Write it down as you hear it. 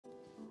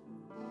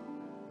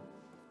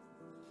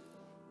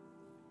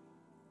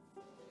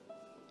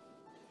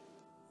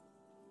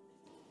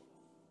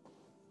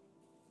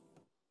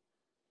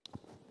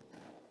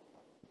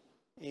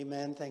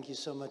Amen. Thank you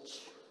so much,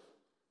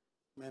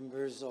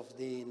 members of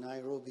the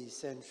Nairobi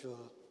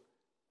Central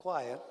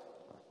Choir.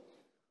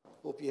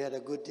 Hope you had a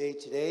good day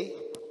today.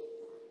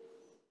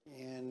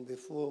 And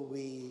before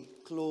we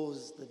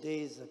close the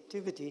day's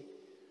activity,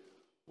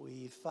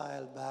 we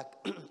file back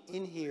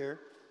in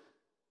here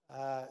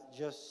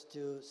just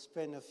to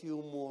spend a few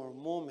more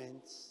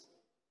moments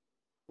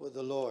with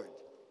the Lord.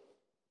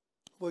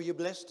 Were you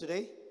blessed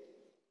today?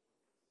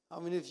 How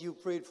many of you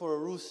prayed for a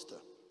rooster?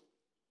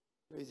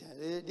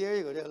 There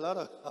you go. There are a lot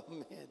of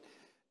man.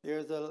 There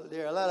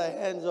are a lot of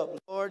hands up.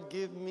 Lord,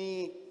 give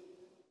me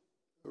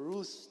a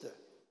rooster.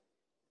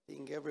 I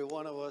think every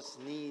one of us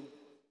need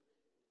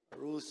a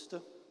rooster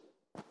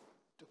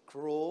to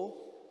crow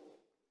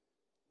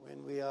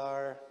when we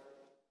are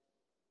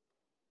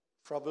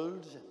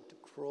troubled and to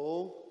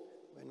crow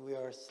when we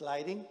are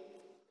sliding.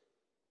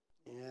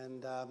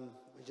 And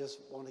we just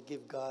want to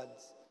give God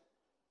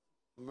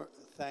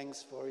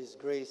thanks for his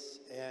grace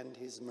and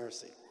his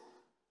mercy.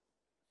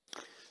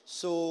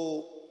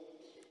 So,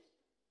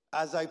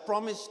 as I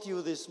promised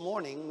you this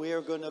morning, we are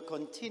going to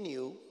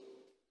continue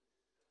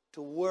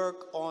to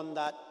work on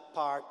that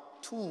part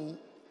 2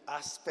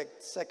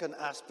 aspect, second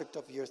aspect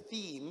of your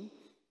theme,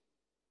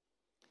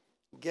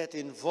 get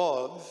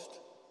involved.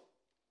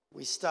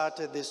 We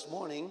started this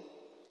morning.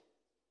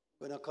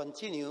 We're going to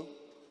continue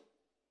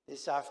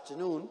this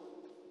afternoon.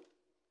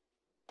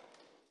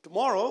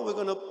 Tomorrow, we're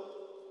going to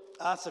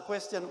ask a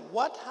question: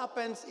 what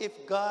happens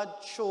if God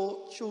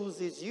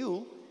chooses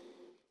you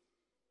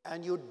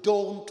and you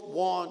don't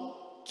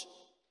want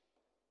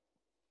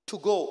to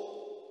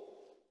go?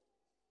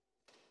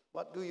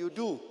 What do you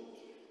do?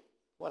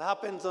 What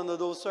happens under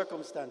those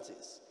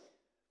circumstances?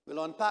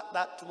 We'll unpack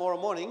that tomorrow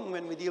morning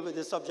when we deal with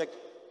the subject,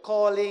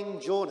 calling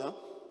Jonah.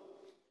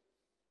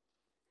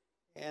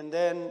 And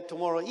then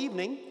tomorrow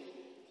evening,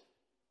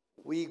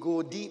 we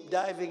go deep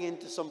diving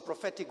into some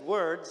prophetic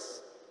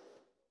words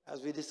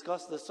as we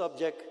discuss the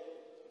subject,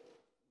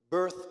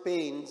 birth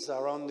pains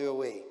are on their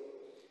way.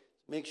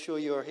 Make sure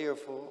you're here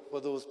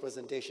for those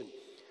presentations.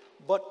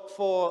 But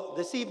for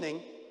this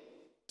evening,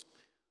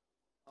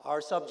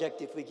 our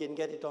subject, if we can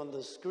get it on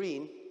the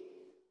screen,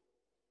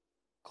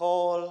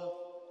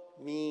 call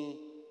me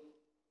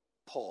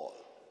Paul.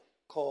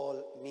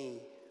 Call me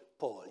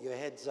Paul. Your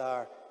heads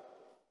are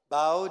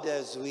bowed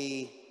as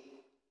we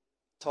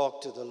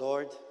talk to the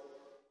Lord.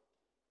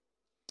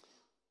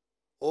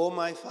 Oh,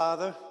 my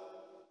Father,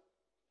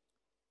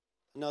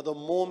 another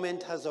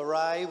moment has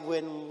arrived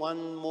when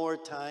one more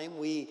time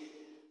we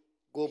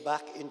go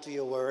back into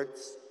your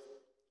words,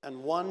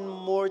 and one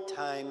more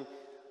time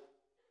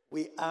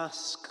we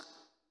ask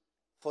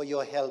for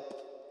your help.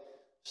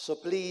 So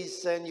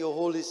please send your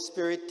Holy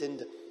Spirit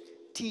and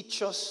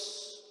teach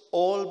us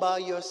all by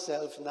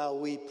yourself now,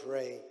 we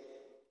pray.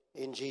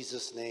 In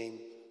Jesus' name,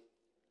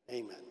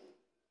 amen.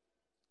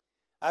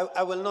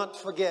 I will not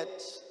forget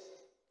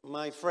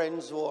my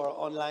friends who are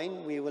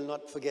online. We will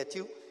not forget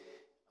you.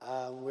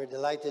 We're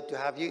delighted to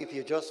have you. If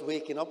you're just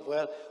waking up,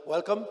 well,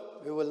 welcome.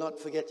 We will not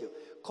forget you.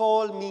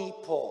 Call me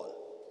Paul.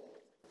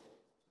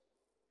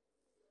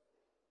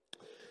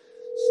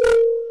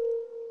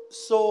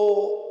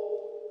 So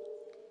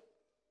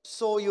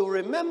you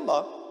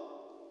remember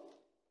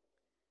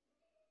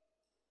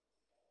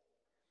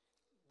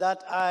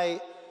that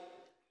I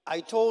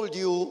told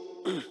you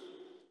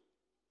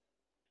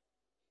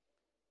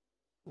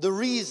the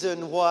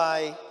reason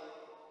why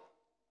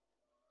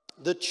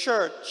the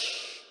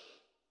church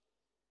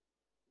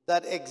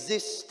that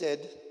existed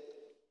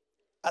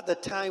at the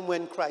time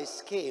when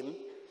Christ came,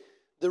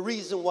 the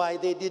reason why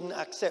they didn't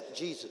accept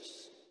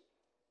Jesus.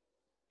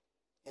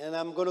 And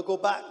I'm going to go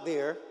back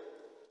there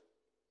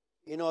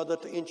in order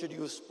to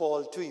introduce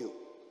Paul to you.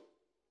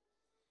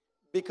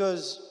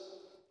 Because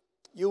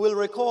you will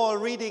recall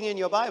reading in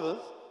your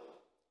Bible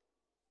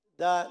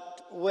that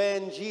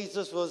when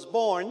Jesus was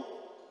born,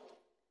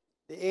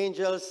 the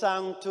angels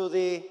sang to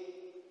the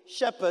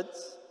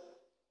shepherds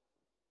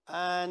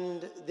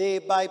and they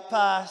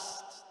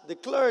bypassed the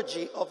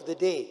clergy of the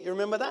day. You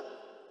remember that?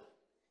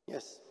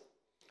 Yes.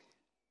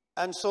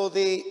 And so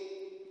the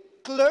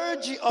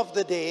clergy of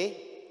the day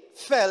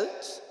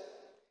felt,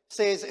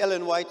 says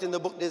Ellen White in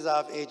the book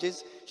Desire of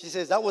Ages, she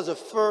says that was the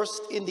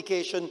first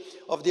indication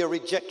of their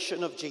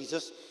rejection of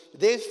Jesus.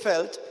 They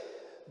felt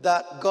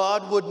that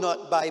God would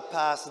not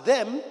bypass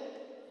them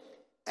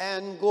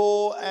and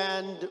go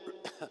and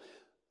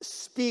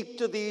speak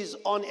to these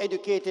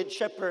uneducated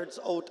shepherds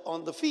out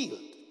on the field.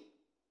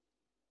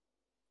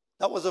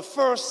 That was the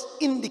first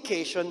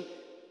indication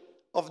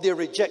of their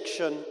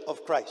rejection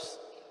of Christ.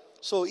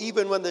 So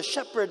even when the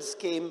shepherds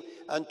came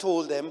and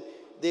told them,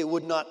 they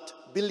would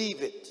not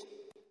believe it.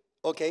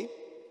 Okay?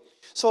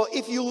 So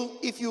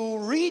if you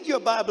read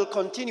your Bible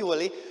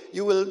continually,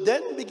 you will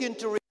then begin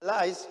to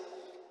realize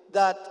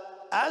that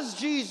as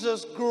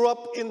Jesus grew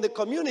up in the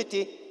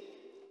community,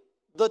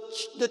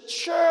 the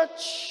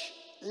church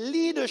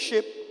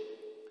leadership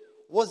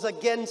was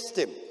against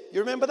him.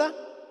 You remember that?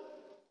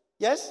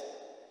 Yes?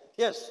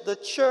 Yes, the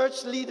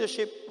church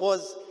leadership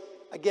was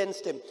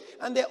against him.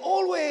 And they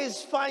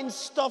always find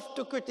stuff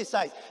to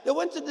criticize. They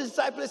went to the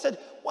disciples and said,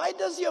 why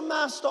does your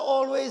master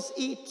always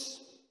eat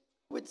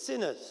with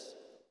sinners?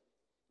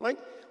 Right?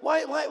 Why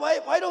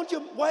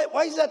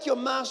is that your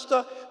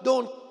master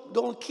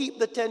don't keep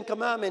the 10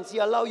 Commandments? He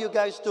allow you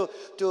guys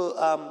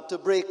to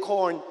break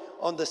corn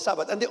on the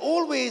Sabbath. And they're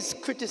always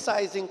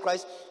criticizing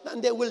Christ,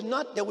 and they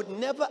would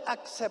never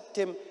accept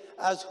him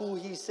as who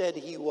he said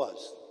he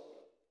was.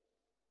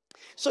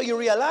 So you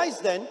realize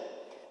then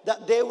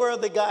that they were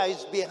the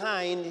guys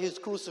behind his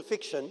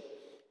crucifixion,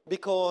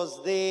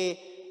 because they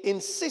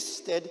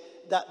insisted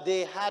that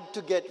they had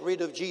to get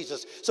rid of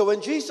Jesus. So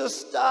when Jesus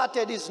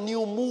started his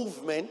new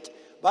movement,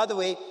 by the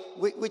way,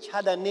 which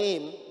had a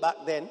name back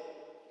then,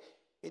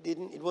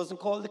 it wasn't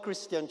called the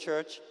Christian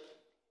Church.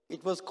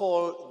 It was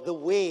called the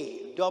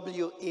Way,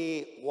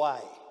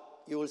 W-A-Y.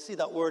 You will see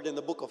that word in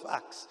the book of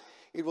Acts.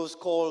 It was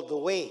called the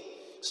Way.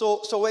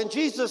 So when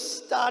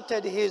Jesus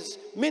started his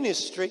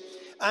ministry,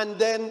 and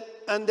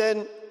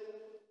then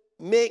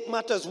make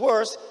matters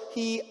worse,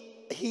 he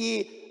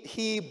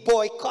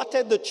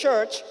boycotted the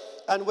church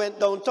and went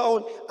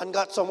downtown and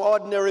got some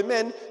ordinary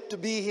men to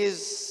be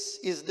his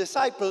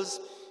disciples.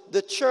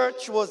 The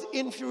church was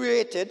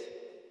infuriated,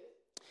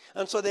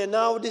 and so they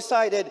now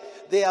decided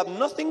they have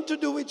nothing to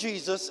do with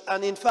Jesus,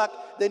 and in fact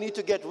they need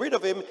to get rid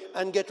of him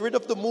and get rid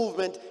of the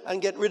movement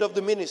and get rid of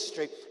the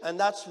ministry. And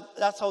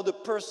that's how the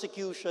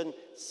persecution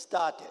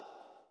started.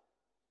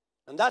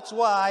 And that's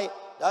why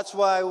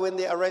when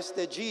they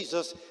arrested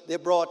Jesus, they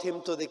brought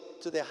him to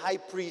the high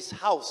priest's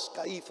house,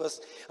 Caiaphas.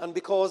 And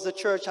because the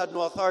church had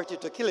no authority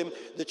to kill him,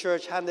 the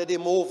church handed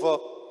him over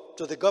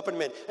to the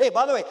government. Hey,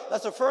 by the way,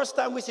 that's the first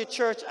time we see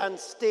church and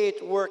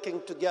state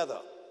working together.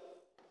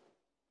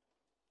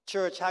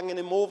 Church hanging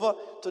him over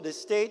to the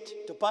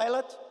state, to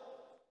Pilate.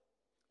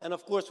 And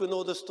of course, we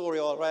know the story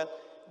all right.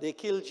 They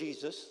killed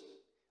Jesus,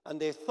 and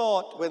they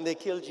thought when they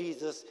killed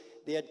Jesus,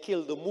 they had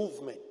killed the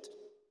movement.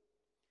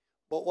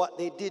 But what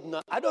they did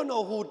not, I don't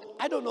know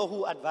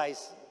who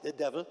advised the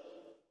devil.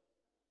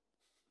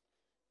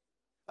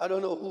 I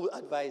don't know who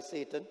advised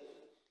Satan.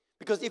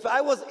 Because if I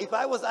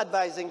was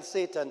advising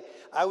Satan,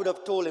 I would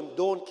have told him,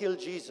 don't kill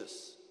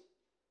Jesus.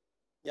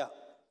 Yeah,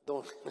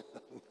 don't.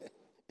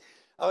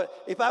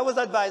 If I was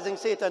advising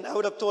Satan, I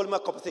would have told him a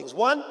couple of things.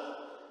 One,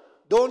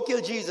 don't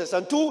kill Jesus.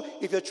 And two,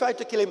 if you try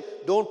to kill him,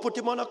 don't put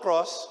him on a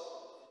cross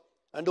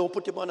and don't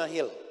put him on a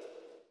hill.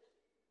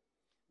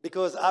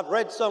 Because I've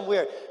read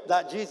somewhere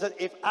that Jesus,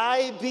 if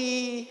I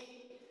be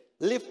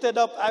lifted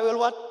up, I will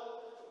what?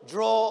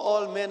 Draw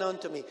all men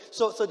unto me.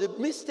 So the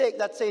mistake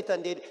that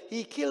Satan did,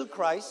 he killed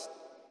Christ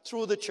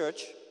through the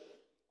church,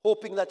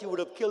 hoping that he would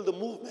have killed the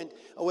movement.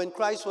 And when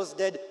Christ was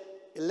dead,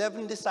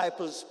 11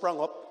 disciples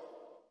sprung up.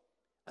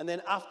 And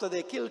then after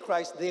they killed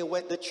Christ,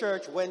 the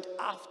church went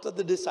after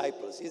the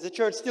disciples. Is the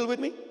church still with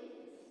me?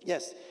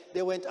 Yes.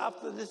 They went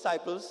after the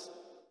disciples,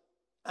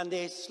 and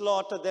they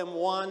slaughtered them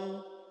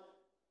one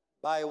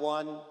by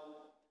one,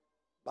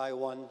 by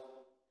one,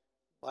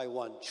 by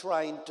one,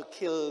 trying to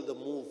kill the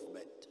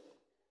movement.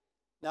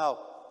 Now,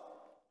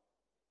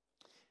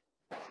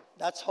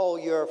 that's how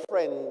your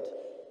friend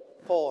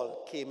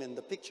Paul came in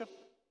the picture.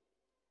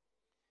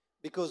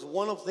 Because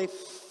one of the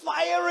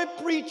fiery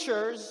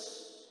preachers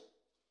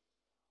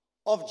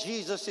of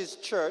Jesus'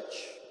 church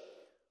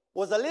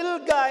was a little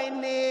guy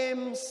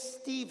named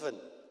Stephen.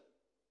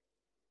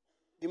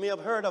 You may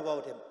have heard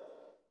about him.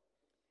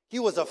 He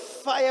was a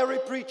fiery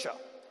preacher,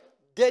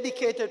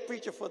 dedicated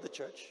preacher for the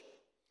church.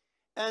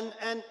 And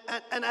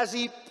as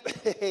he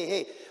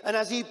and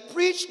as he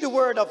preached the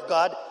word of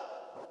God,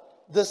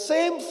 the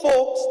same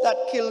folks that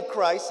killed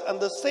Christ and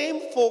the same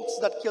folks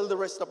that killed the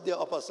rest of the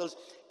apostles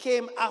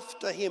came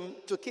after him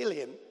to kill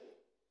him.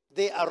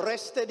 They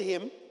arrested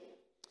him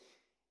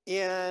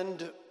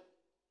and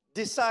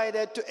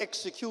decided to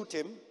execute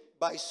him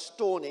by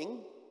stoning.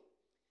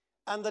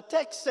 And the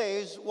text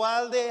says,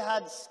 while they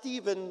had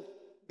Stephen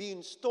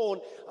being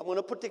stoned, I'm going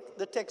to put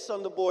the text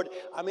on the board.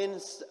 I'm in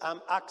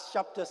Acts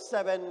chapter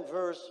 7,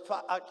 verse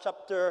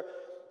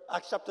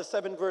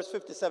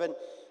 57.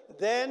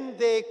 Then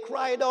they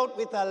cried out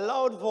with a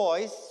loud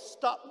voice,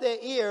 stopped their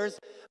ears,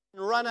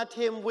 and ran at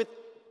him with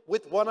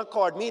one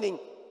accord. Meaning,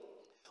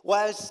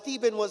 while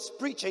Stephen was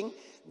preaching,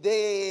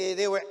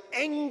 they were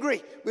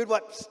angry with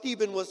what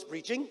Stephen was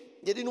preaching.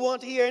 They didn't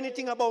want to hear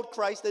anything about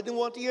Christ. They didn't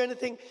want to hear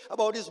anything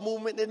about his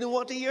movement. They didn't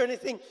want to hear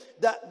anything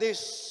that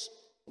this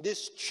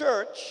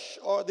church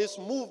or this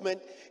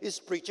movement is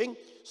preaching.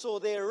 So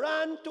they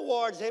ran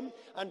towards him,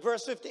 and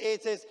verse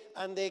 58 says,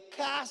 and they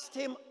cast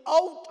him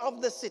out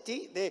of the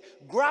city. They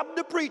grabbed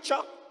the preacher.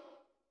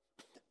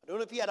 I don't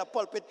know if he had a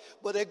pulpit,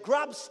 but they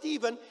grabbed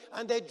Stephen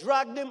and they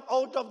dragged him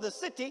out of the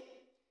city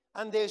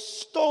and they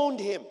stoned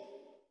him.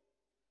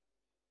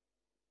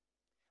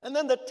 And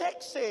then the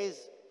text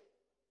says,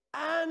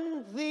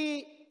 and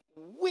the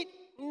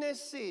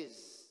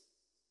witnesses,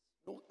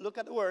 look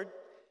at the word,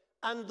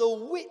 and the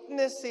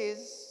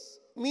witnesses,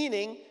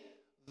 meaning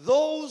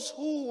those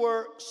who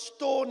were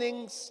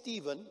stoning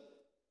Stephen,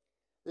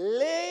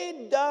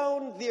 laid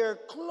down their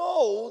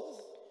clothes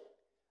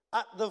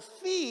at the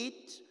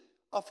feet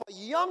of a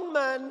young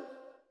man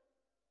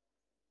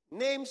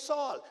named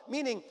Saul.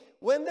 Meaning,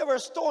 when they were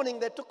stoning,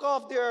 they took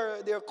off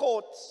their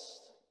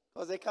coats,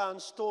 because they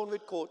can't stone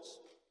with coats.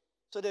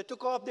 So they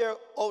took off their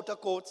outer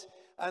coats,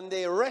 and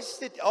they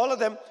rested, all of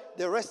them,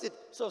 they rested.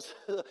 So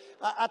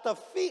at the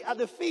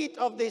feet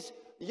of this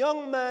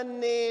young man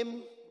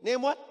named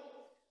what?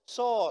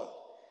 Saul.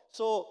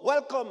 So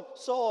welcome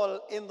Saul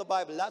in the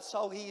Bible. That's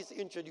how he is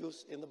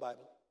introduced in the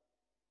Bible.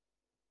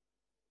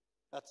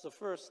 That's the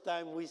first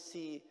time we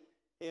see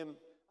him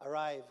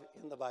arrive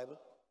in the Bible.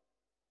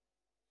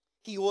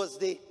 He was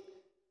the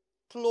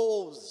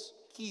close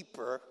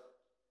keeper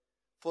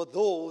for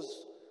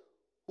those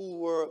who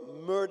were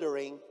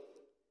murdering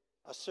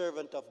a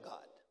servant of God.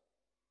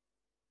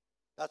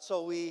 That's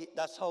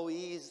how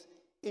he is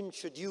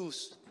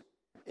introduced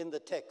in the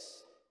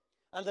text.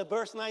 And the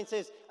verse 9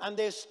 says, and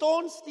they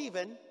stoned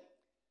Stephen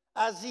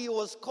as he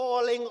was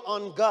calling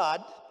on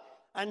God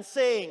and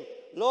saying,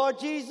 Lord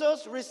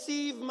Jesus,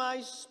 receive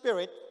my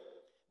spirit.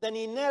 Then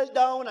he knelt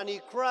down and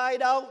he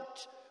cried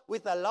out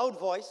with a loud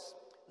voice,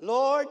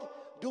 Lord,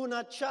 do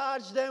not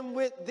charge them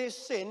with this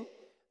sin.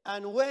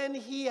 And when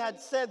he had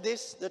said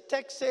this, the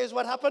text says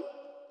what happened?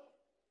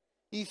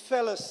 He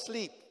fell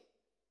asleep.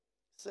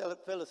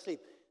 Fell asleep,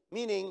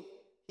 meaning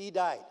he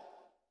died.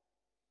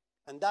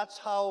 And that's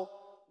how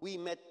we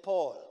met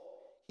Paul.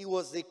 He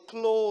was the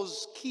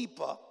close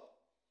keeper.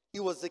 He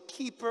was the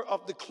keeper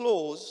of the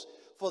close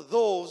for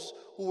those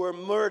who were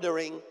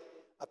murdering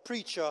a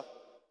preacher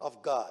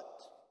of God.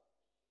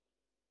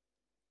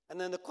 And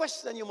then the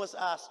question you must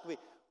ask me,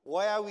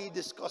 why are we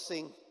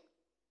discussing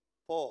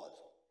Paul?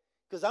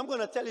 Because I'm going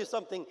to tell you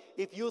something.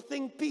 If you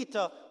think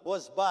Peter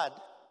was bad,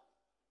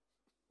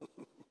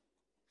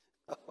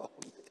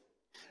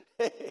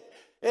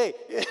 hey,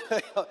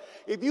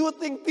 if you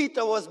think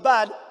Peter was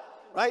bad,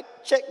 right,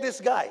 check this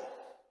guy.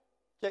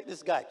 Check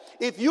this guy.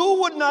 If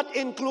you would not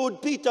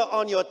include Peter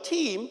on your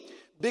team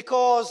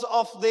because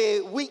of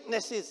the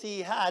weaknesses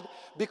he had,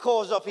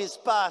 because of his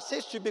past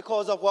history,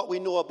 because of what we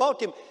know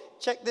about him,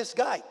 check this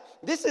guy.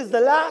 This is the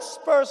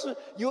last person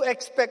you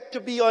expect to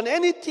be on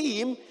any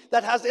team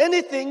that has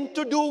anything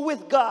to do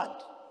with God.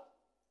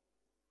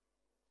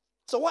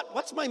 So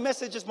what's my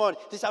message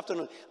this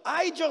afternoon?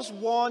 I just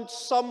want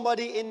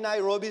somebody in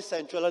Nairobi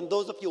Central, and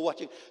those of you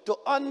watching, to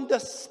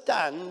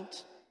understand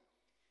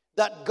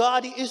that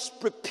God is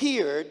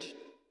prepared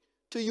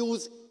to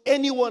use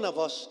any one of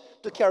us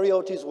to carry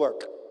out his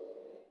work.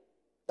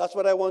 That's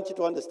what I want you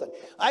to understand.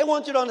 I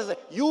want you to understand,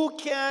 you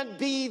can't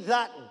be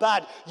that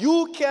bad.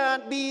 You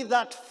can't be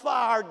that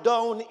far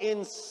down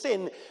in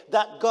sin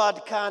that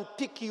God can't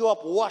pick you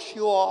up, wash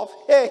you off,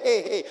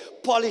 hey,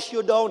 polish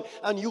you down,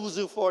 and use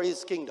you for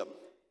his kingdom.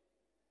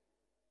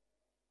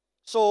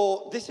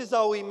 So this is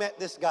how we met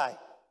this guy.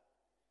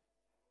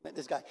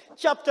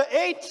 Chapter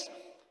 8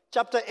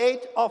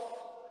 of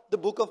the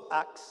book of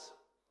Acts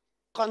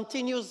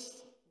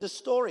continues the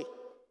story.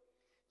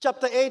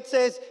 Chapter 8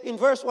 says, in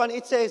verse 1,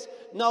 it says,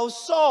 now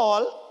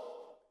Saul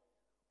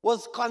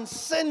was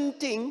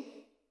consenting,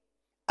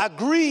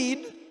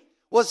 agreed,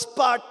 was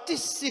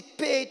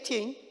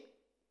participating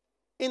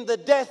in the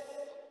death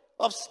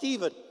of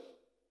Stephen.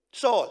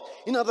 Saul.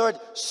 In other words,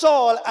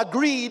 Saul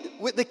agreed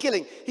with the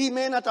killing. He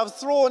may not have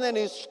thrown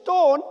any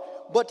stone,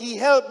 but he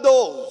helped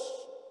those.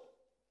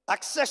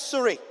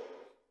 Accessory,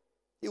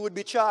 he would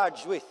be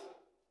charged with.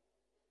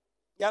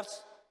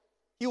 Yes?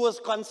 He was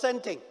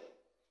consenting.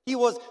 He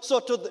was, so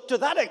to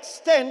that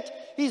extent,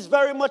 he's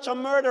very much a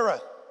murderer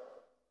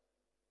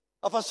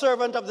of a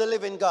servant of the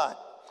living God.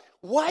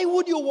 Why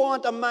would you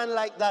want a man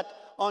like that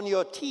on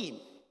your team?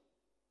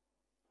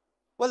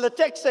 Well, the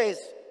text says,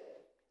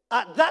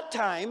 at that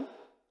time,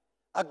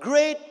 a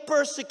great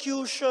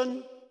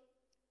persecution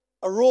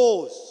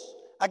arose.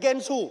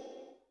 Against who?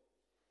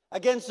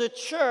 Against the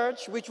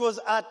church which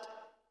was at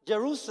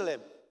Jerusalem.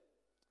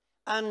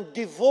 And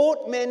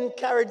devout men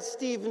carried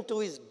Stephen to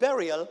his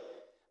burial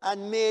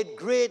and made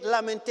great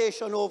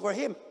lamentation over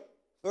him.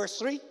 Verse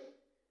 3.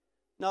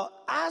 Now,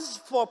 as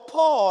for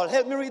Paul,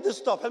 help me read this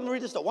stuff.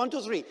 1,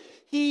 2, 3.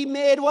 He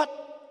made what?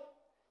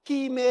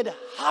 He made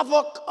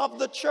havoc of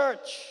the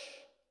church.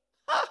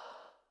 Ha!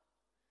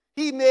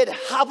 He made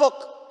havoc.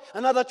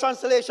 Another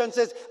translation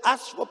says,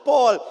 as for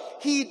Paul,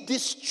 he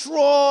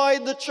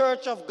destroyed the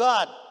church of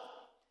God.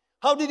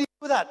 How did he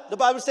do that? The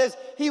Bible says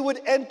he would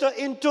enter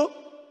into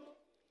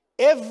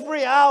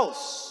every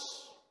house.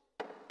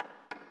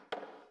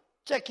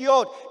 Check you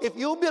out. If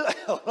you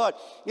oh Lord,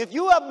 if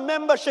you have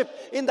membership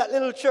in that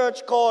little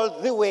church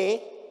called The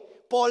Way,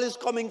 Paul is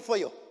coming for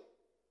you.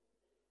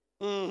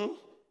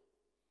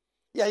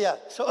 Yeah.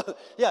 So,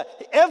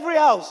 every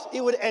house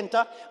he would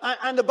enter.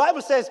 And the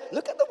Bible says,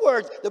 look at the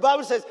words. The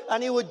Bible says,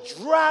 and he would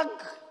drag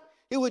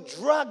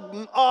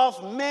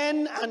off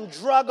men and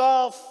drag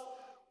off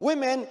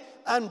women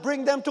and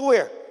bring them to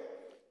where?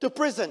 To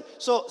prison.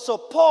 So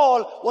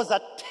Paul was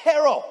a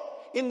terror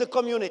in the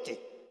community.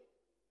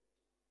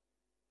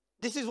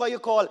 This is what you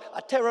call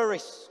a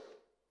terrorist.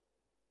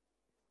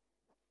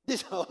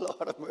 This, oh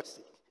Lord of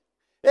mercy.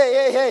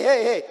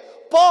 Hey.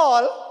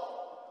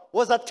 Paul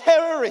was a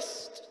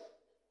terrorist.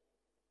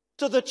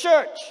 to the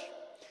church,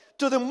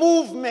 to the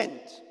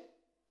movement.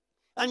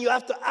 And you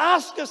have to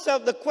ask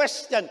yourself the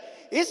question,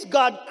 is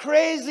God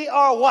crazy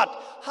or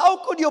what? How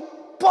could you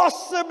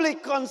possibly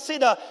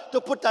consider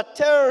to put a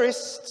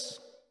terrorist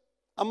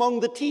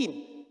among the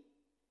team?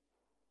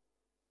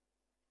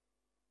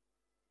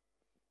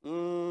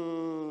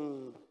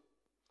 I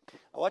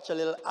watched a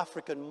little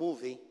African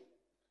movie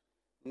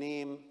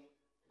named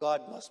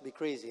God Must Be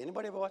Crazy.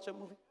 Anybody ever watch that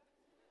movie?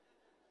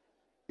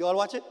 You all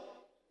watch it?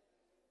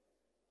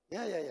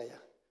 Yeah.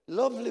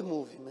 Lovely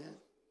movie, man.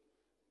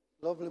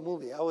 Lovely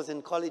movie. I was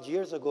in college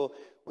years ago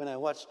when I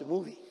watched the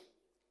movie.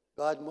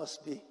 God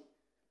must be.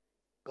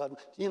 God,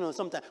 you know,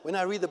 sometimes when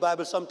I read the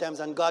Bible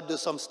sometimes and God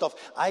does some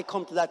stuff, I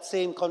come to that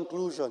same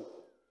conclusion.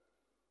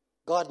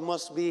 God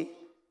must be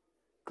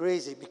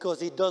crazy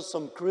because he does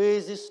some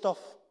crazy stuff.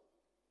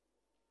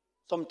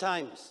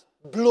 Sometimes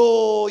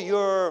blow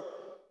your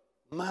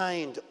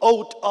mind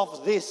out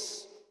of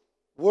this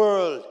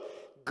world.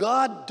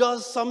 God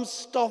does some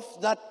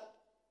stuff that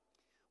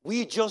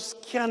we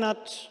just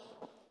cannot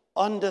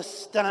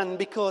understand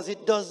because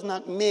it does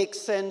not make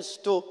sense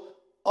to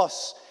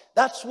us.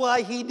 That's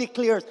why he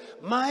declares,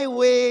 my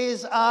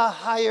ways are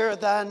higher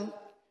than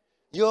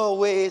your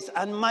ways,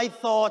 and my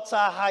thoughts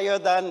are higher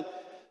than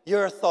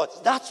your thoughts.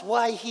 That's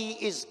why he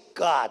is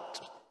God.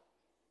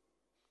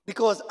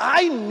 Because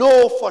I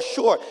know for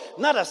sure,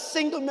 not a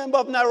single member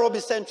of Nairobi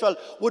Central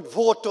would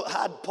vote to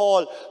add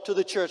Paul to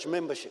the church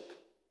membership.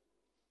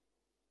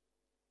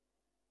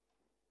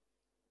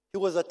 He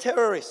was a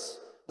terrorist.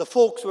 The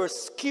folks were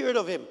scared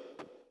of him.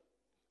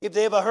 If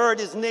they ever heard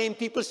his name,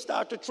 people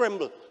start to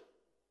tremble.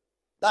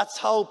 That's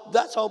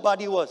how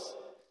bad he was.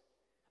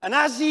 And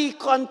as he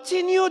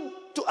continued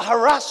to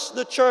harass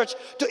the church,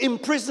 to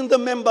imprison the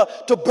member,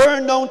 to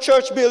burn down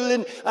church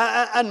building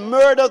and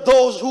murder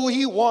those who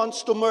he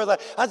wants to murder,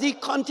 as he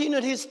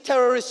continued his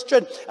terrorist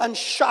trend and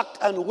shocked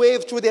and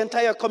waved through the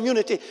entire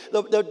community,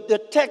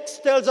 the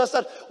text tells us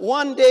that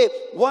one day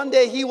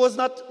he was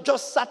not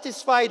just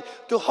satisfied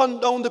to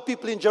hunt down the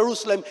people in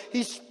Jerusalem.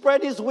 He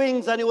spread his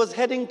wings and he was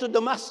heading to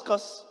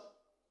Damascus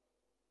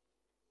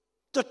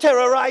to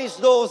terrorize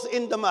those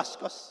in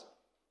Damascus.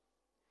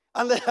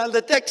 And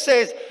the text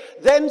says,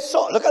 then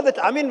Saul, look at that,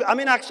 I'm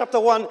in Acts chapter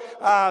 1,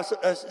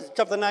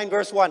 chapter 9,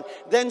 verse 1.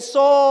 Then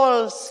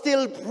Saul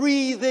still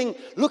breathing,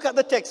 look at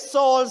the text,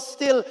 Saul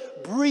still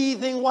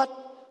breathing what?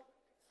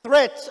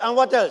 Threats, and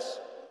what else?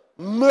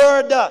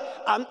 Murder.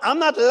 I'm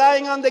not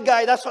lying on the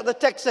guy, that's what the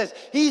text says.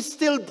 He's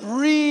still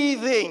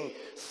breathing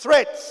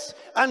threats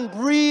and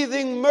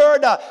breathing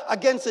murder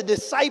against the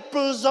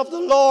disciples of the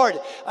Lord.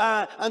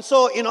 And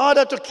so in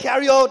order to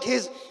carry out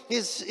his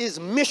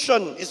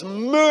mission, his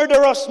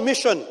murderous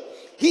mission,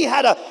 he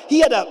had a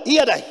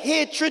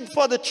hatred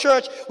for the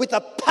church with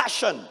a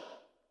passion.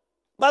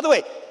 By the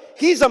way,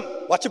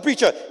 watch a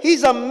preacher,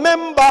 he's a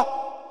member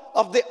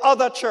of the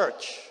other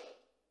church.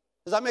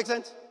 Does that make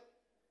sense?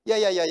 Yeah.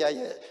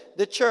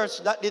 The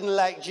church that didn't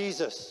like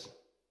Jesus.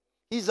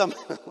 He's a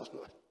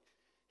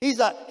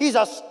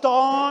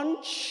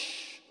staunch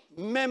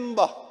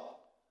member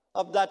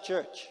of that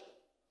church.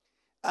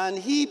 And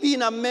he,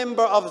 being a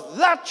member of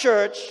that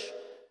church,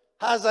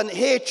 has an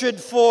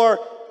hatred for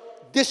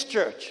this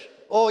church.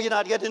 Oh, you're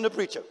not getting the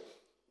preacher.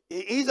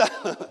 He's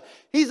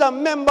a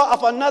member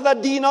of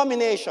another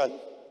denomination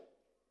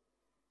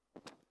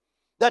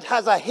that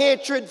has a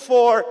hatred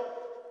for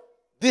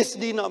this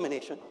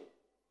denomination.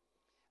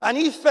 And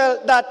he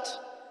felt that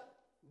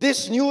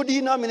this new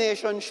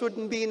denomination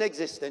shouldn't be in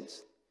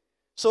existence.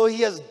 So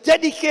he has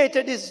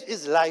dedicated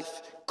his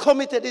life,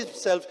 committed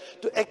himself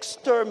to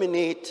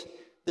exterminate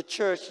the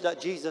church that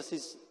Jesus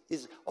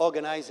is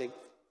organizing.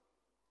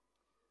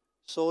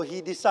 So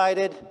he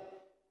decided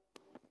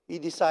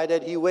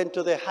he went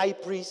to the high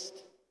priest,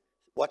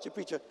 watch the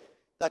preacher,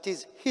 that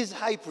is his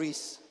high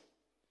priest,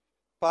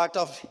 part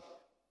of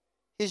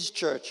his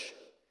church,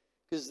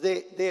 because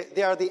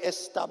they are the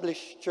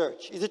established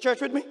church. Is the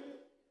church with me?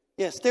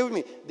 Yes, stay with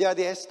me. They are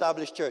the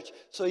established church.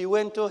 So he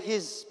went to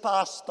his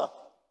pastor.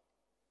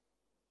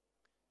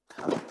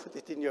 I'll put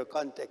it in your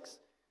context.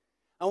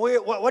 And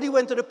what he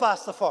went to the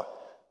pastor for?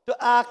 To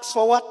ask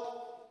for what?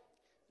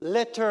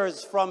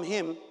 Letters from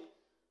him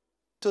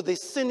to the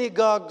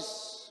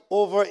synagogues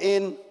over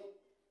in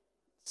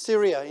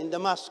Syria, in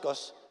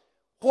Damascus.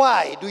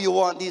 Why do you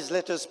want these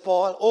letters,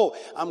 Paul? Oh,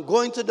 I'm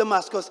going to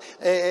Damascus,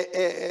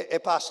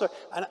 pastor,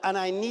 and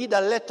I need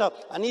a letter.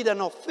 I need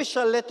an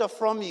official letter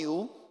from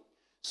you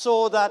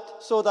so that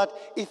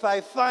if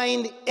I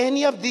find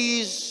any of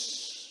these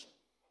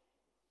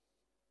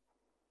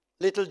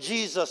little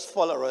Jesus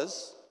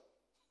followers,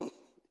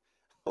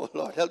 oh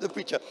Lord, help the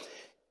preacher.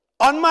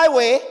 On my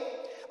way,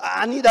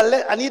 I need a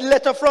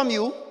letter from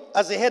you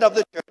as the head of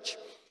the church.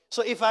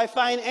 So if I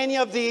find any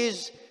of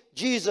these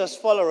Jesus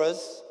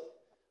followers,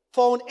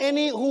 found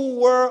any who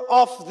were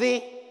of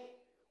the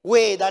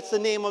way, that's the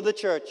name of the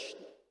church,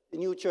 the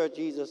new church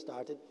Jesus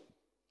started.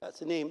 That's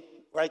the name.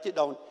 Write it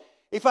down.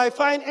 If I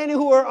find any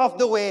who are of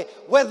the way,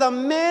 whether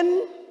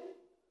men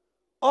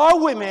or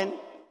women,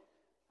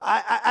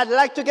 I'd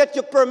like to get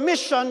your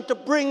permission to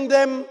bring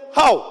them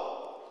how?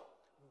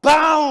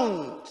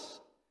 bound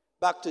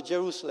back to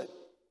Jerusalem.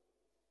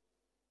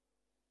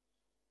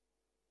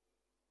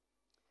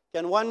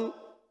 Can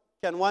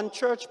one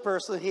church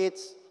person hate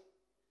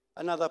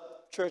another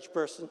church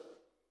person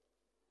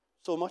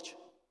so much?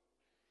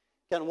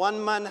 Can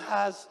one man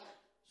has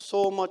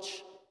so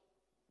much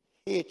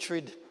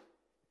hatred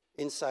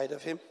inside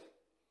of him?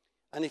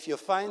 And if you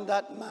find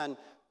that man,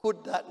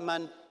 could that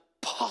man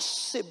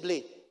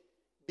possibly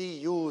be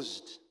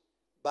used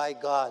by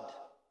God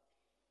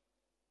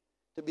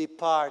to be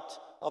part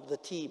of the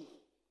team?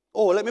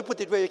 Oh, let me put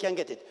it where you can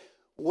get it.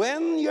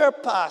 When your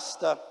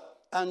pastor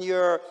and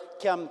your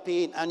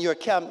campaign and your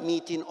camp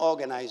meeting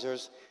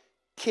organizers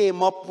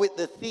came up with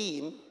the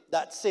theme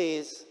that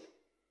says,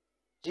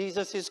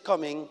 Jesus is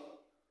coming,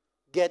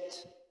 get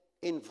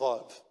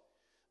involved.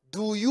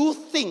 Do you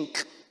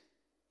think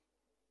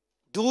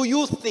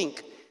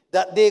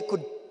that they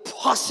could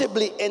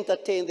possibly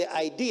entertain the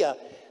idea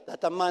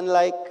that a man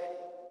like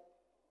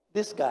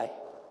this guy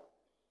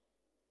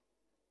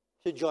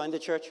should join the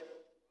church?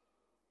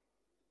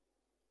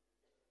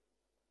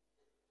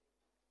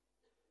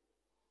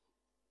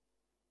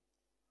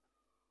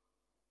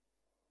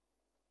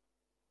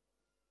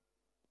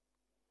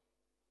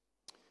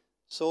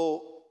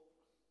 So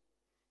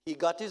he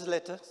got his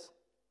letters,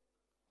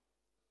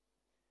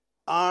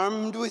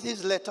 armed with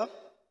his letter,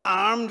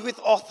 armed with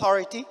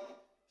authority,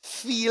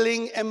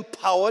 feeling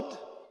empowered.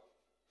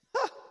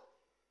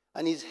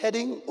 And he's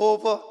heading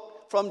over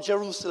from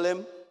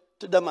Jerusalem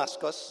to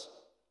Damascus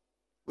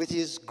with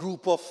his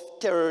group of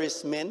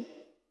terrorist men.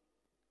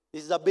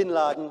 This is a Bin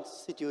Laden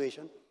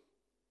situation.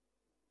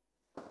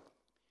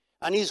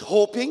 And he's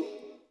hoping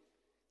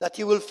that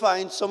he will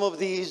find some of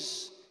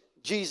these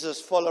Jesus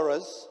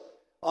followers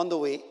on the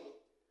way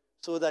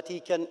so that he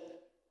can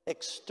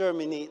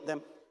exterminate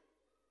them.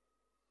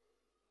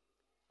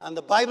 And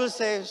the Bible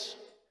says,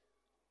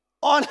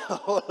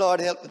 oh Lord,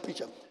 help the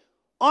preacher.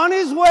 On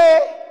his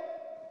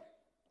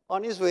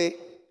way,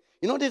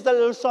 you know this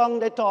little song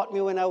they taught me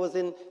when I was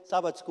in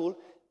Sabbath school?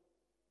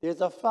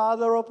 There's a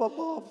Father up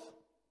above,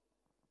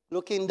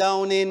 looking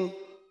down in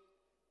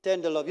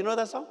tender love. You know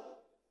that song?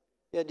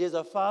 Yeah, there's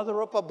a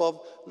Father up above,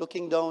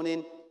 looking down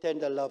in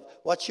tender love.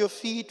 Watch your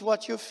feet,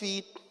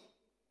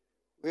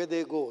 where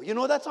they go. You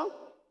know that song?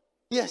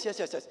 Yes.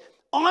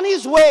 On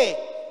his way,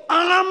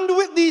 armed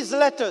with these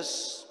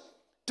letters,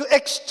 to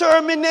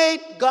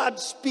exterminate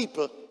God's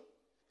people,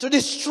 to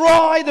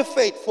destroy the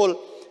faithful,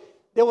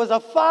 there was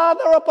a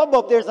Father up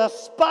above. There's a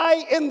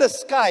spy in the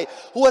sky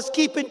who was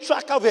keeping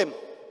track of him.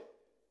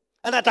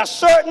 And at a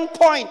certain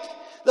point,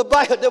 the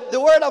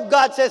Word of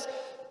God says,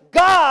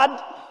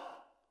 God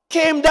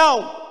came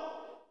down.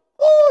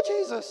 Oh,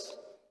 Jesus.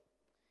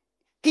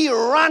 He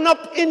ran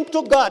up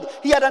into God.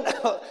 He had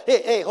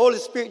hey, Holy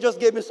Spirit just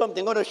gave me something.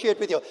 I'm going to share it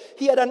with you.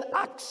 He had an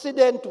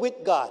accident with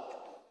God.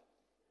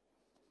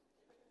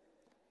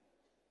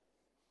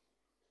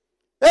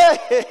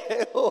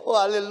 Hey,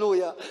 oh,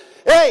 hallelujah.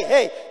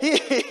 Hey,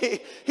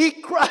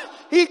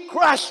 he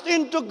crashed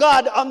into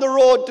God on the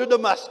road to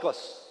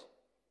Damascus.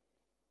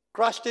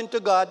 Crashed into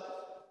God,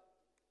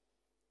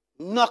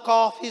 knocked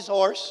off his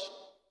horse,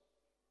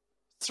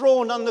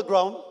 thrown on the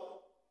ground.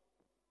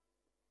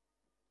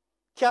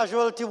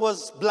 Casualty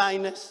was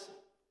blindness.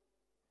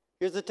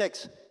 Here's the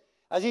text.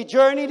 As he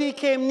journeyed, he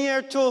came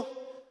near to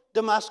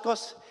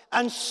Damascus,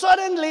 and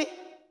suddenly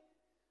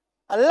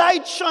a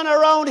light shone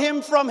around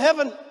him from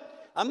heaven.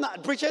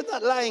 Preacher is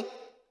not lying.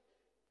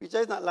 Preacher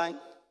is not lying.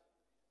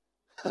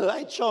 A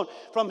light shone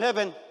from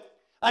heaven.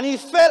 And he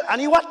fell,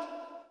 and he what?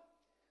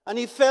 And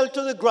he fell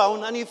to the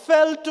ground, and he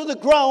fell to the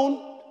ground,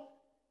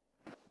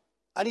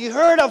 and he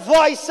heard a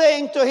voice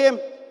saying to him,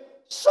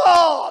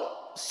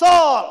 Saul,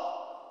 Saul,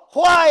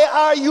 why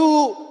are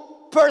you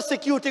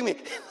persecuting me?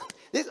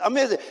 This is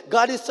amazing.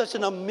 God is such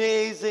an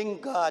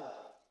amazing God.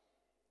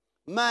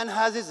 Man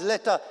has his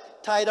letter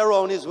tied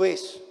around his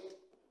waist.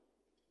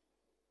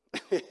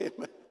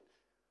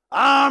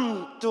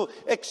 Armed to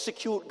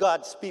execute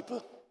God's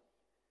people.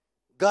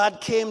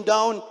 God came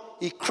down,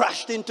 he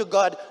crashed into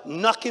God,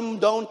 knocked him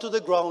down to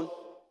the ground.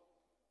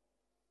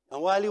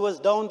 And while he was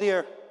down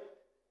there,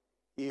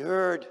 he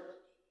heard,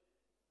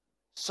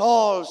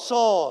 Saul,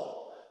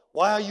 Saul,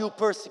 why are you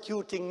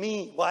persecuting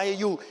me? Why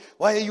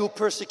are you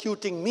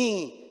persecuting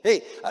me?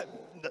 Hey,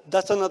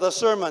 that's another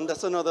sermon.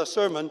 That's another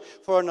sermon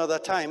for another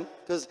time.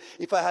 Because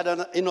if I had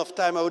enough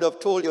time, I would have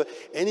told you,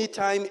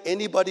 anytime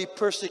anybody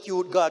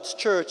persecute God's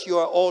church, you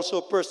are also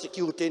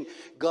persecuting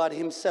God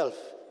himself.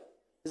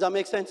 Does that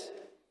make sense?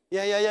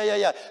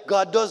 Yeah.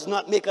 God does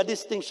not make a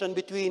distinction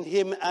between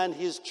him and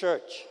his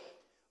church.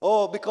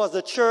 Oh, because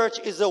the church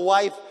is the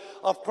wife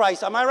of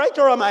Christ. Am I right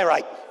or am I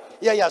right?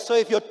 Yeah. So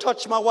if you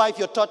touch my wife,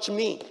 you touch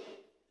me.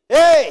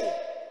 Hey!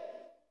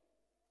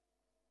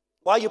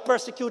 Why are you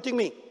persecuting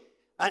me?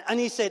 And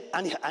he said,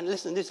 and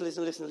listen.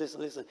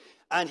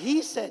 And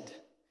he said,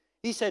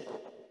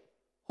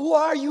 who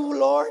are you,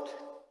 Lord?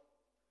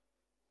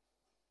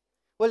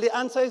 Well, the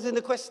answer is in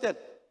the question.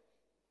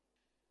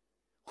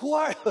 Who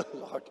are you,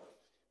 Lord?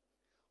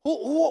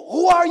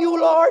 Who are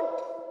you, Lord?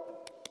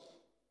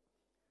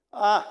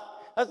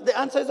 The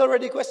answer is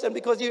already a question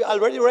because you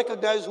already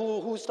recognize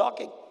who's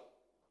talking.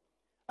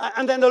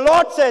 And then the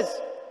Lord says,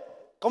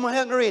 come on,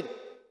 help me read.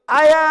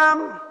 I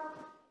am.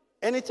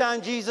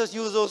 Anytime Jesus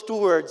uses those two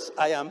words,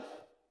 I am.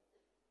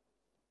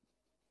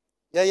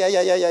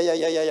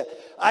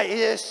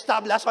 Yeah.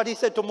 Stop. That's what he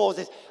said to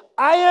Moses.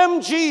 I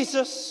am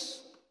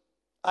Jesus.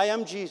 I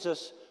am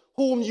Jesus,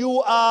 whom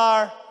you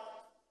are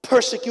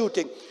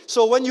persecuting.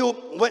 So when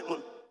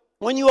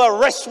you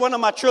arrest one of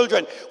my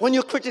children, when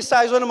you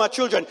criticize one of my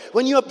children,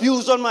 when you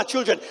abuse one of my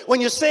children,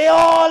 when you say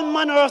all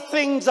manner of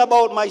things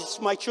about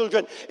my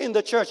children in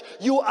the church,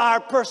 you are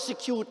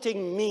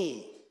persecuting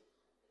me.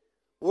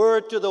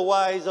 Word to the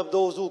wise of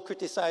those who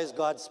criticize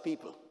God's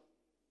people.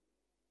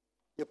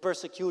 You're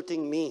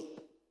persecuting me.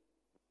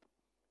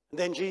 And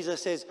then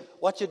Jesus says,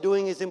 what you're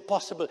doing is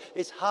impossible.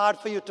 It's hard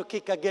for you to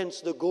kick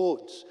against the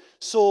goads.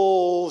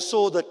 So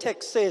the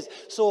text says,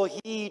 so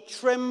he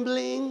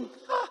trembling,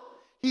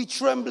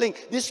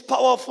 this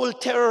powerful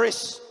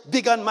terrorist,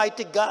 big and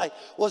mighty guy,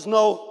 was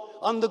now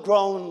on the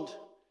ground,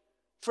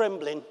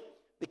 trembling,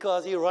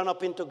 because he ran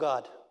up into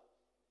God,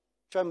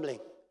 trembling,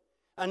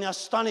 and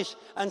astonished,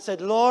 and said,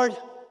 Lord,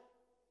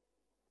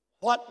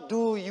 what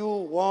do you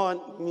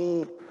want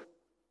me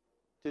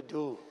to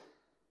do?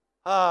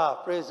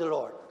 Praise the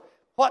Lord.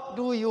 What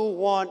do you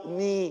want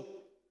me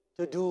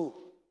to do?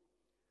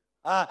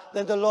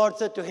 Then the Lord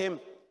said to him,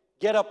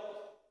 get up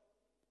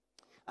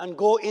and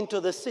go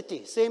into the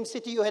city. Same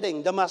city you're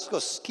heading,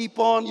 Damascus. Keep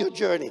on your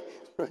journey,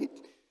 right?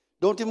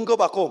 Don't even go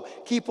back home.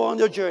 Keep on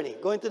your journey.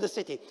 Go into the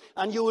city.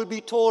 And you will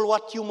be told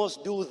what you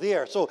must do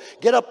there. So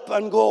get up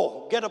and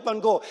go. Get up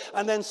and go.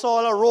 And then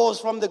Saul arose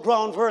from the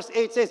ground. Verse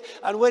 8 says,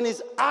 and when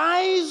his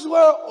eyes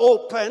were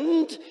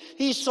opened,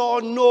 he saw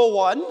no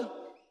one.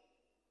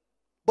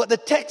 But the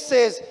text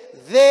says,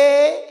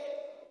 they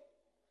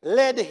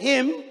led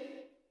him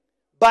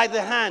by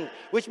the hand,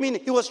 which means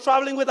he was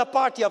traveling with a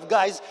party of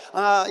guys,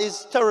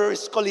 his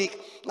terrorist colleague,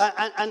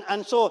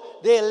 and so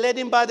they led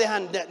him by the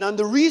hand. And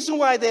the reason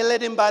why they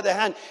led him by the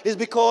hand is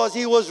because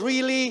he was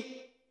really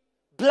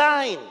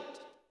blind,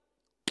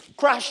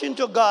 crashed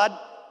into God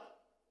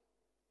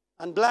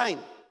and blind.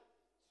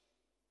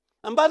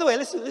 And by the way,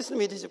 listen to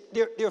me,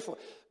 therefore,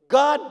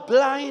 God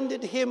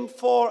blinded him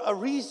for a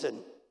reason,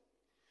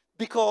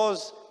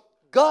 because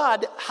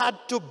God had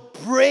to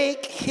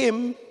break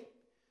him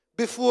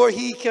before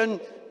he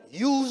can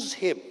use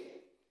him.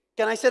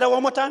 Can I say that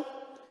one more time?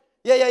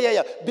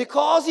 Yeah.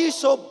 Because he's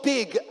so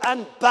big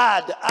and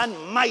bad and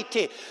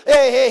mighty.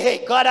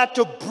 Hey. God had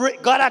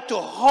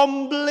to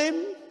humble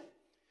him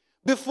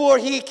before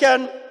he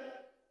can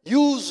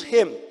use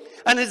him.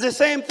 And it's the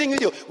same thing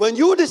with you. When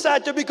you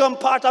decide to become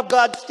part of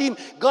God's team,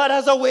 God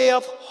has a way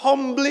of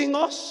humbling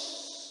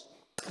us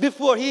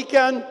before he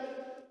can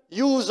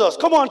use us.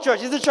 Come on,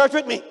 church. Is the church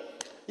with me?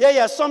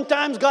 Yeah.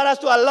 Sometimes God has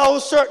to allow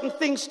certain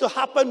things to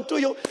happen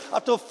to you, or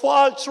to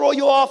fall, throw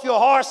you off your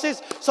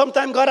horses.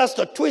 Sometimes God has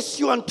to twist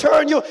you and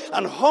turn you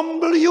and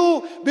humble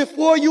you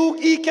before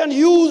he can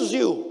use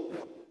you.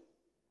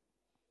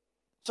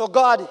 So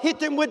God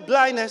hit him with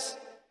blindness.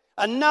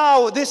 And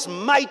now this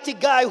mighty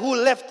guy who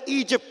left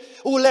Egypt,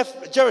 who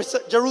left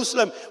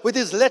Jerusalem with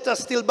his letter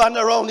still bound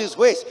around his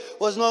waist,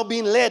 was now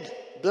being led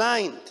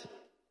blind.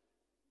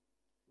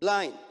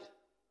 Blind.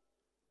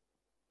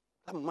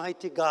 A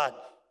mighty God.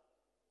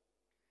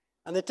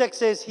 And the text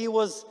says he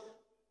was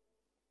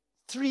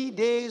 3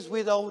 days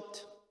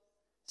without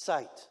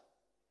sight,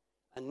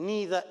 and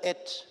neither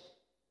ate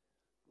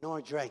nor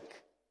drank.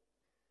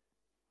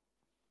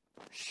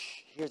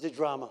 Here's the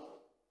drama.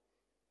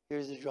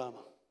 This is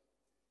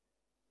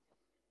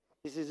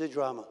the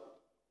drama.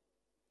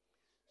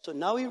 So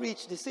now he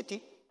reached the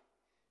city,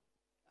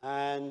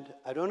 and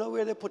I don't know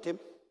where they put him,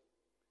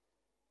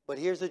 but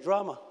here's the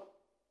drama.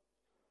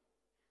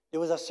 There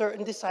was a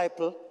certain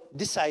disciple,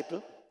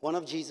 one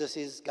of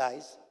Jesus'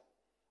 guys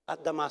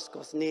at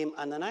Damascus named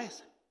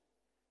Ananias.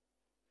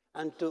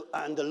 And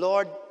the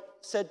Lord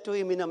said to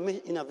him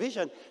in a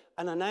vision,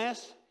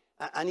 Ananias,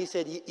 and he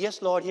said,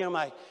 yes, Lord, here am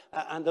I.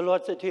 And the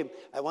Lord said to him,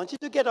 I want you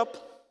to get up.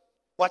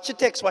 Watch your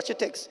text.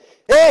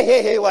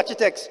 Hey, watch your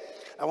text.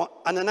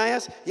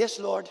 Ananias,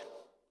 yes, Lord.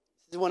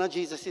 This is one of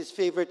Jesus'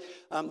 favorite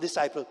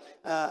disciples.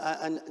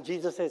 And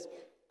Jesus says,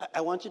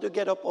 I want you to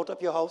get up out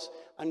of your house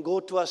and go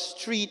to a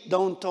street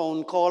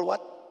downtown called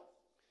what?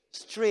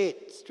 Straight.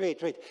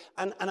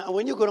 And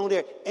when you go down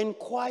there,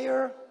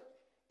 inquire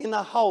in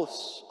a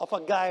house of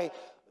a guy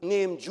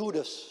named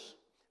Judas.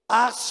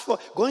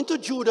 Go into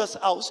Judas'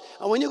 house,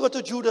 and when you go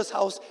to Judas'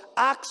 house,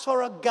 ask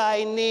for a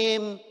guy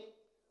named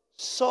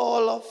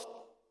Saul of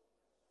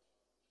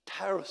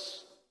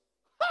Tarsus.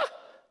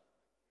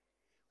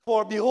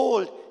 For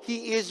behold,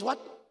 he is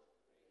what?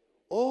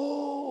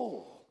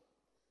 Oh.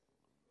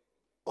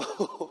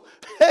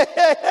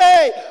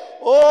 Hey.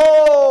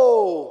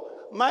 Oh.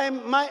 My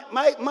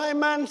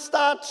man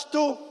starts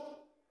to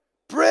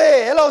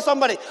pray. Hello,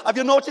 somebody. Have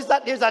you noticed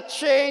that there's a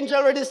change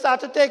already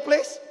started to take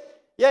place?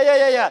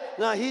 Yeah.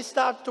 Now he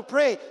starts to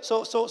pray.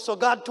 So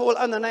God told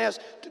Ananias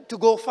to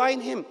go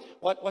find him.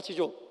 What's he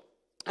do?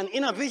 And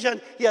in a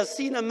vision, he has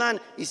seen a man.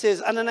 He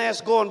says,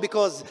 Ananias, go on,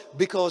 because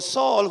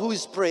Saul, who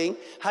is praying,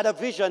 had a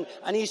vision,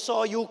 and he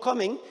saw you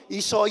coming.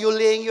 He saw you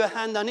laying your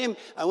hand on him.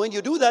 And when you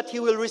do that,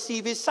 he will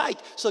receive his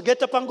sight. So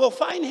get up and go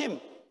find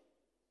him.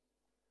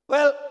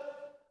 Well,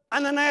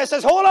 Ananias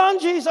says, hold on,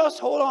 Jesus,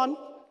 hold on.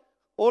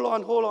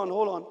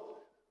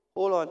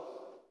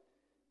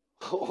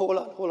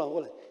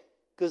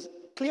 Because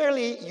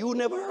clearly, you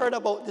never heard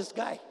about this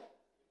guy.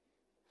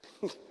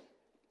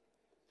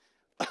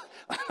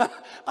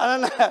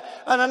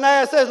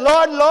 Ananias says,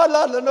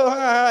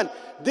 Lord,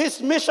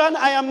 this mission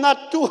I'm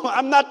not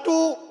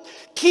too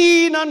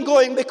keen on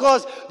going,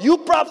 because you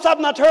perhaps have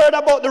not heard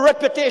about the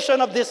reputation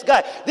of this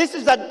guy. This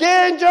is a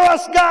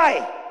dangerous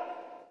guy.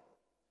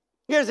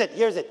 Here's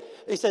it.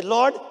 He said,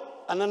 Lord,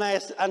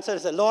 Ananias answered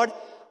and said, Lord,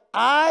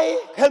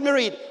 help me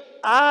read.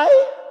 I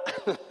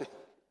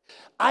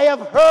have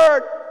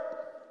heard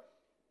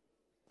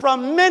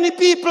from many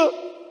people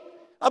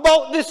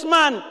about this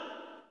man.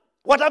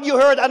 What have you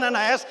heard,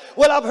 Ananias?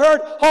 Well, I've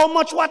heard how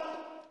much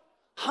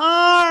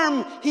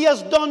harm he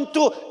has done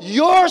to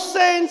your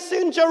saints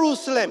in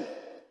Jerusalem.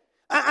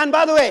 And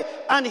by the way,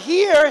 and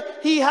here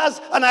he has,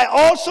 and I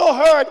also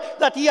heard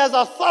that he has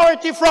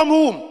authority from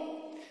whom?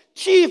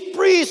 Chief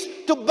priest,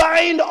 to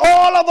bind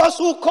all of us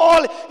who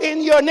call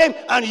in your name.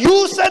 And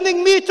you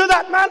sending me to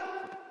that man?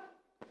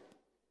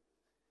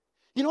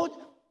 You know,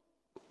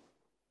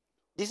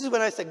 this is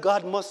when I say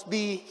God must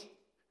be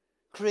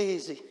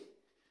crazy.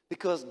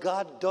 Because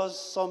God does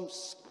some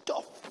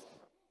stuff.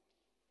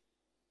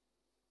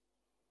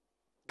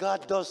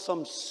 God does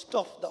some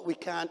stuff that we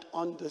can't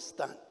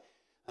understand.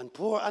 And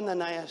poor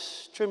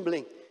Ananias,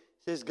 trembling,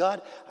 says,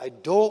 God, I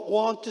don't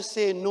want to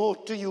say no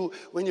to you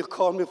when you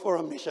call me for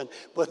a mission.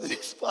 But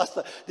this,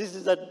 pastor, this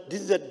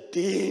is a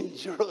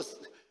dangerous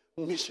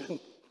mission.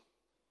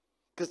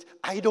 Because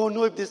I don't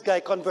know if this guy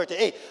converted.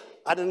 Hey,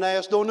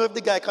 Ananias don't know if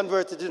the guy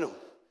converted, you know.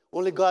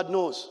 Only God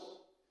knows.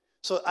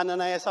 So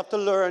Ananias have to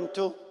learn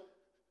to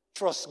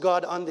trust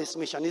God on this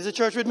mission. Is the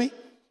church with me?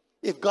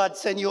 If God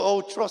send you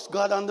out, trust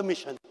God on the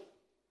mission.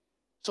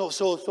 So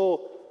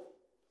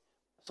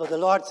the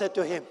Lord said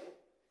to him,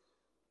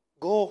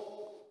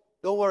 go,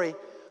 don't worry.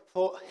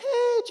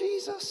 Hey,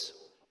 Jesus.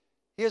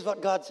 Here's what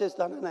God says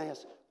to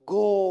Ananias.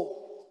 Go,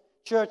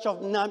 Church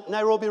of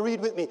Nairobi,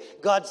 read with me.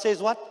 God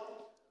says what?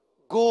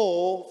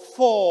 Go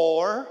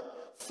for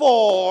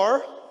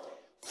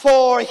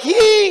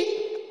he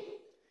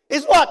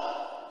is what?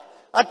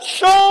 A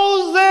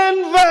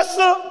chosen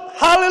vessel.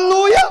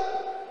 Hallelujah.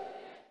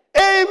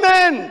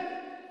 Amen.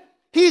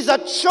 He's a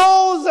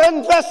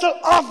chosen vessel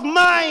of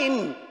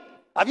mine.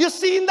 Have you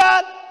seen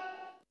that?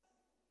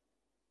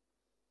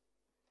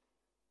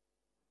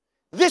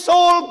 This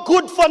old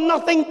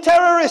good-for-nothing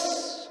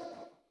terrorist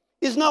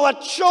is now a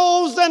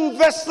chosen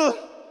vessel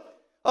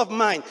of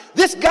mine.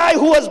 This guy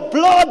who has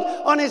blood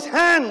on his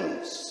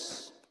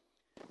hands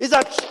is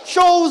a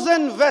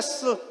chosen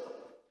vessel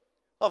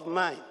of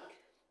mine.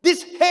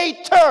 This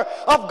hater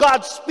of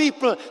God's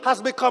people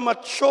has become a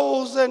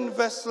chosen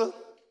vessel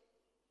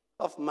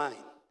of mine.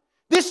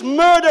 This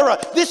murderer,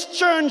 this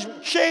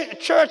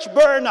church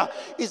burner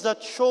is a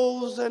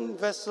chosen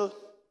vessel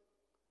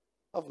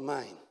of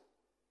mine.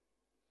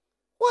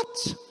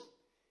 What?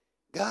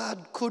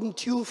 God,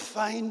 couldn't you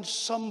find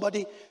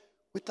somebody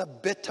with a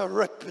better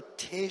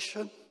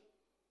reputation?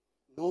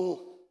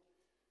 No.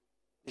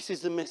 This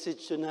is the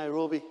message to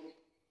Nairobi.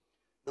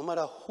 No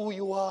matter who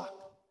you are,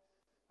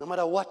 no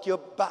matter what your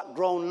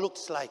background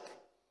looks like,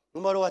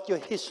 no matter what your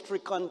history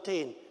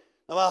contains,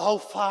 no matter how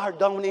far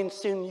down in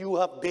sin you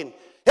have been,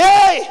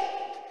 hey!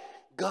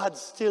 God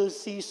still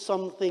sees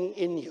something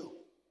in you.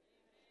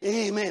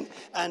 Amen.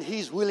 And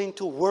he's willing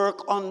to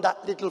work on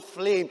that little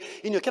flame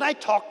in you. Can I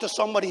talk to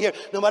somebody here?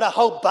 No matter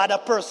how bad a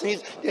person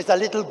is, there's a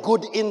little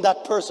good in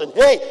that person.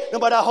 Hey, no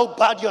matter how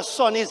bad your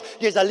son is,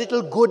 there's a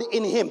little good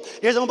in him.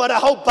 No matter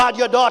how bad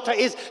your daughter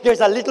is,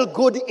 there's a little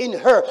good in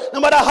her. No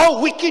matter how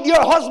wicked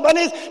your husband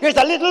is, there's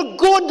a little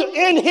good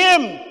in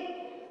him.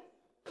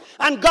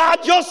 And God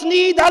just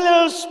needs a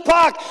little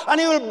spark,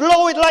 and he will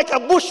blow it like a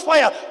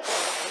bushfire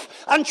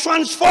and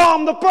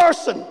transform the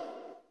person.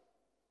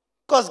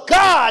 Because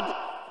God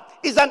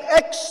is an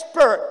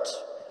expert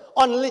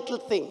on little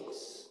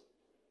things.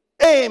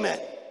 Amen.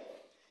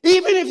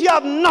 Even if you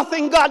have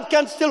nothing, God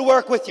can still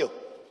work with you.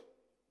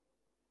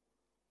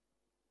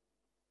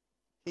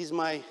 He's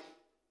my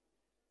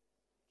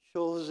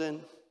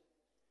chosen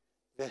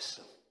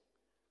vessel.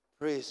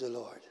 Praise the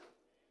Lord.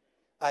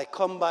 I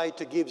come by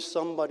to give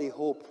somebody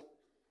hope.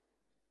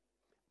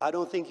 I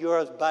don't think you're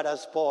as bad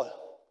as Paul.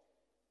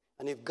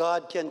 And if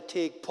God can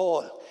take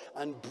Paul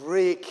and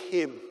break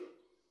him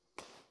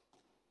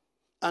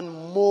and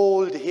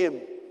mold him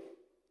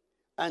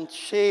and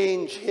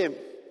change him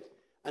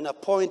and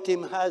appoint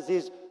him as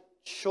his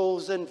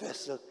chosen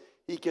vessel,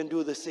 he can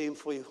do the same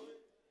for you.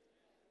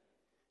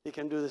 He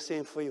can do the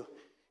same for you.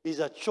 He's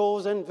a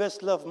chosen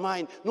vessel of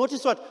mine.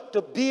 Notice what?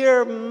 To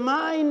bear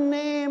my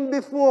name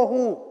before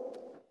who?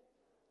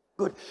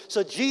 Good.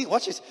 So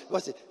watch this.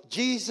 What's it?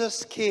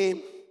 Jesus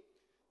came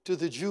to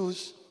the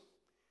Jews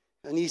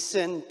And he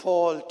sent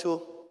Paul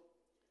to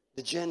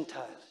the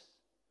Gentiles.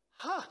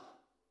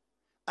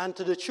 And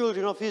to the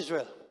children of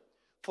Israel.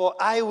 For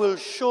I will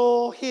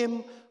show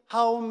him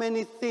how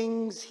many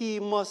things he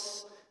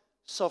must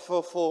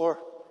suffer for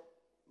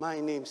my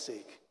name's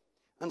sake.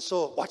 And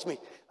so, watch me.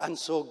 And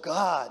so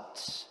God,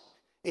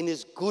 in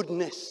his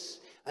goodness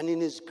and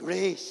in his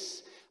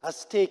grace,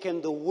 has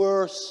taken the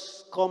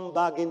worst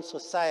scumbag in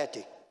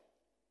society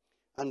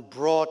and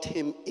brought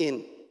him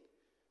in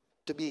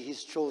to be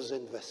his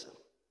chosen vessel.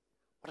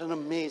 What an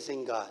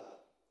amazing God.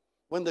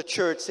 When the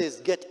church says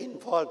get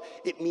involved,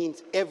 it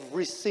means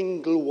every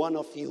single one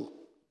of you.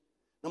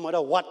 No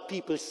matter what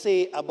people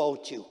say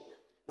about you,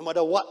 no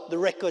matter what the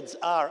records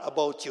are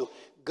about you,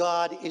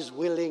 God is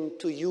willing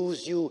to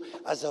use you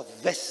as a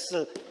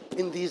vessel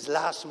in these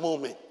last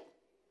moments.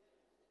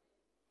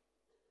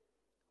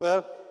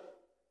 Well,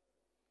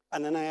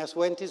 Ananias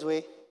went his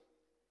way.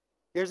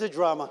 Here's the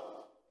drama.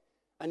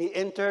 And he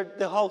entered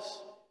the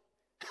house.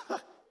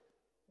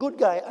 Good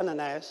guy,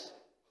 Ananias.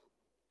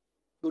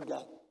 Good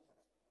guy.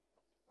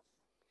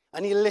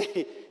 And he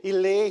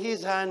lay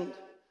his hand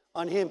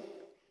on him.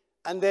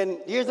 And then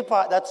here's the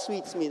part that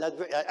sweets me.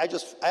 I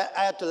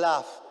had to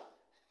laugh.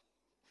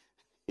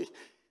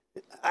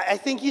 I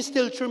think he's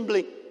still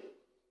trembling.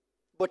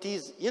 But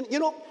he's, you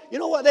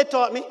know what they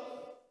taught me?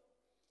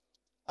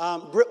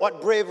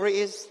 What bravery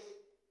is?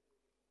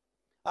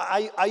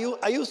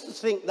 I used to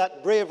think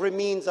that bravery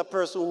means a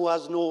person who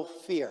has no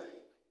fear.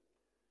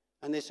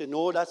 And they say,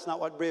 no, that's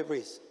not what bravery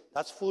is.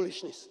 That's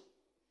foolishness.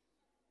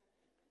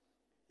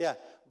 Yeah,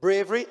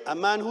 bravery, a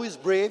man who is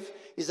brave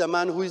is a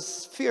man who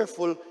is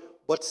fearful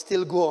but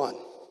still go on.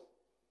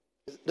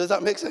 Does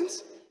that make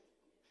sense?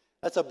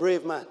 That's a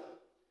brave man.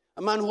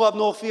 A man who have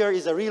no fear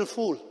is a real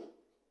fool.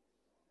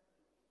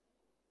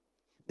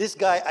 This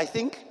guy, I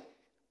think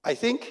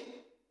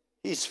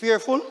he's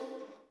fearful.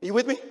 Are you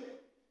with me?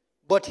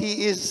 But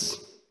he is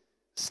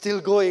still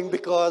going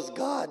because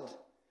God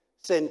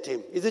sent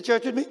him. Is the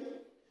church with me?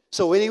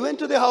 So when he went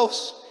to the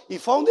house, he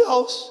found the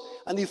house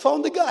and he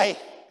found the guy.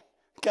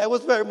 The guy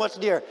was very much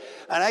there.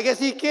 And I guess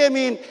he came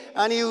in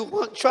and he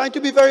was trying to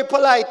be very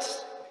polite.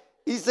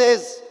 He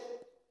says,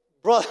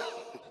 brother,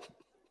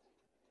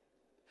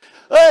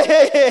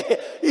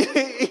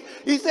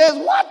 he says,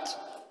 what?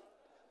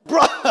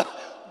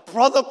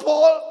 Brother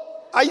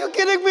Paul, are you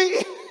kidding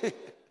me?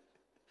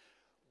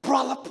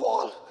 Brother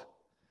Paul,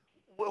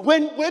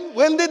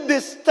 when did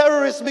this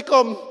terrorist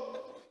become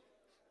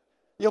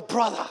your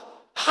brother?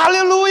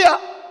 Hallelujah.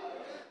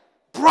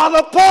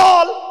 Brother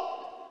Paul,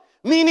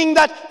 meaning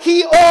that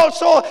he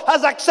also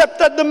has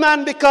accepted the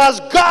man because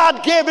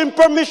God gave him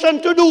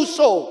permission to do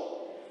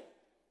so.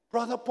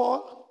 Brother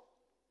Paul,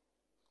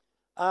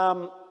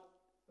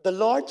 the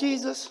Lord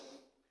Jesus,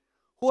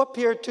 who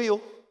appeared to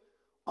you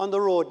on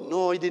the road,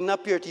 no, he didn't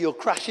appear to you,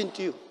 crash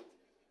into you.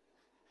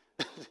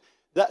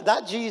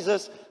 that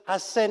Jesus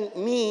has sent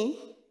me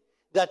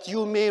that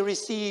you may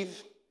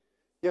receive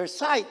your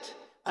sight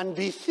and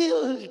be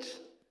filled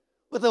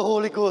with the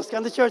Holy Ghost.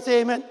 Can the church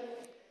say amen?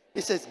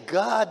 It says,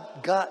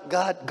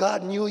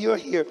 God knew you're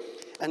here,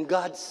 and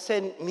God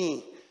sent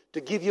me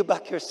to give you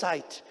back your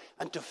sight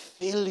and to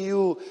fill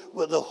you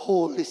with the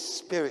Holy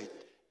Spirit.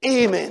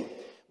 Amen.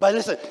 But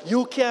listen,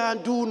 you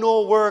can't do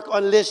no work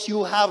unless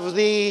you have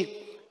the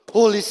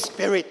Holy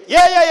Spirit.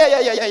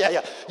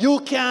 Yeah. You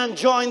can't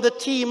join the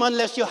team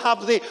unless you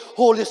have the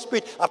Holy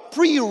Spirit. A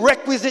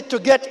prerequisite to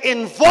get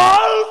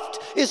involved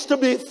is to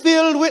be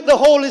filled with the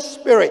Holy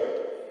Spirit.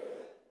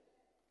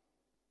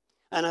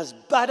 And as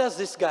bad as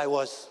this guy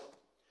was,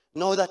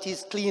 now that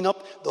he's clean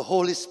up, the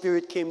Holy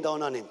Spirit came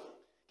down on him.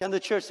 Can the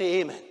church say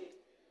amen?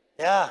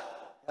 Yeah.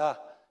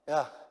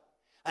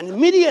 And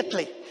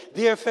immediately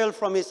there fell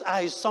from his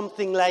eyes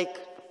something like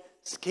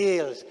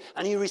scales,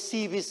 and he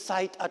received his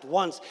sight at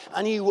once,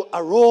 and he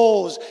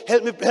arose.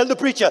 Help the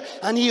preacher.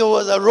 And he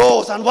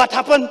arose, and what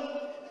happened?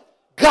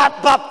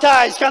 Got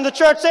baptized. Can the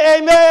church say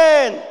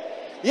amen?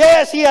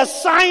 Yes, he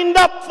has signed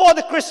up for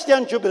the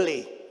Christian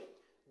Jubilee.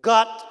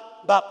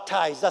 Got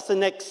baptized. That's the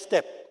next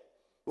step.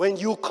 When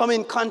you come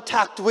in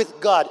contact with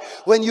God,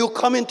 when you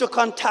come into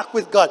contact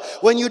with God,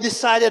 when you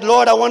decided,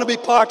 Lord, I want to be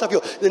part of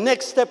you, the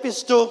next step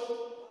is to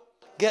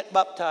get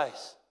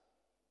baptized.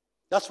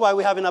 That's why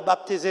we're having a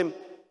baptism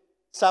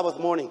Sabbath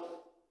morning.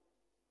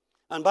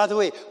 And by the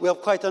way, we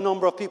have quite a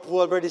number of people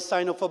who already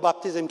signed up for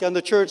baptism. Can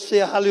the church say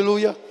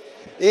hallelujah?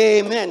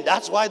 Amen.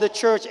 That's why the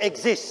church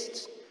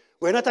exists.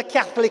 We're not a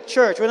Catholic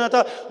church. We're not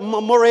a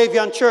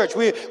Moravian church.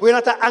 We're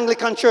not an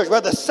Anglican church. We're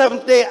the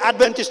Seventh-day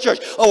Adventist church.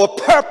 Our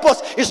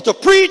purpose is to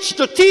preach,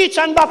 to teach,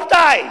 and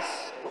baptize.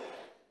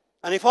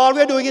 And if all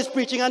we're doing is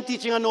preaching and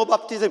teaching and no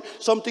baptism,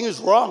 something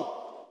is wrong.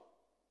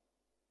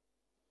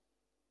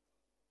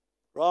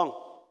 Wrong.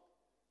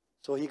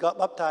 So he got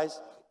baptized.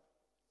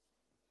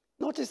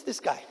 Notice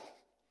this guy.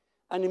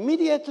 And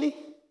immediately,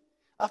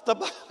 after,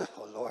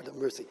 oh Lord have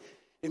mercy.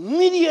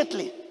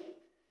 Immediately,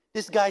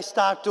 this guy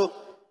started to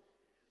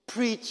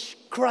preach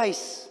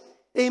Christ.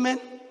 Amen.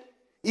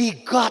 He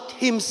got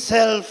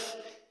himself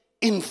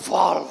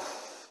involved.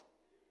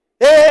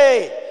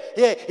 Hey,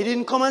 Yeah, he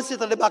didn't come and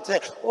sit at the back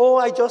and say, oh,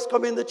 I just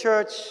come in the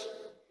church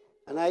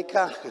and I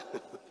can't,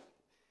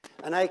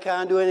 and I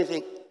can't do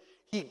anything.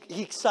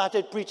 He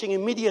started preaching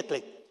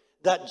immediately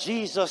that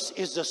Jesus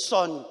is the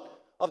Son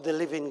of the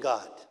living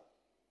God.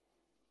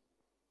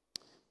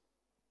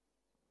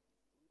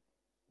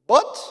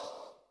 But,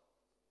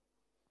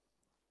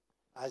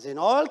 as in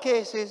all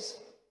cases,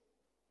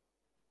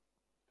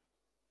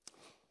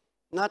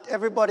 not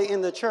everybody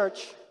in the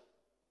church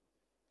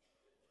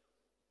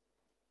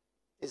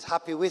is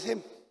happy with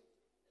him.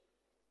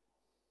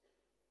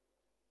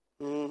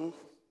 Mm-hmm.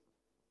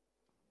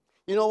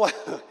 You know why?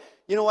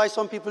 You know why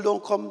some people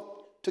don't come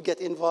to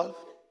get involved?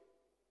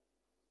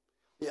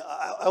 Yeah,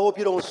 I hope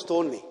you don't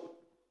stone me.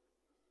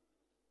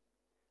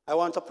 I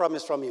want a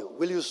promise from you.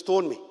 Will you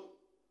stone me?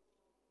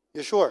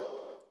 You sure?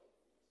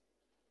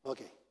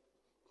 Okay.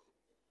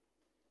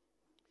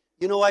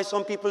 You know why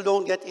some people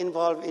don't get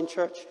involved in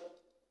church?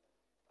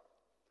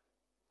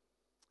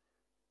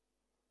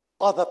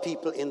 Other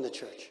people in the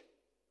church.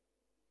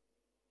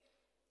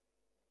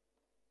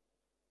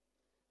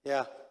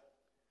 Yeah,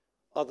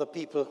 other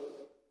people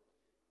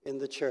in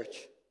the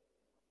church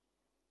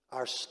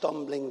are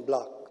stumbling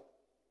block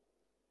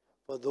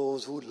for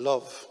those who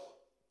love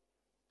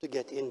to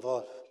get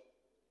involved.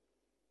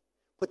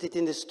 Put it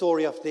in the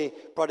story of the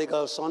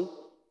prodigal son.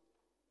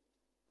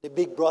 The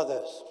big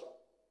brothers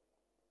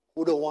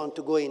who don't want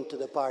to go into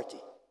the party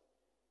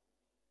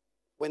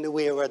when the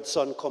wayward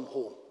son come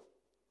home.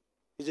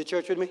 Is the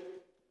church with me?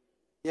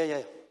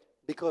 Yeah.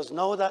 Because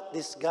now that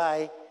this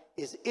guy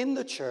is in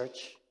the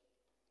church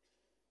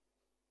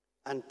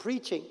and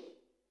preaching,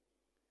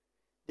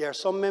 there are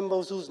some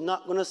members who's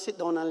not going to sit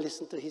down and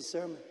listen to his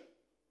sermon.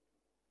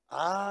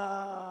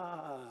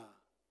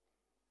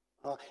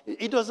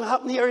 It doesn't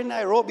happen here in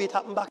Nairobi. It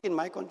happened back in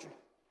my country.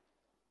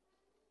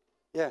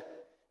 Yeah.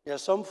 There are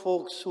some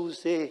folks who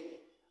say,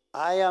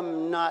 I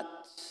am not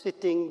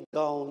sitting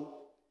down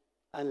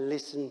and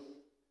listen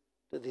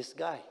to this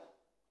guy.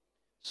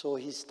 So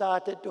he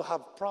started to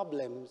have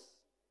problems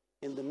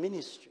in the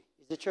ministry.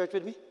 Is the church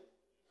with me?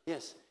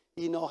 Yes.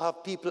 He now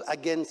have people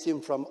against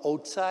him from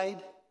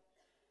outside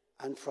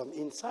and from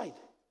inside.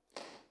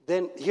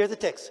 Then, here's the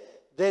text.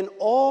 Then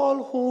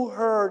all who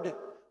heard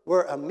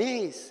were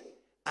amazed,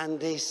 and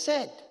they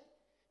said,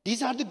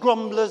 these are the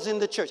grumblers in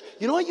the church.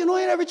 You know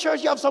in every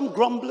church you have some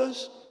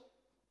grumblers?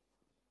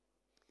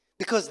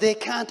 Because they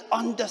can't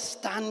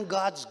understand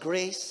God's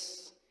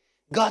grace.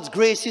 God's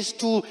grace is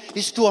too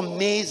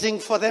amazing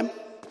for them.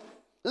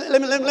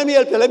 Let me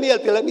help you.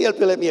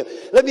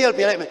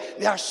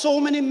 There are so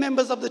many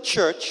members of the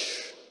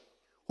church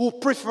who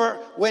prefer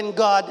when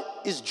God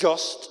is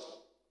just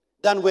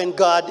than when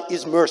God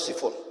is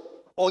merciful.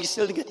 Oh, you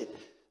still get it?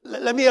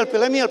 Let me help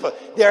you.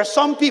 There are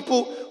some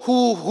people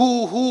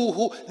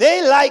who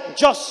they like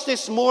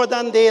justice more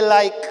than they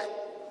like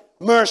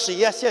mercy.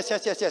 Yes.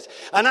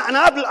 And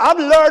I've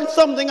learned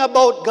something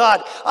about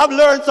God.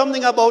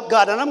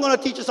 And I'm going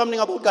to teach you something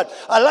about God.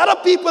 A lot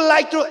of people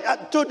like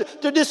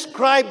to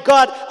describe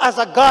God as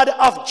a God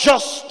of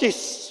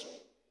justice.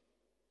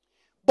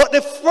 But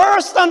the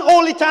first and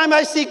only time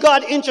I see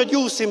God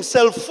introduce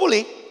himself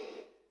fully,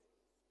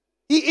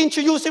 he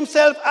introduced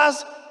himself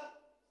as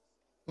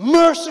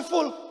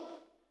merciful.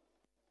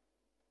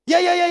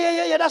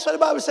 Yeah. That's what the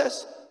Bible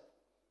says.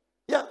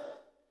 Yeah.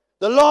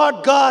 The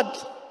Lord God,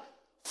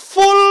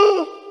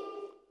 full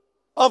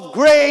of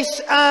grace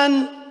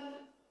and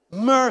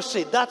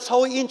mercy. That's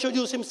how he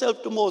introduced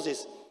himself to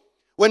Moses.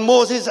 When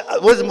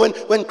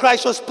when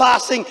Christ was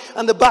passing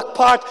and the back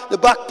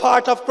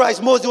part of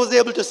Christ, Moses was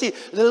able to see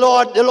the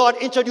Lord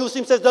introduced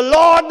himself. The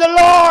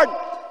Lord,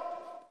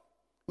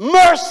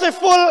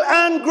 merciful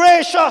and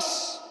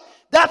gracious.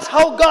 That's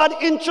how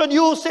God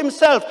introduced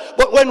himself.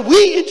 But when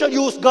we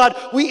introduce God,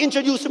 we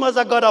introduce him as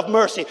a God of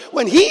mercy.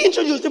 When he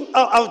introduced him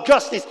of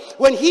justice,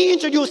 when he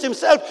introduced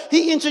himself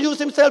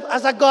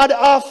as a God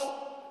of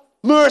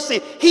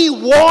mercy. He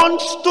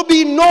wants to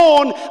be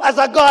known as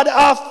a God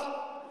of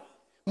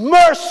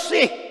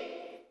mercy.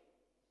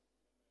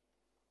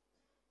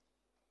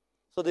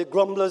 So the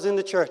grumblers in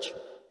the church,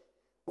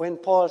 when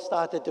Paul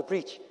started to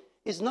preach,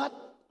 is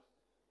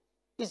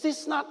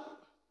this not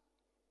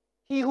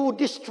he who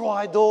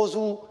destroyed those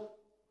who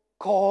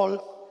call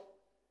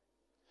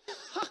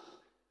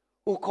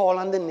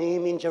on the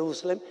name in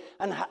Jerusalem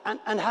and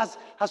has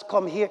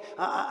come here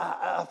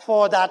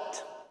for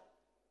that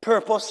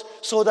purpose,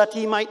 so that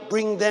he might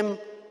bring them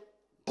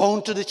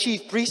bound to the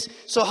chief priest?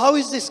 So how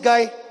is this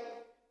guy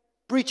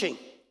preaching?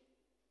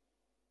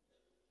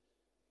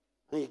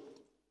 He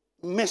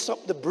mess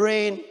up the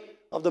brain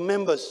of the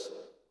members.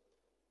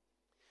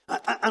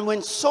 And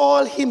when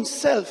Saul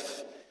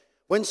himself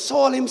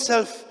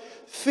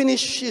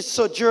finished his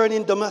sojourn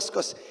in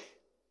Damascus,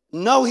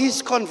 now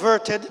he's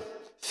converted,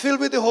 filled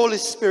with the Holy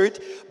Spirit,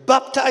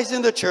 baptized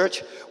in the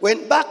church,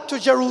 went back to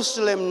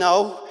Jerusalem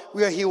now,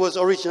 where he was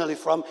originally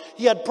from.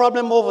 He had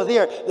problem over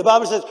there. The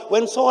Bible says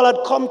when Saul had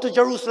come to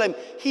Jerusalem,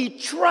 he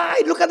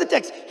tried, look at the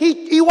text,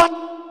 he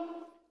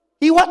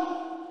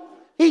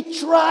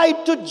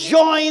tried to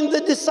join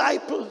the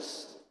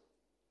disciples.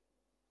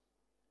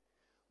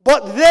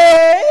 But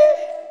they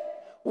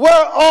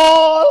were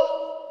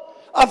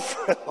all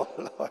afraid. Oh,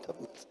 Lord.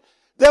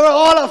 They were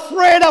all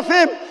afraid of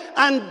him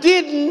and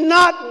did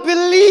not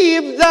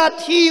believe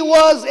that he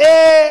was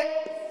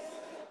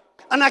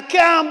and I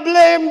can't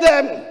blame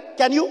them.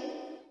 Can you?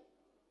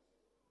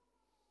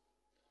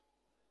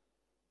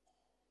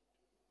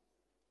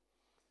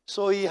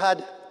 So he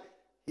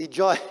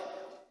joined,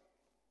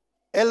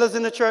 elders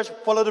in the church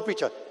follow the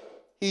preacher.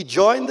 He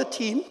joined the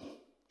team.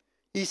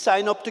 He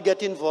signed up to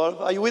get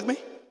involved. Are you with me?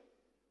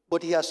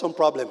 But he has some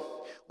problem.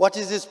 What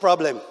is his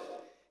problem?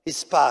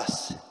 His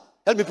past.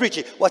 Help me preach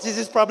it. What is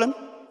his problem?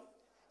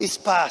 His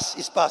past.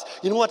 His past.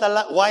 You know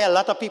why a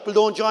lot of people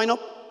don't join up?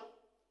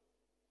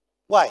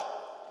 Why?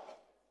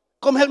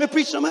 Come help me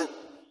preach, no man.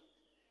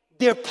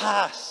 Their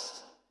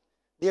past.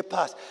 Their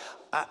past.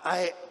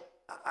 I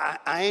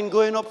ain't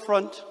going up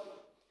front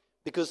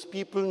because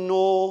people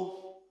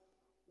know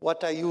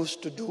what I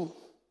used to do.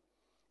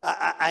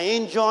 I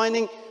ain't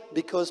joining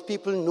because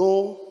people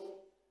know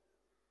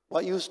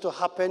what used to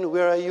happen,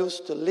 where I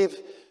used to live.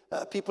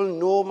 People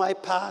know my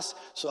past,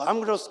 so I'm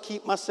going to just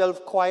keep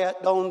myself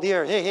quiet down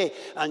there. Hey,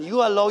 and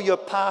you allow your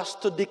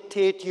past to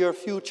dictate your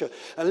future.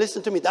 And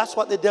listen to me, that's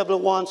what the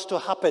devil wants to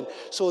happen.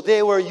 So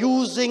they were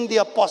using the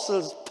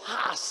apostles'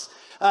 past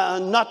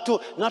not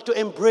to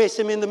embrace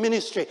him in the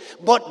ministry.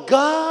 But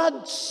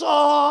God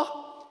saw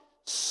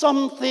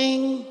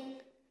something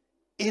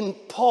in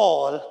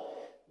Paul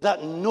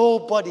that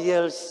nobody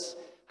else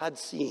had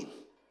seen.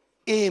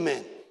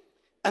 Amen.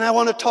 And I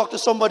want to talk to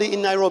somebody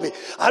in Nairobi.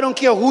 I don't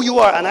care who you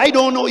are, and I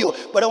don't know you,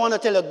 but I want to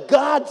tell you,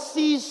 God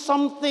sees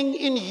something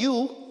in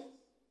you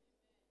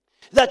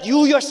that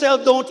you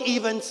yourself don't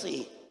even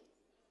see.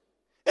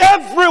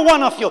 Every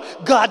one of you,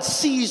 God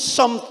sees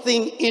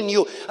something in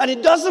you. And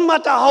it doesn't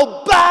matter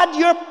how bad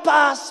your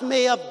past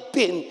may have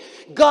been.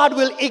 God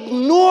will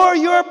ignore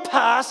your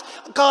past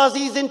because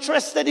he's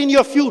interested in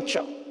your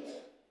future.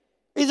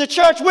 Is the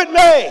church with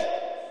me?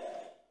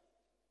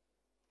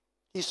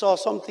 He saw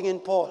something in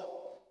Paul.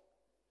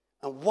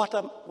 And what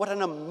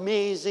an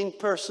amazing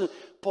person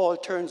Paul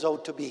turns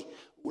out to be.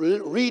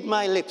 Read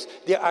my lips.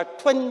 There are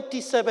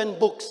 27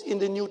 books in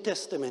the New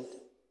Testament.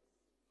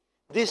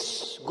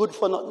 This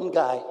good-for-nothing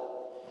guy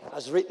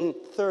has written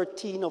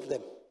 13 of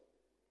them.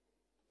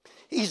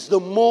 He's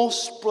the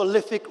most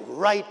prolific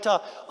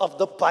writer of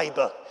the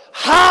Bible.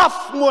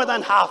 More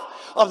than half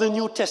of the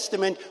New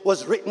Testament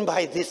was written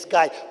by this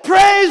guy.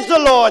 Praise the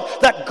Lord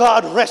that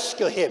God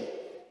rescued him.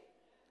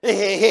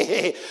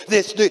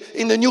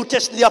 In the New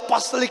Testament, the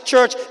apostolic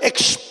church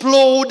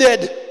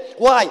exploded.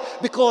 Why?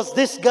 Because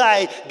this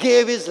guy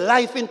gave his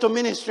life into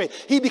ministry.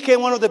 He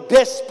became one of the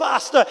best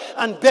pastors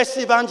and best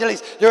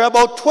evangelists. There are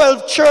about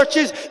 12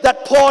 churches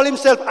that Paul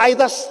himself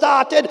either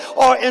started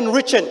or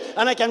enriched.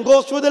 And I can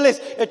go through the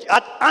list.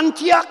 At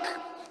Antioch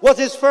was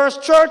his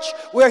first church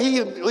where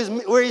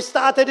he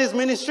started his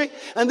ministry.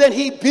 And then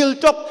he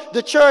built up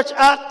the church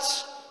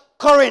at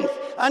Corinth.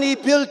 And he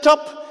built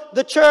up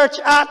the church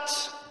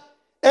at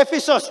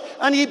Ephesus,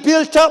 and he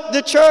built up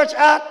the church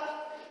at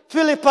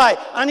Philippi,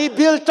 and he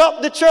built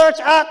up the church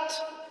at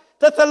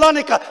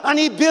Thessalonica, and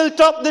he built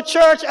up the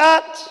church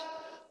at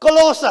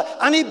Colossae,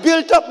 and he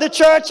built up the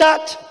church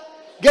at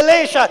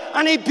Galatia,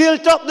 and he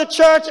built up the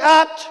church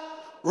at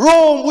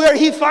Rome, where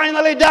he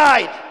finally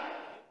died.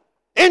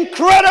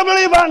 Incredible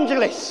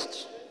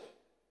evangelist.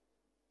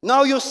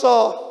 Now you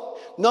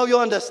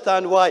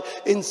understand why,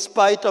 in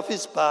spite of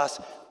his past,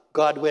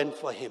 God went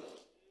for him.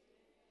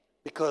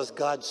 Because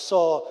God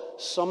saw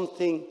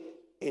something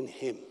in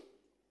him.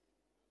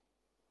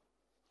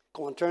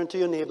 Come on, turn to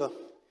your neighbor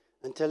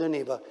and tell your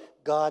neighbor,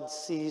 God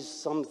sees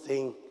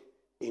something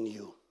in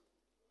you.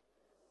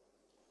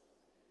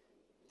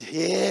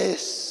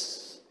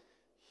 Yes,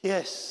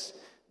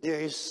 there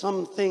is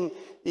something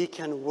he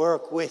can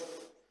work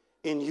with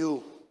in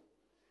you.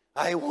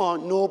 I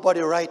want nobody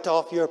to write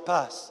off your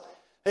past.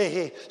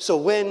 Hey, so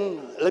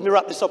let me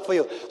wrap this up for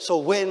you. So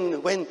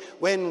when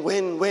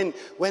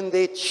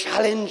they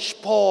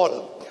challenged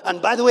Paul,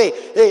 and by the way,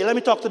 hey, let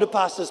me talk to the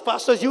pastors.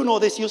 Pastors, you know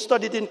this, you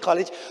studied in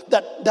college,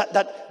 that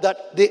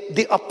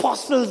the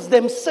apostles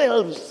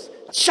themselves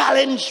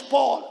challenged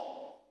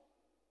Paul.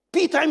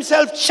 Peter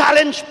himself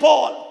challenged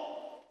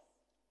Paul.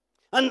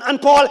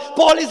 And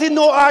Paul is in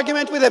no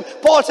argument with them.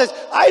 Paul says,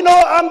 I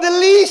know I'm the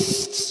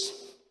least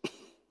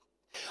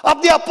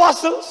of the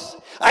apostles.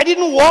 I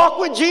didn't walk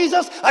with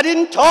Jesus. I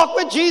didn't talk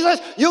with Jesus.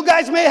 You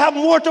guys may have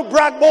more to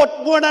brag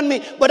about more than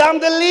me, but I'm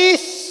the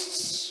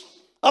least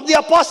of the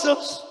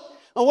apostles.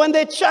 And when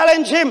they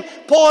challenge him,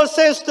 Paul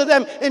says to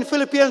them in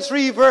Philippians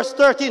 3, verse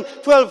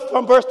 12,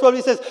 from verse 12,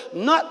 he says,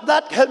 not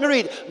that, help me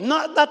read,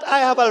 not that I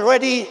have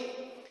already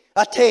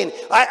attained.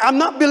 I'm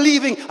not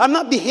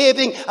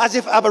behaving as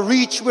if I've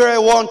reached where I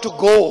want to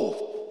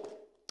go.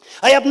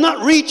 I have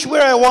not reached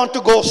where I want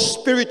to go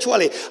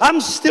spiritually.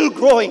 I'm still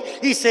growing,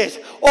 he says,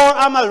 or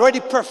I'm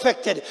already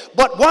perfected.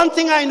 But one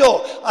thing I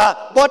know,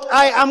 but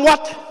I am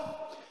what?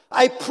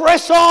 I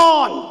press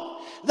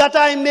on that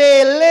I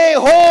may lay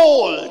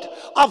hold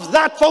of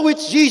that for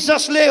which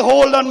Jesus lay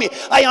hold on me.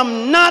 I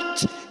am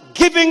not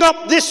giving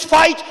up this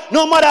fight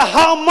no matter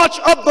how much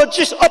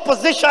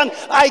opposition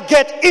I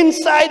get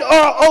inside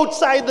or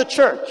outside the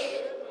church.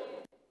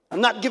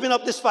 I'm not giving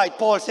up this fight.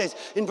 Paul says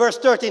in verse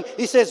 13,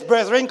 he says,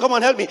 brethren, come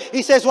on, help me.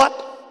 He says what?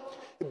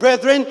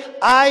 Brethren,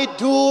 I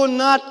do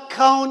not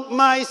count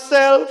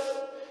myself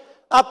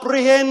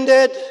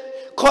apprehended,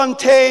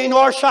 contained,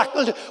 or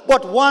shackled.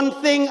 But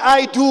one thing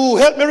I do,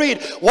 help me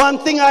read. One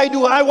thing I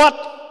do, I what?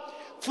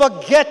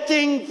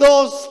 Forgetting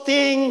those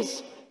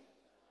things.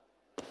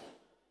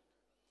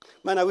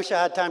 Man, I wish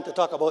I had time to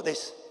talk about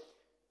this,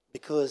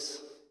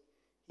 because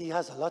he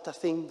has a lot of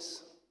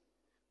things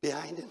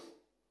behind him.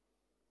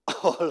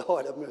 Oh,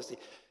 Lord have mercy.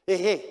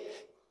 Hey,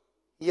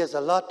 he has a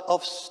lot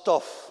of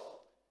stuff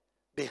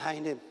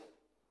behind him.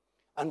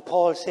 And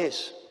Paul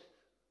says,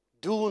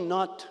 do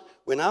not,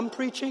 when I'm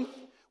preaching,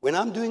 when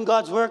I'm doing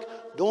God's work,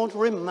 don't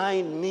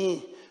remind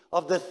me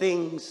of the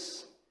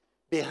things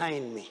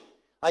behind me.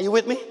 Are you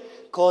with me?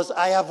 Because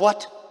I have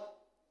what?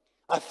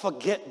 I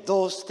forget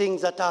those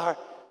things that are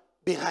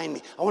behind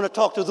me. I want to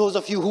talk to those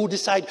of you who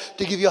decide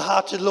to give your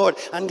heart to the Lord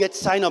and get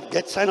signed up.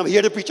 Get signed up.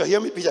 Hear the preacher.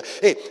 Hear me, preacher.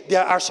 Hey,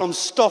 there are some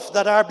stuff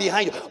that are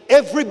behind you.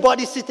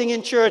 Everybody sitting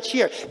in church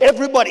here,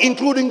 everybody,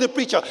 including the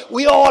preacher,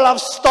 we all have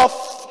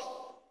stuff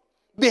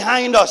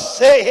behind us.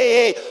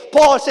 Hey.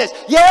 Paul says,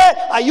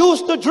 yeah, I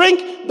used to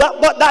drink,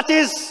 but that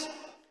is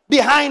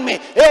behind me.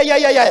 Hey,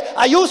 yeah.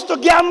 I used to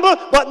gamble,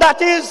 but that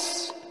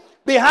is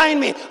behind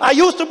me. I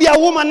used to be a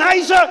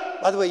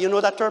womanizer. By the way, you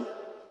know that term?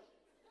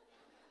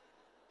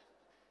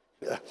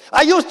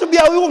 I used to be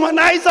a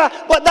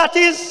womanizer, but that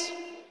is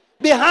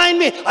behind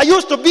me. I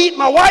used to beat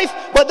my wife,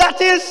 but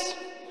that is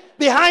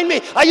behind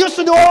me. I used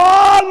to do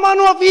all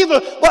manner of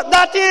evil, but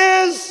that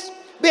is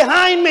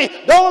behind me.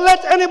 Don't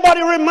let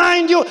anybody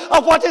remind you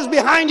of what is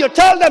behind you.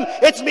 Tell them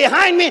it's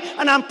behind me,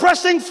 and I'm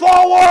pressing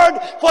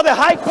forward for the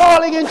high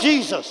calling in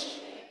Jesus.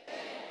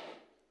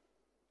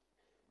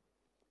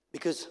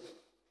 Because,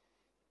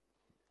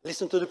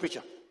 listen to the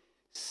preacher.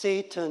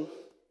 Satan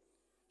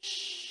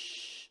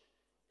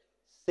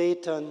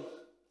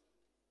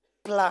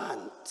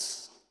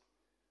plants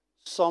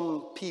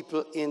some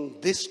people in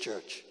this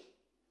church.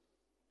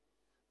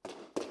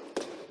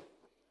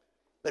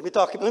 Let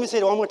me say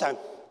it one more time.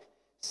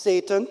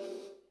 Satan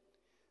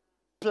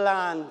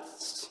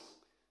plants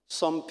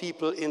some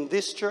people in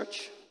this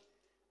church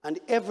and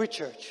every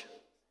church.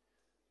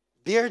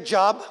 Their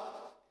job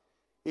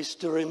is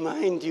to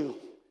remind you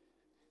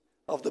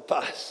of the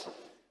past.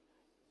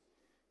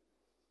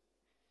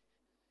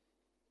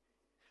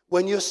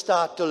 When you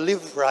start to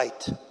live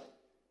right,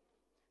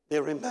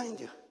 they remind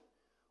you.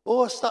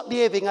 Oh, stop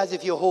behaving as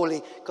if you're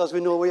holy, because we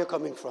know where you're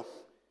coming from.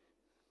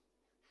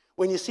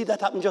 When you see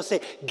that happen, just say,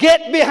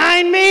 get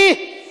behind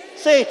me,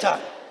 Satan.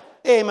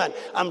 Amen.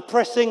 I'm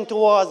pressing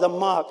towards the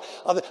mark.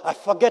 I'm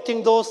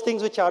forgetting those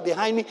things which are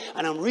behind me,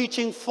 and I'm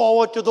reaching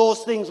forward to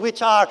those things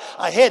which are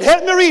ahead.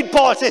 Help me read.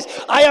 Paul says,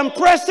 I am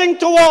pressing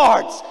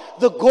towards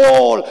the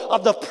goal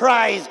of the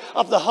prize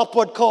of the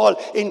upward call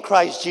in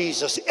Christ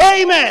Jesus.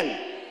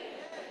 Amen.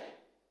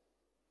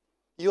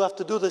 You have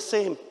to do the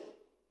same.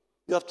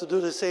 You have to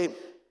do the same.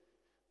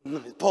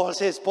 Paul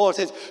says,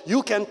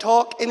 you can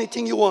talk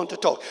anything you want to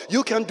talk.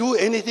 You can do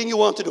anything you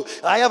want to do.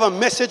 I have a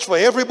message for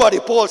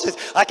everybody. Paul says,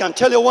 I can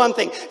tell you one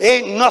thing.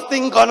 Ain't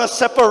nothing gonna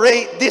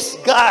separate this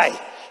guy.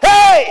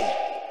 Hey!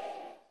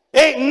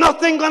 Ain't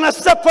nothing gonna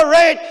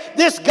separate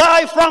this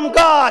guy from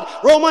God.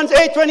 Romans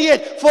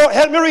 8:28.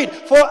 Help me read.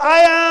 For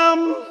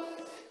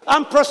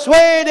I'm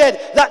persuaded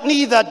that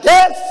neither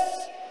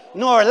death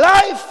nor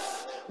life,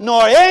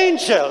 nor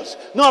angels,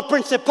 nor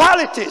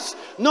principalities,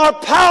 nor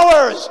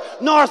powers,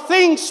 nor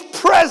things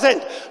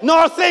present,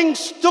 nor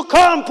things to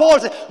come, Paul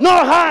says,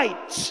 nor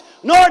height,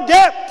 nor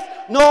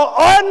depth, nor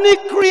any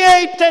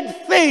created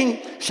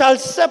thing shall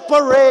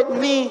separate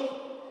me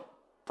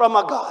from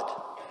a God.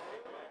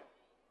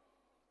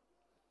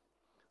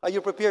 Are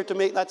you prepared to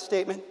make that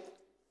statement?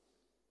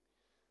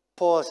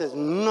 Paul says,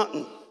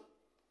 nothing,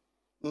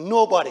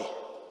 nobody,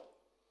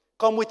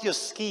 come with your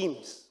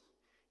schemes.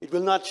 It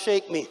will not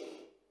shake me.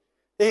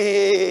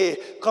 Hey,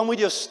 come with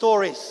your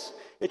stories.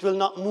 It will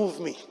not move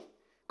me.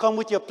 Come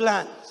with your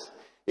plans.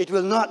 It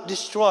will not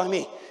destroy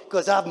me,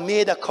 because I've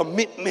made a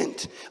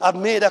commitment. I've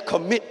made a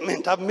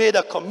commitment.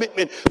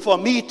 For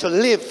me to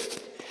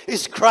live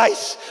is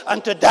Christ,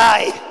 and to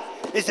die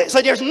is it.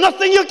 So there's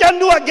nothing you can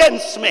do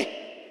against me.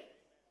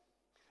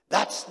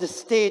 That's the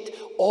state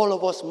all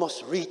of us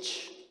must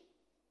reach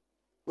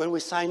when we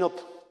sign up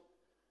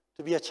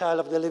to be a child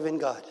of the living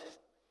God.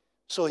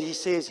 So he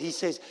says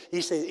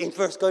in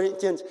 1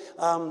 Corinthians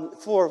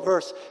 4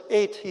 verse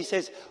 8, he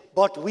says,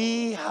 but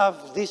we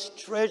have this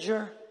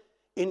treasure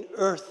in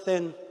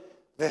earthen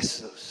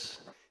vessels.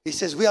 He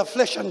says, we have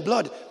flesh and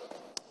blood,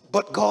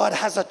 but God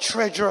has a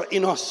treasure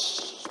in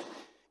us.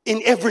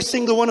 In every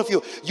single one of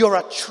you. You're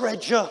a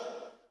treasure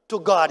to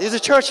God. Is the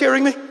church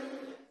hearing me?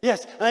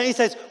 Yes. And he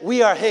says,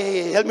 we are,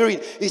 hey, help me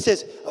read. He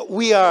says,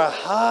 we are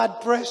hard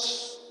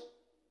pressed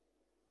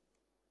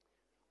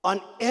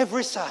on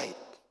every side.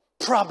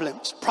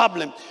 Problems.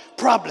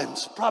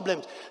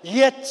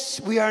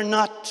 Yet we are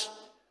not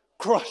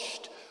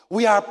crushed.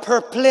 We are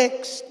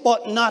perplexed,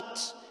 but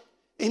not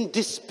in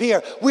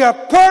despair. We are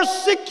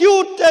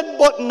persecuted,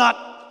 but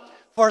not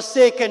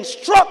forsaken.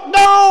 Struck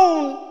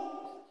down,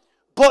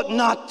 but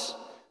not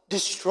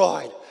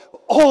destroyed.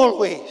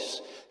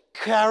 Always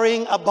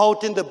carrying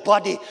about in the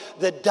body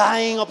the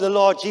dying of the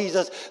Lord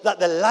Jesus, that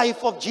the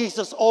life of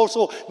Jesus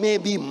also may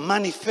be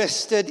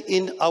manifested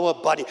in our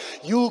body.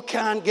 You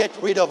can't get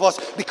rid of us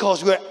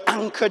because we're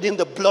anchored in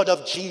the blood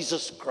of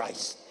Jesus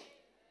Christ.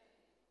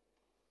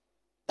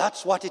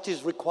 That's what it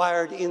is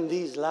required in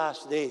these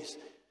last days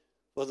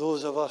for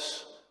those of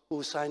us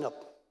who sign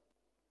up.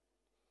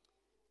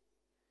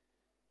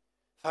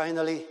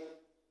 Finally,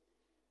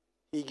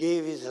 he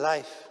gave his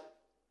life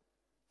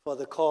for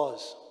the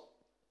cause.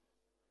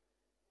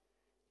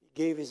 He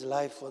gave his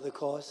life for the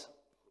cause.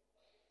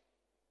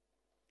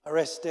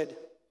 Arrested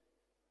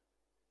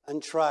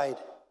and tried.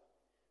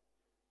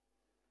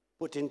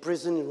 Put in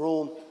prison in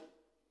Rome.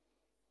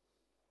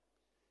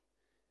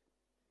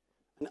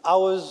 And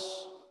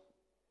hours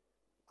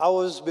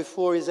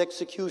before his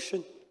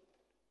execution,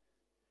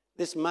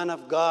 this man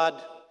of God,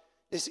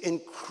 this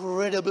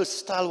incredible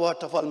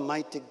stalwart of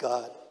Almighty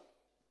God,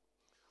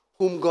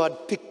 whom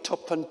God picked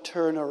up and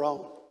turned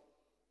around,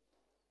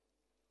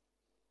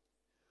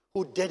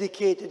 who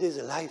dedicated his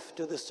life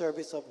to the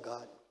service of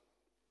God,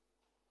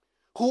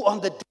 who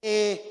on the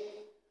day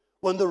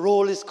when the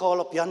roll is called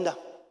up yonder,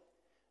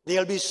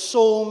 there'll be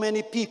so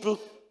many people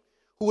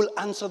who will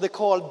answer the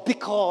call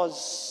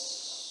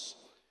because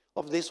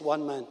of this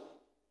one man.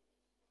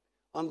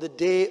 On the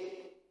day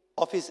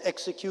of his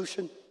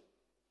execution,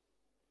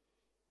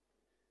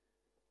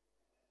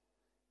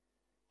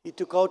 he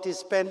took out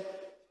his pen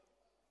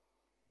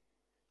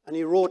and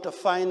he wrote a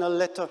final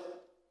letter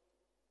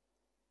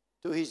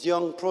to his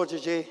young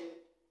protege,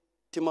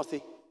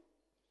 Timothy.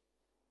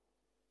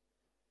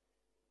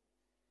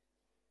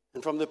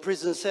 And from the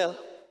prison cell,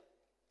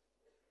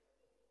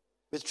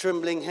 with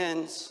trembling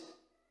hands,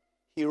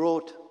 he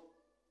wrote,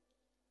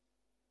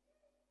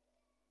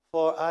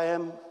 "For I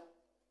am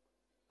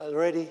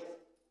already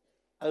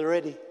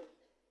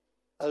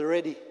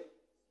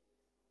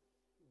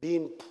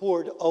being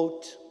poured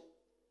out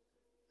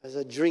as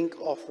a drink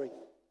offering.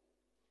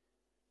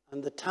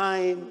 And the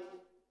time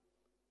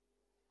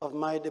of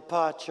my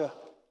departure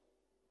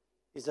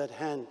is at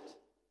hand.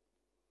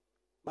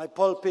 My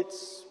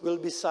pulpits will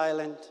be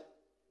silent.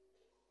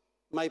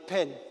 My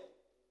pen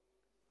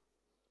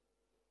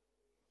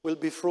will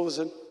be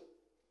frozen.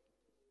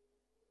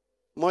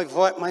 My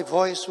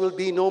voice will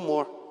be no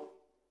more.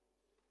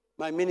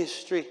 My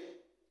ministry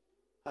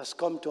has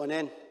come to an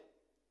end."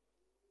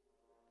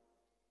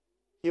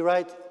 He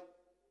writes,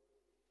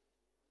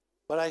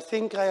 "But I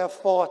think I have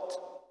fought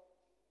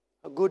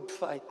a good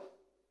fight."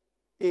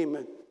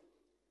 Amen.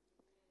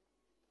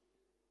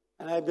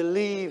 "And I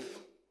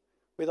believe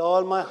with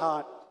all my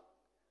heart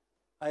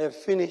I have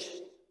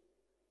finished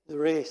the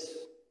race.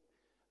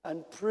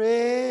 And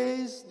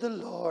praise the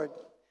Lord,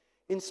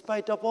 in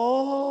spite of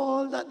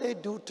all that they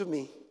do to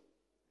me,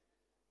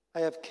 I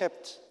have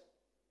kept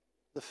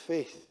the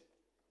faith."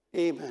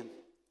 Amen.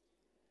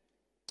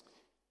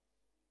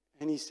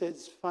 And he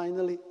says,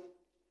 finally,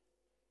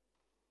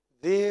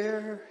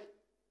 "There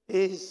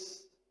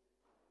is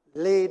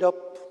laid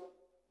up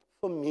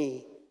for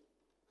me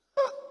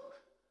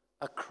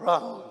a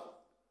crown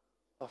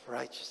of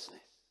righteousness."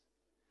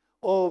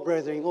 Oh,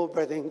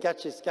 brethren,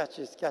 catch this.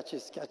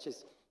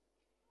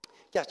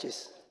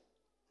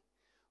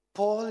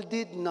 Paul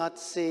did not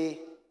say,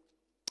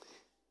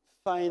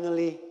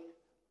 "Finally,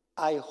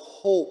 I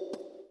hope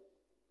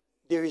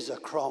there is a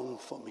crown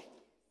for me."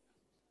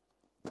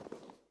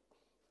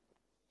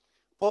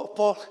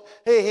 Paul,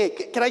 hey,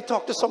 can I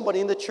talk to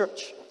somebody in the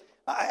church?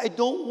 I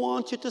don't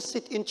want you to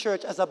sit in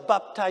church as a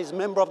baptized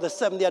member of the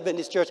Seventh-day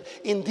Adventist Church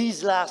in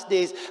these last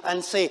days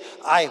and say,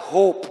 "I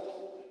hope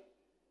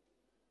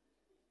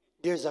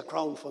there's a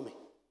crown for me."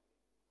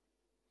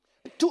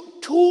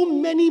 Too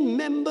many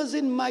members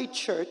in my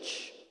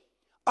church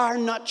are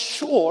not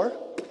sure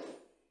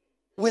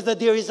whether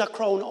there is a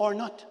crown or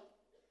not.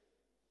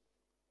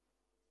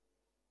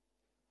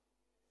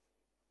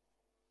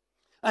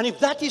 And if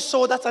that is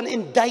so, that's an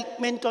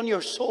indictment on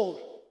your soul.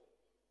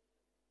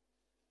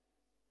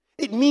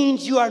 It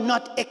means you are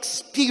not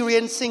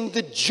experiencing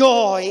the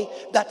joy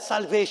that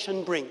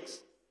salvation brings.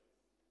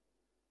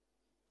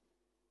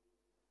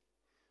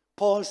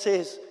 Paul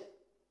says,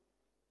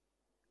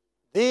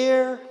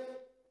 "There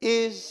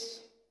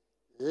is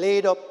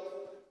laid up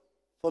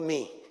for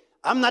me."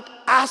 I'm not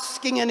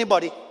asking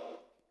anybody.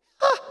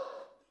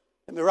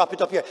 Let me wrap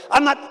it up here.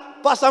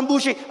 Pastor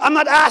Mbushi, I'm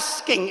not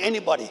asking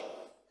anybody.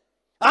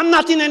 I'm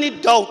not in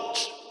any doubt.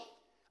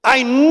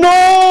 I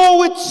know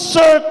with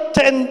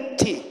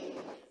certainty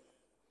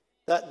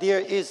that there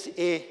is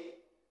a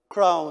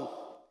crown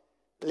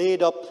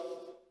laid up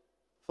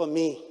for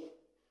me,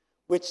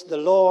 which the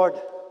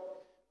Lord,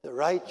 the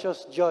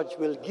righteous judge,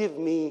 will give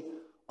me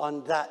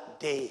on that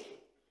day.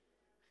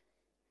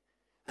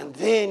 And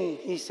then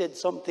he said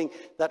something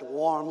that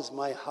warms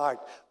my heart,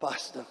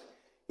 Pastor.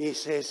 He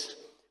says,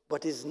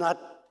 "But it's not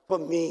for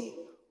me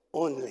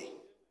only.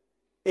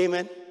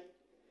 Amen.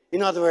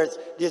 In other words,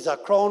 there's a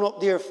crown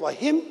up there for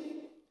him,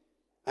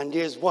 and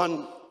there's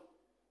one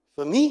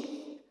for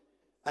me,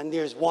 and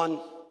there's one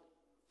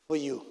for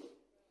you.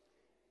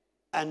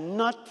 And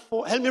not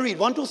for, help me read,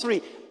 1, 2,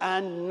 3.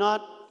 And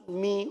not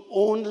me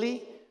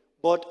only,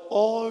 but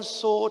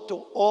also to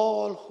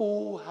all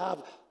who have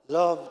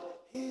loved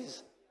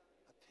his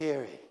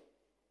appearing.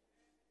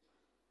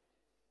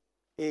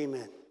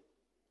 Amen.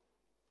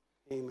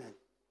 Amen.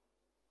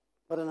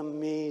 What an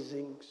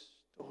amazing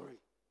story.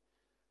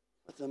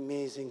 What an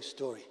amazing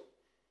story.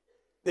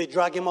 They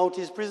drag him out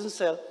his prison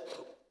cell.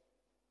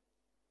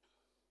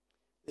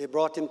 They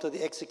brought him to the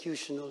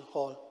executional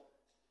hall.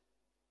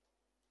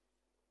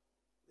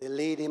 They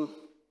laid him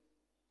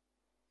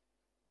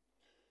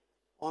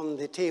on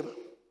the table.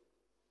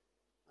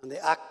 And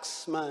the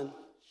axe man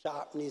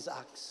sharpened his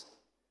axe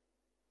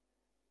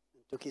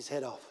and took his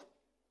head off.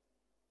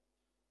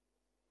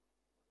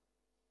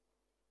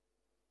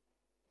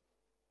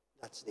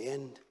 That's the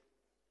end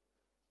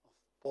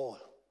of Paul.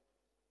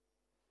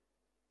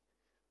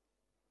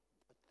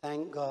 But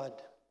thank God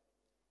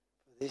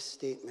for this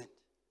statement.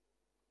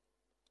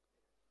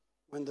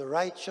 When the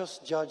righteous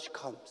judge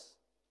comes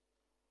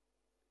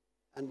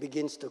and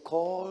begins to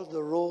call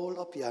the roll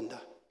up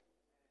yonder,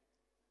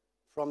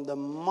 from the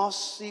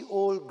mossy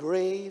old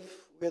grave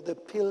where the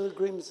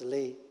pilgrims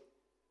lay,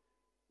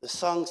 the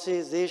song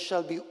says, they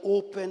shall be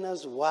open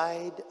as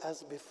wide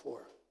as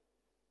before.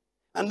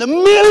 And the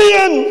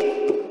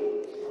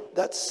million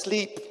that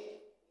sleep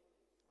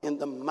in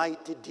the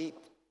mighty deep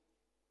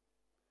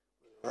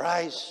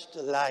rise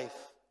to life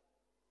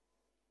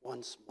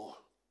once more.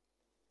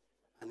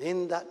 And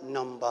in that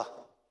number,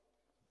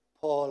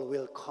 Paul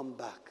will come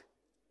back.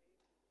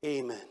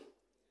 Amen.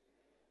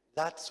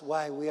 That's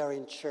why we are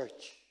in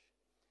church.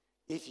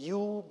 If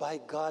you, by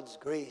God's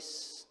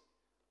grace,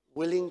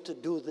 willing to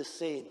do the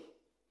same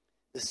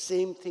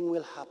thing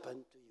will happen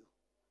to you.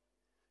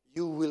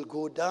 You will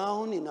go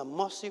down in a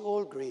mossy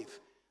old grave.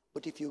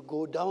 But if you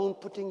go down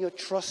putting your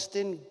trust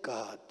in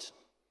God,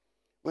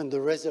 when the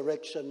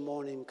resurrection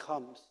morning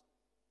comes,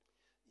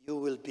 you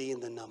will be in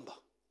the number.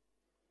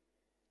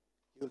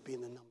 You'll be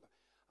in the number.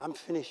 I'm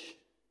finished.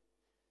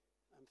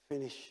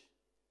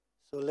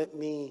 So let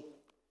me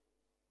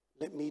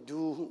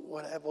do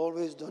what I've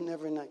always done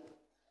every night.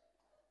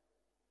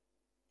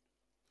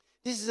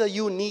 This is a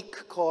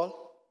unique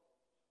call.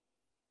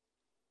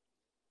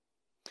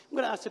 I'm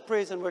going to ask the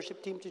praise and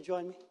worship team to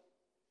join me.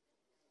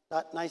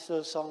 That nice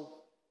little song.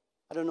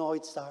 I don't know how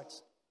it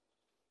starts.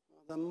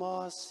 The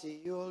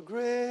mossy old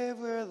grave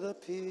where the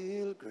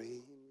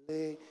pilgrim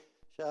lay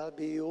shall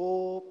be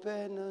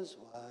open as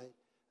wide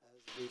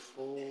as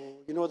before.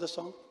 You know the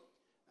song?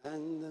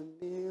 And the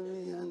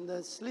million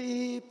that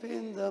sleep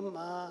in the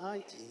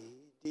mighty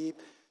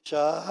deep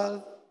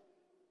shall.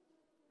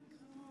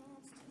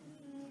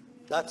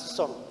 That's the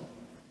song.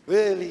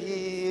 Well,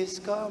 he is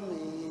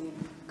coming,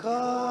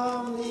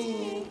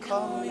 coming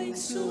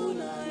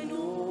soon, I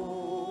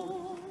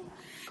know.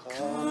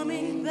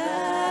 Coming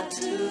back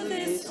to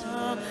this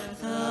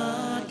earth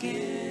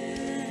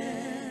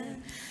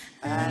again.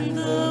 And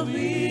the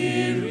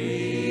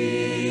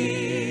weary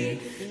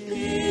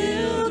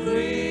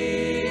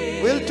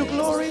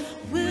pilgrim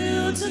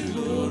will to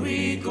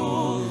glory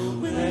go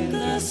when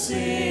the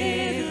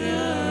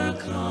Savior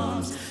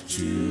comes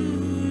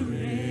to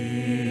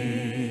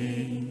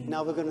reign.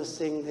 Now we're going to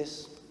sing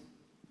this.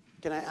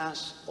 Can I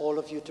ask all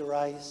of you to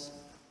rise?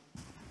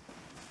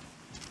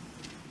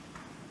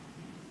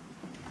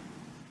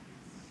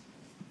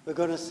 We're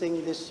going to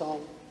sing this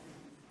song.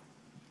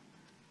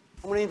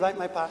 I'm going to invite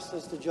my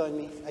pastors to join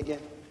me again.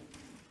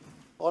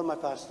 All my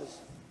pastors.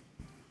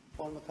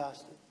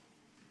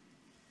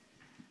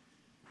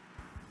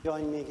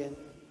 Join me again,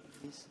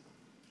 please.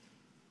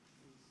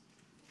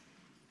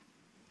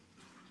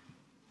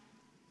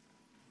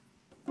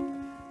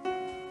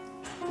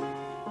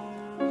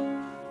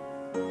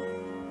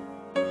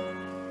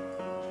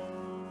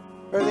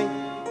 Early.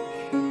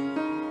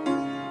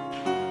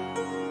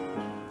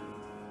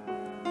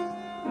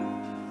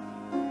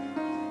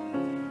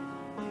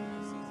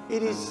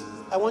 It is,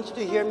 I want you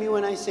to hear me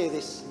when I say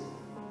this.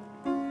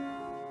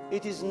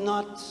 It is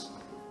not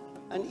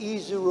an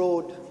easy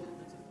road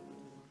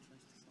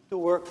to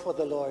work for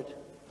the Lord.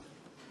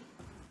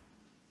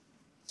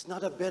 It's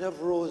not a bed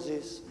of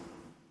roses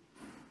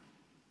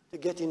to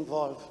get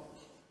involved.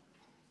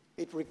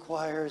 It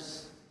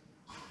requires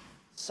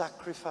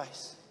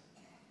sacrifice.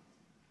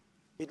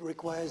 It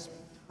requires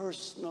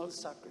personal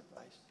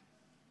sacrifice.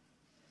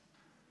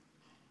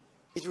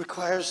 It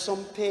requires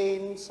some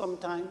pain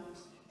sometimes,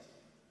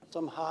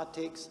 some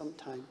heartache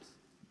sometimes,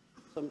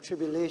 some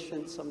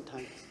tribulation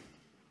sometimes.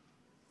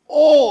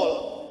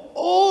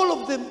 All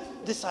of the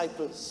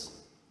disciples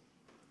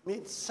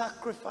made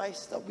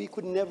sacrifice that we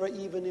could never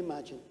even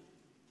imagine.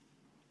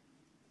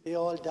 They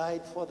all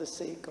died for the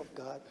sake of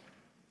God.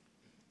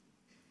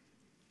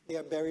 They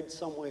are buried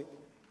somewhere.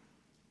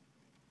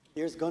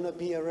 There's going to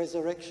be a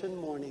resurrection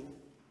morning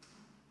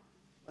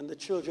when the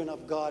children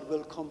of God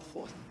will come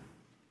forth.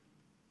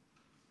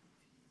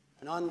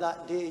 And on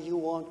that day, you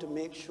want to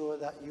make sure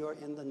that you're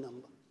in the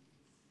number.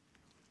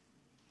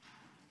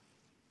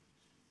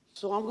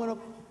 So I'm going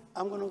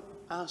to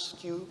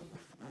ask you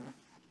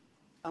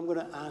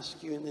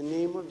in the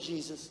name of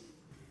Jesus.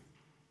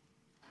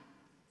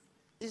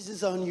 This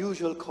is an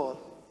unusual call.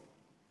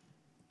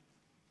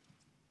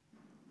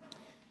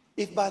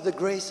 If by the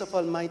grace of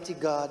Almighty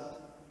God,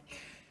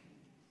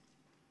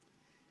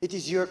 it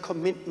is your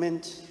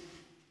commitment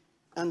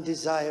and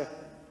desire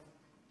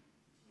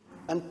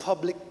and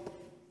public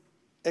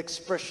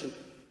expression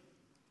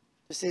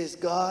to say,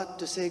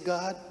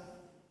 God,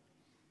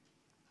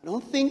 I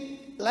don't think,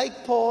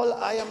 like Paul,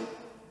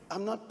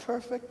 I'm not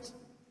perfect.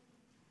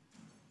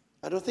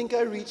 I don't think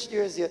I reached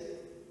yours yet.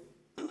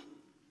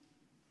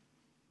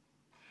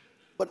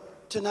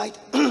 But tonight,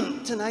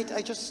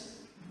 I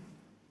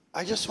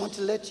just want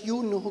to let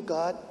you know,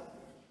 God,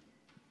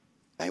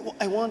 I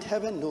want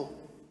heaven to know.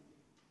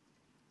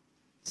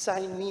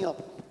 Sign me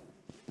up.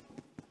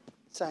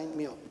 Sign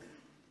me up.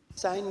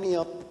 Sign me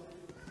up,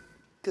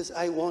 because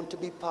I want to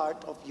be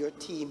part of your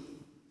team.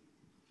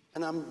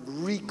 And I'm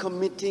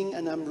recommitting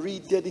and I'm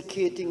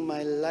rededicating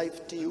my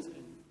life to you.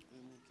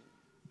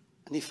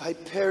 And if I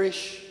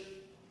perish,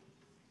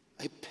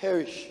 I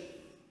perish.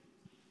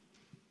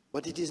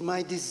 But it is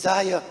my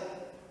desire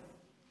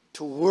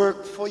to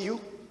work for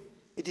you.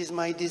 It is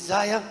my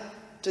desire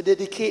to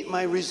dedicate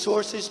my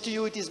resources to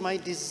you. It is my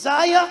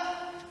desire,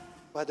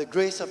 by the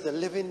grace of the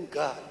living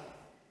God,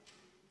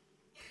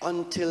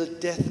 until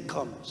death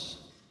comes.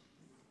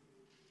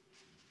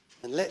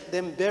 And let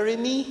them bury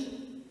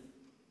me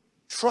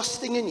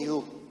trusting in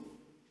you,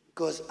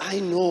 because I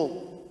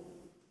know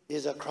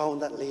there's a crown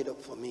that laid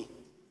up for me.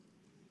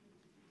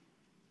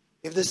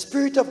 If the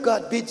Spirit of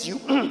God bids you,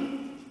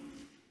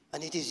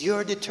 and it is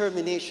your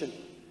determination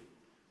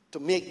to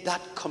make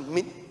that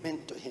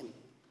commitment to Him,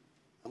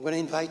 I'm going to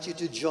invite you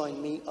to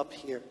join me up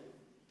here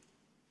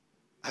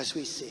as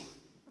we sing,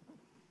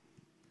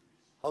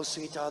 "How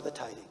Sweet Are the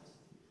Tidings."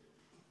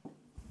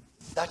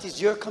 That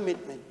is your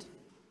commitment.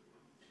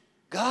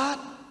 God,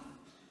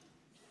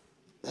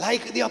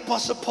 like the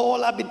Apostle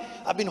Paul, I've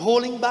been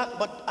holding back,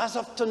 but as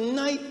of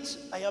tonight,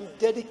 I am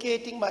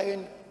dedicating my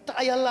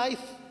entire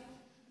life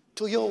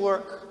to your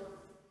work.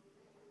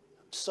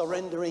 I'm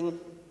surrendering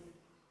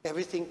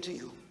everything to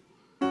you.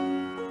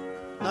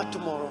 Not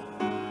tomorrow,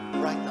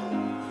 right now.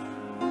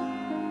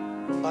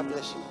 God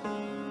bless you.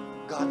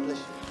 God bless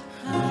you.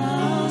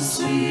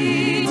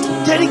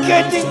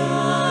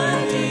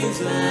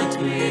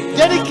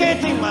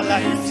 Dedicating my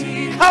life.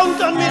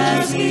 Count on me,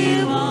 Jesus.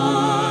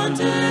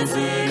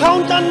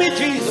 Count on me,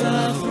 Jesus.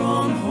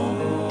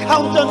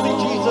 Count on me,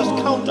 Jesus.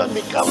 Count on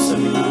me. Count on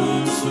me.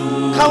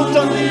 Count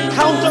on me.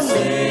 Count on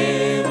me.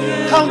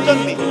 Count on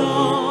me.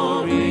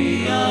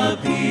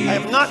 I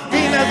have not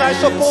been as I'm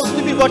supposed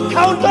to be, but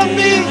count on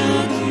me.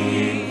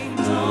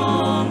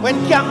 When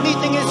camp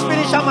meeting is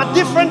finished, I'm a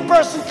different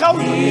person. Count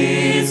on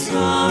me.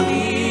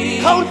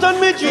 Count on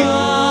me, Jesus.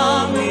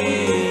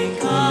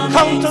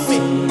 Count on me.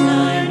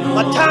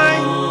 My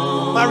time,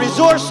 my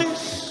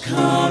resources,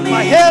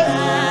 my health,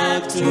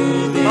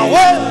 my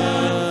wealth.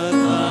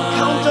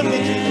 Count on me,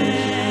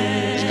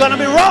 Jesus. It's going to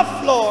be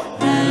rough, Lord,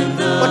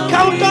 but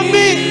count on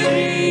me.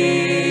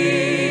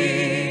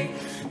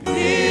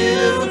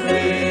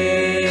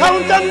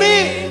 Count on me.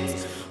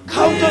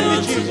 Count on me,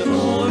 Jesus.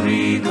 Count on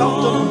me.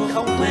 Count on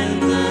me.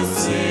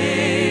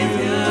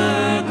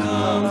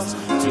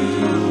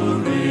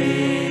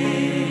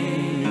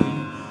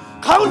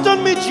 Count on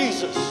me,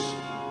 Jesus.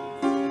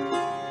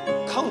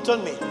 Count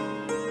on me.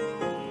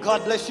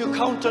 God bless you.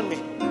 Count on me.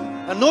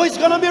 I know it's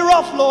going to be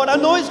rough, Lord. I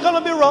know it's going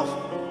to be rough.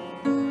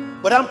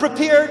 But I'm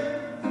prepared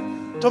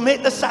to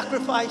make the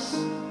sacrifice.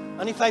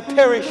 And if I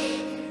perish,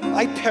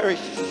 I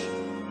perish.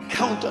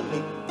 Count on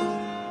me.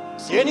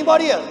 Is there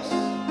anybody else?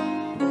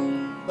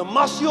 The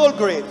mossy old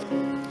grave.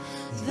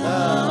 Is there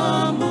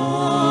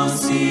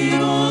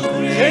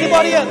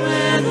anybody else?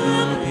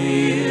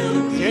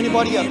 Is there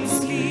anybody else?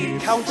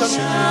 Count on me.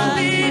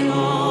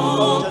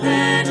 Count on me.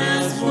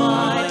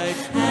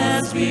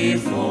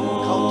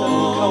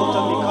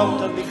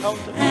 Count on me. Count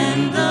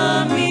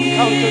on me.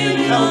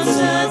 Count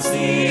on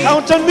me.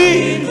 Count on me.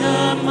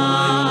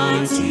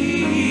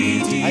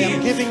 I am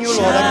giving you,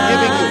 Lord. I'm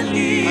giving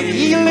you. I'm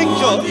healing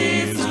joy.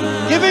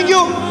 Giving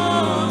you.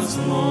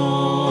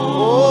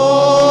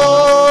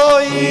 Oh,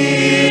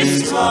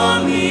 He's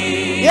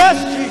coming. Yes,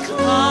 Jesus.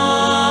 Count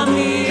on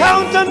me.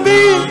 Count on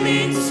me.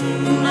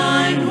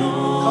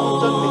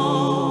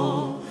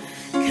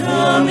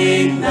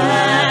 Coming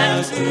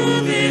back to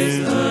this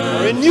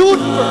earth. Renewed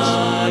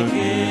person.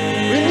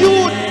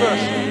 Renewed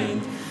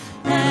person.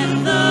 And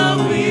the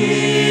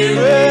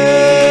weary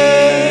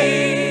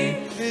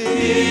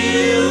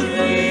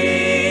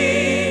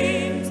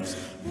pilgrims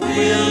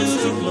will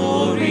to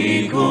glory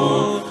go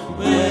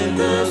when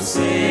the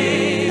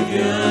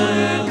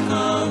Savior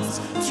comes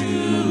to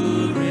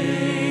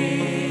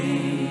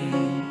reign.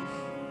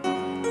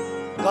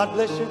 God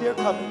bless you, they're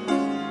coming.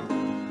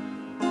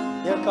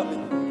 They're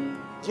coming.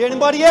 Is there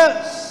anybody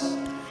else?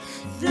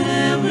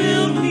 There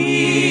will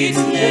be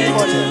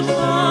later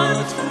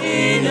on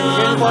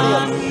Anybody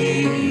else?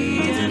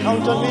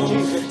 Count on me,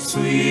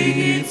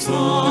 Jesus.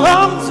 Come.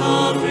 Count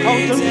on me,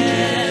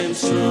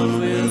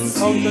 Jesus.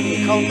 Count on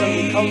me, count on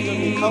me, count on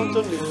me, count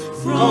on me.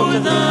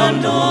 From the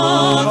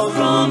north,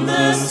 from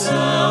the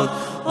south,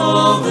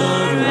 all the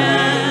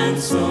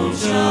ransom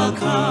shall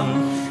come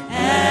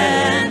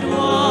and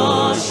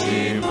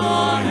worship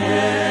our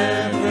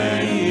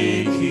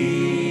heavenly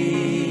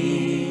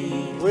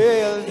King.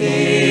 Well,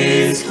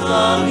 He's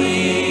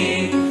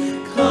coming,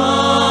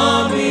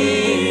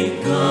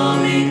 coming,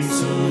 coming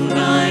soon,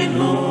 I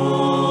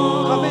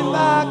know. coming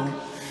back.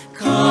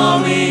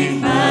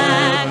 Coming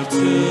back to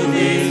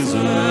this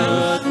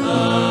earth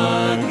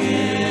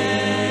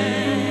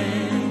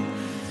again.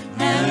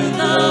 And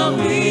the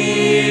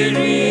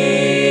weary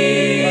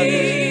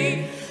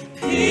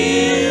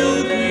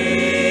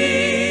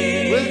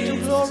pilgrim Will to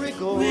glory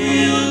go.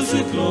 will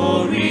to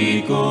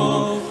glory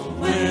go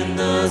when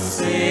the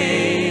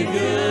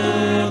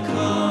Savior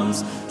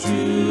comes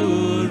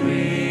to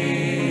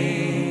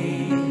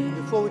reign.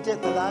 Before we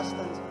take the last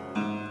stanza,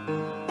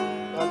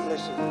 God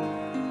bless you.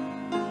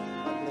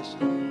 God bless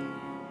you.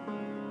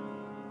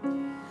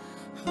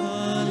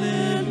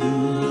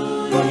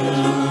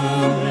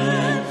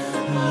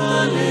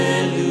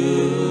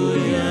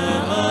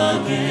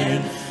 Hallelujah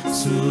again.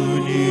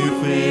 Soon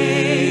you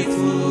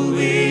faithful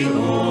we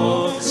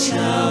all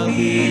shall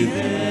be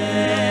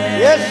there.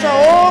 Yes, sir.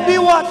 Oh, be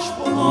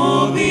watchful.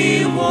 Oh,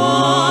 be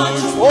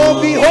watchful.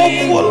 Oh, be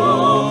hopeful.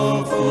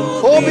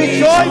 Oh, be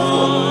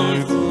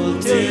joyful.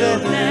 Till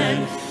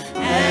then,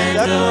 and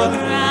the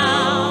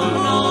crown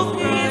of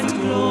His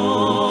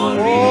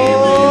glory.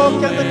 Oh,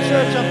 can the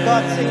church of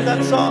God sing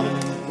that song?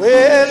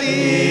 Well,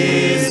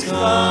 Is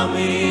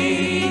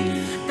coming,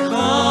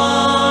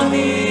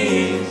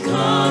 coming,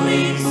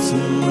 coming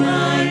soon,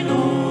 I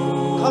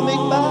know.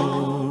 coming back.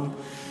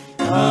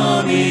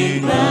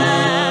 Coming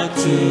back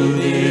to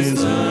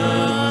this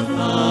earth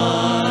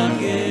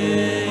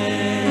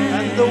again.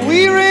 And the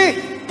weary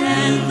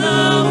And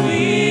the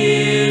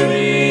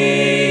weary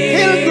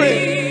pilgrim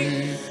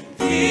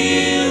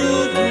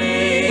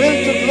will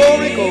to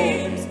glory go.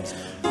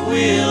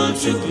 will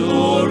to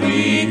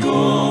glory go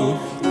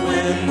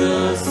when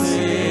the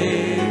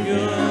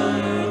Savior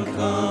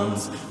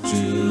comes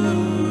to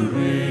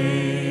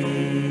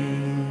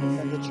reign.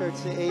 And the church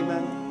say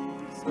amen.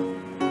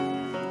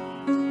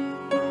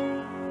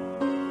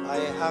 I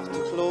have to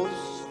close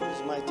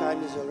because my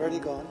time is already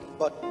gone.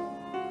 But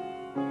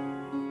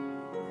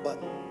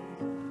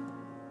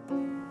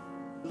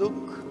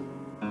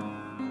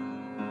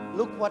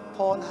look what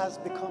Paul has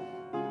become.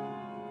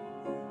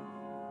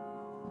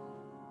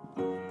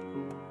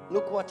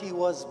 Look what he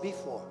was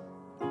before.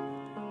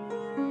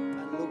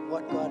 And look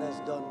what God has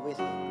done with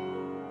him.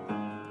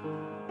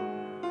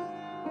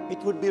 It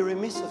would be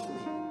remiss of me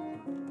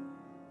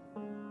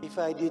if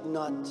I did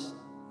not,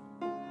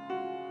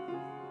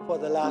 for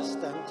the last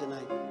time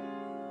tonight,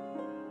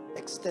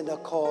 extend a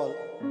call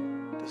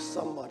to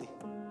somebody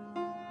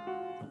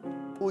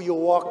who you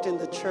walked in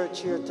the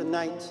church here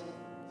tonight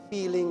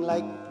feeling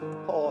like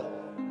Paul.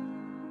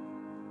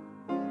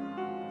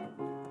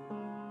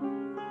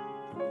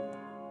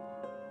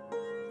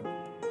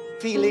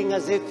 Feeling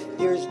as if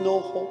there's no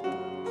hope.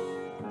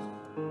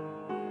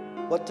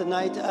 But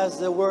tonight, as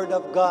the word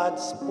of God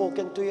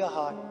spoken to your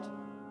heart,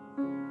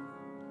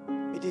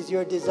 it is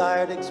your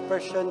desired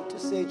expression to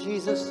say,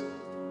 Jesus,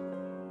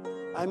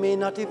 I may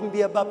not even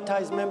be a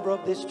baptized member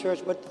of this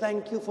church, but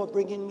thank you for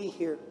bringing me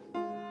here.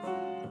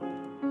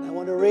 I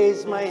want to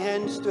raise my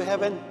hands to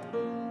heaven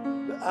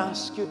to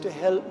ask you to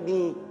help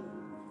me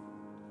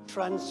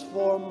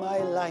transform my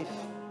life.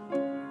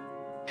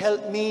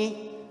 Help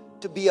me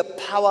to be a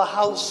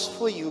powerhouse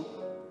for you.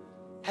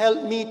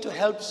 Help me to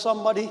help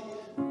somebody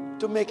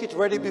to make it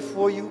ready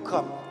before you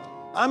come.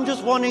 I'm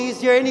just wondering,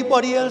 is there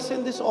anybody else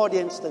in this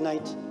audience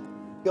tonight?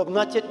 You have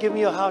not yet given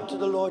your heart to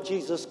the Lord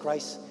Jesus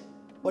Christ.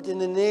 But in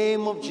the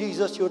name of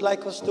Jesus, you would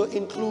like us to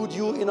include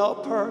you in our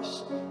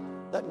prayers,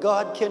 that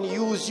God can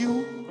use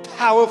you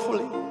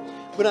powerfully.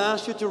 I'm going to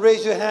ask you to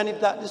raise your hand if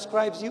that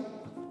describes you.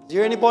 Is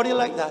there anybody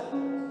like that?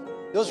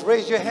 Just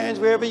raise your hands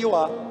wherever you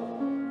are.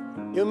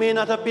 You may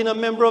not have been a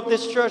member of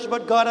this church,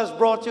 but God has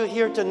brought you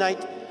here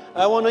tonight.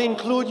 I want to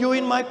include you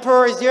in my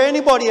prayer. Is there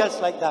anybody else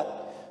like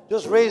that?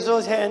 Just raise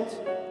those hands.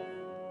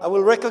 I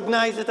will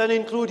recognize it and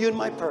include you in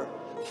my prayer.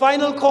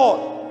 Final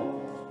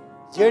call.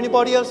 Is there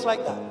anybody else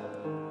like that?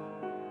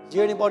 Is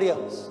there anybody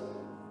else?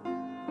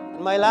 And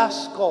my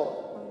last call.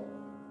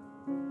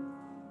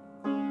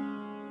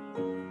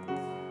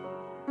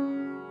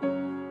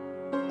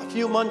 A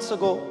few months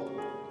ago,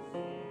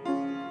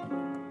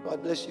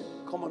 God bless you,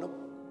 come on up.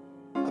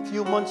 A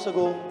few months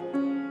ago,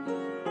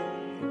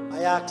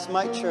 I asked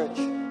my church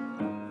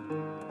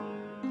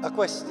a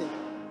question.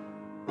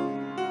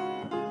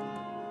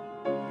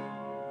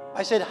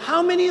 I said,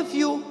 how many of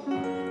you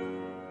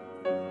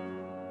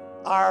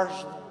are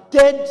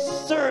dead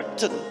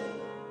certain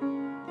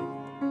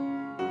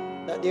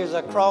that there's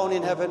a crown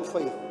in heaven for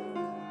you?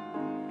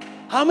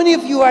 How many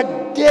of you are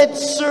dead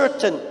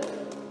certain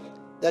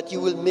that you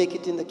will make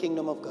it in the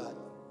kingdom of God?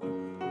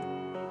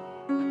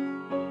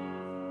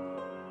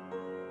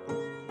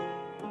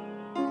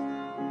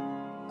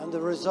 And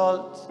the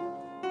result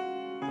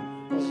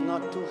was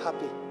not too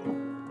happy.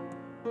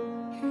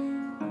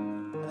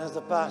 And as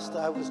a pastor,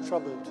 I was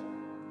troubled.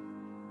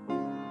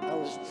 I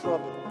was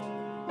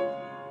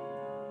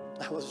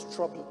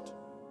troubled.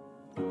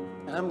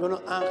 And I'm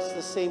going to ask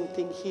the same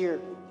thing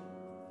here.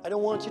 I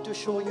don't want you to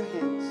show your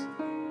hands.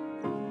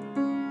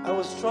 I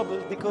was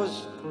troubled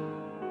because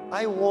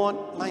I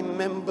want my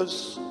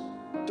members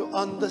to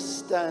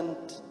understand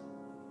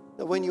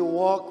that when you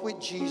walk with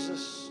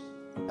Jesus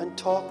and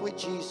talk with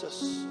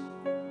Jesus,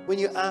 when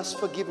you ask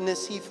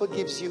forgiveness, He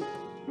forgives you.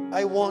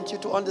 I want you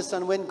to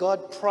understand when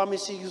God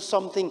promises you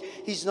something,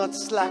 He's not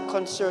slack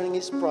concerning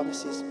His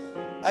promises.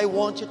 I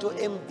want you to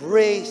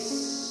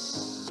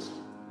embrace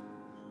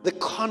the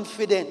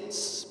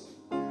confidence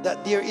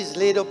that there is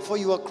laid up for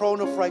you a crown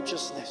of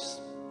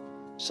righteousness.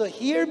 So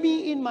hear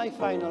me in my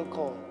final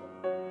call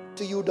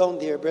to you down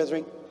there,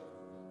 brethren.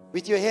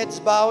 With your heads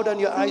bowed and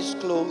your eyes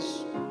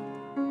closed.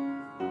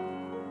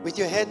 With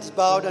your heads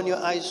bowed and your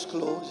eyes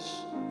closed.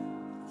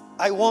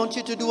 I want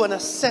you to do an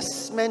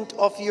assessment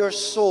of your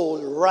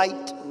soul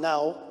right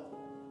now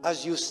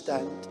as you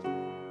stand.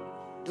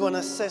 Do an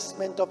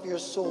assessment of your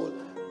soul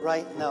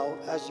right now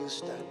as you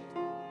stand.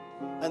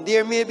 And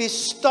there may be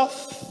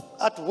stuff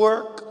at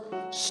work,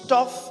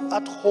 stuff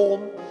at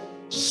home,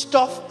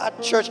 stuff at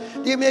church.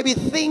 There may be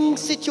things,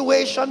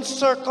 situations,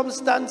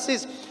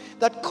 circumstances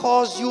that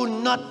cause you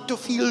not to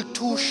feel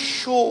too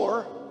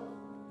sure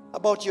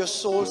about your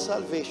soul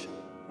salvation.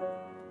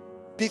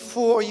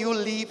 Before you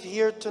leave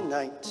here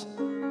tonight,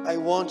 I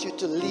want you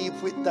to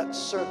leave with that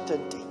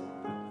certainty.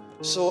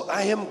 So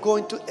I am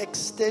going to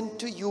extend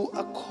to you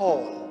a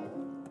call.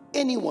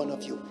 Any one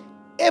of you,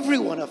 every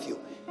one of you,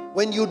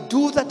 when you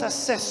do that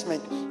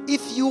assessment,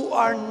 if you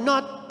are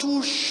not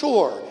too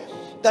sure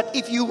that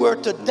if you were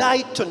to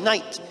die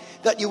tonight,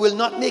 that you will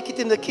not make it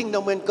in the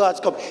kingdom when God's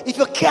come. If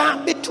you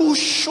can't be too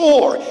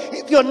sure,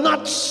 if you're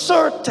not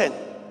certain,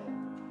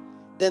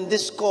 then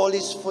this call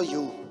is for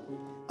you.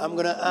 I'm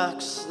going to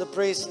ask the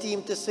praise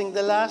team to sing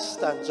the last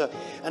stanza.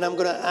 And I'm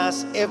going to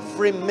ask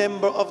every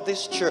member of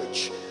this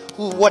church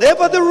who,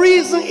 whatever the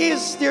reason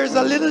is, there's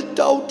a little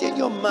doubt in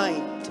your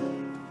mind.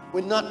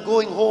 We're not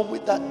going home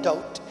with that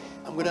doubt.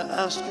 I'm going to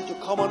ask you to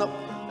come on up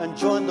and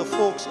join the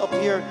folks up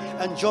here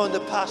and join the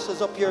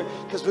pastors up here,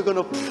 because we're going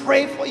to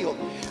pray for you.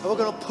 And we're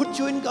going to put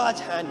you in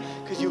God's hand,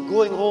 because you're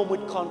going home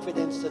with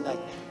confidence tonight.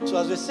 So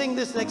as we sing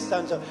this next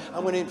stanza,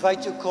 I'm going to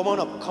invite you, come on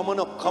up, come on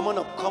up, come on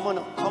up, come on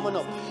up, come on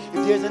up.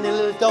 If there's any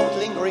little doubt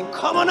lingering,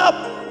 come on up.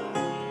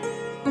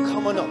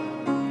 Come on up.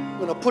 I'm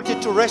going to put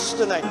it to rest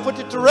tonight. Put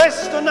it to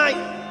rest tonight.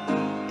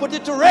 Put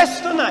it to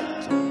rest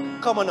tonight.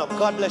 Come on up.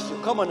 God bless you.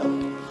 Come on up.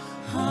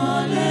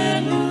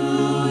 Hallelujah.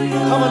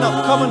 Come on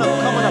up, come on up,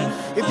 come on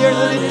up. If there's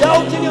any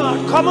doubt in your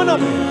heart, come on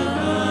up.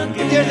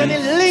 If there's any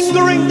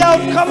lingering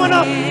doubt, come on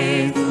up.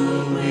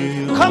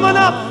 Come on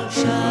up.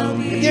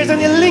 If there's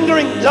any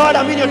lingering, Lord,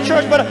 I'm in your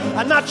church, but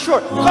I'm not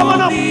sure. Come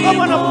on up, come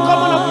on up,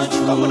 come on up,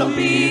 come on up.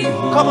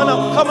 Come on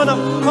up, come on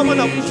up, come on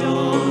up.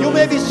 You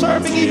may be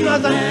serving even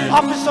as an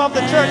officer of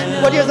the church,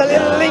 but there's a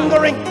little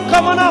lingering.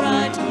 Come on up.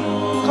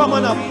 Come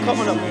on up, come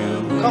on up,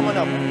 come on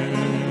up.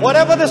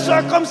 Whatever the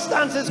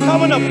circumstances,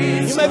 come on up.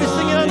 You may be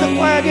singing on the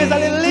choir, there's a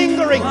little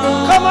lingering.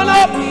 Come on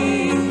up.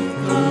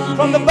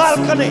 From the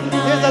balcony,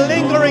 there's a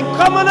lingering.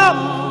 Come on up.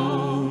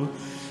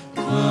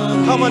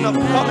 Come on up,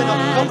 coming up,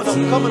 coming up,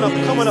 coming up,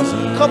 coming up,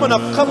 coming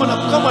up, coming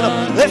up, coming up.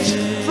 Let's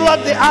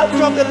flood the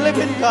altar of the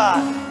living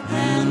God.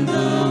 And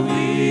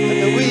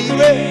the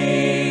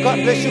weary,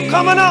 God bless you.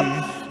 Coming up.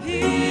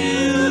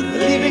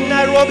 Leaving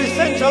Nairobi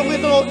Central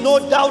with no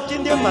doubt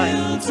in their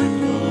mind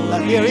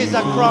that there is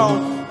a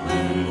crown.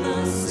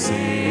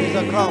 A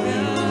crown.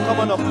 Come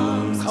on up,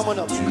 come on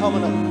up, come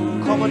on up,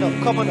 come on up,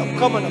 come on up,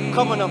 come on up,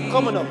 come on up,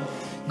 come on up,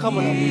 come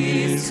on up.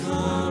 He's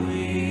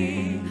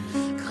coming,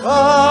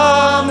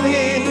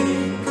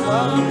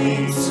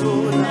 coming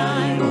soon,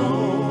 I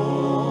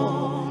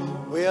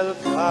know. We're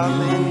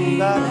coming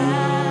back.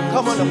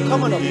 Come on up,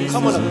 come on up,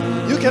 come on up.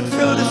 You can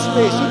fill this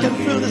space, you can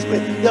fill this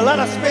space. There's a lot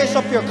of space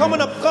up here. Come on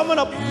up, come on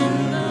up.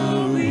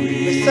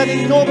 We're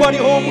sending nobody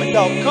home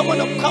without. Come on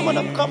up, come on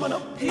up, come on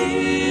up.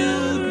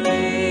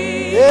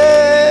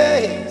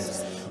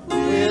 Yes,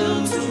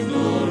 will to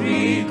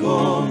glory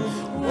go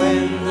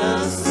when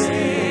the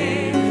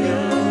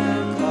Savior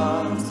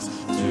comes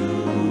to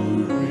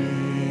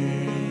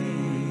reign.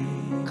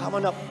 Come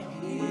on up.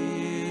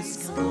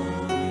 Is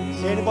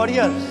there anybody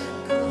else?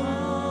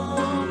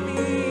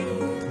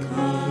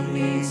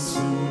 Coming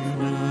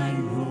soon, I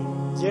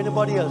know. Is there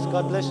anybody else?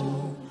 God bless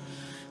you.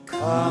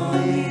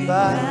 Coming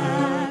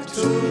back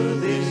to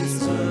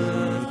this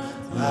earth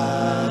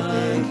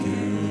again.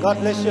 God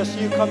bless you. I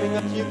see you coming.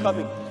 I see you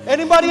coming.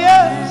 Anybody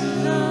else?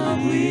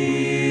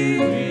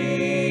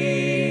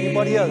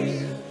 Anybody else?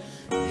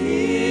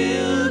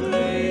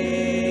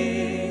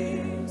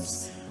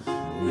 Pilgrims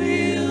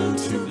will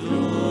to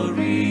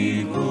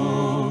glory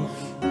go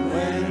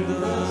when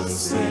the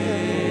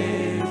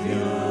Savior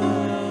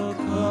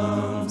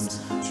comes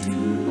to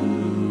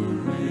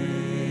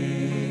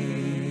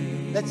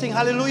reign. Let's sing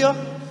hallelujah.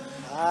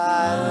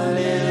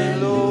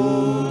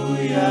 Hallelujah.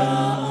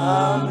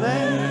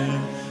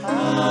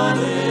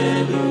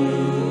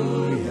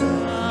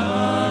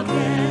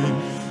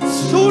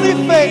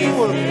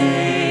 faithful.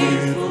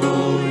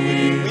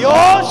 We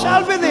all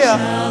shall be there.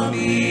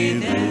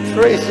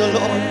 Praise the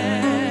Lord.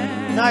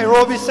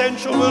 Nairobi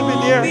Central will be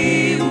there.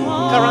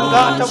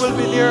 Karangata will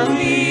be there.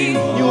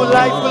 New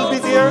Life will be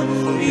there.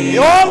 We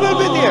all will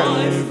be there.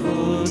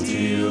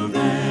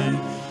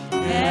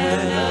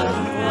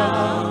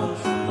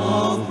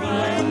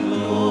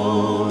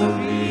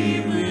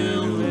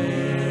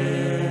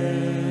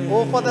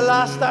 Oh, for the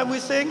last time we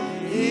sing.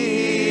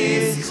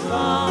 He's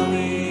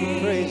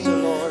coming. Praise the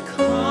Lord.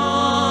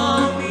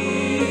 Coming,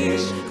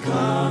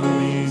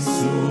 coming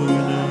soon,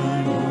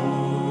 I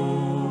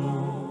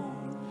know.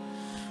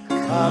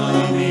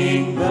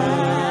 Coming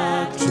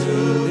back to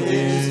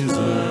this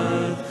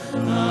earth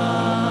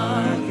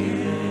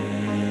again.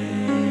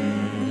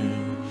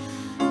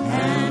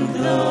 And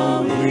the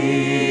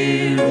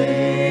weary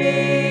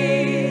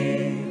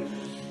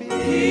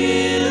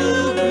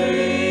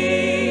pilgrims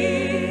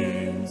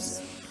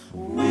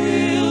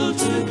will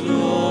to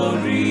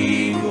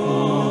glory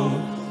go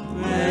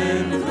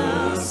when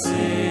the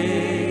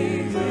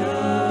Savior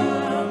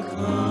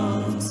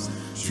comes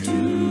to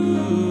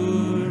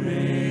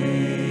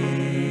reign.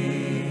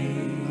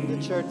 And the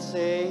church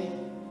say,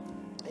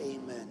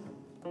 Amen.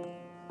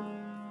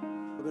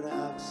 We're going to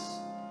ask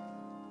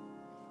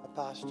a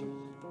pastor to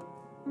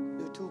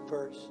do two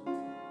prayers.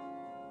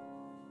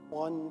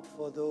 One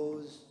for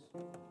those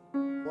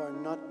who are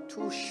not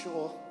too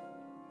sure.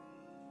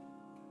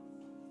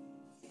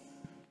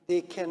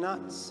 They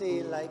cannot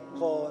say like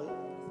Paul,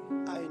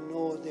 I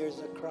know there's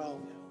a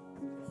crown.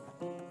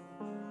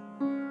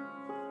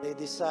 They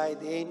decide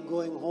they ain't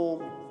going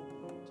home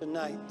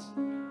tonight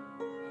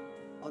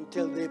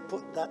until they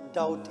put that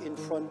doubt in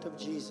front of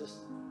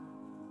Jesus.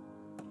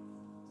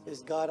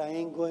 Says, God, I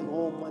ain't going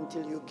home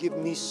until you give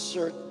me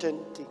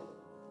certainty.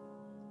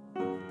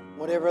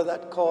 Whatever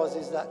that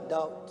causes that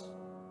doubt.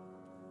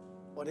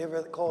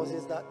 Whatever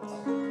causes that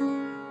doubt.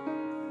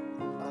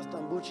 Pastor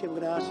Mbuchi, I'm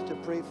going to ask you to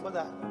pray for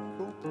that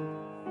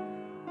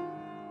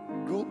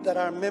group that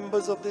are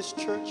members of this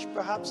church,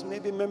 perhaps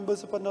maybe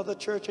members of another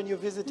church and you're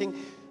visiting,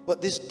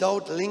 but this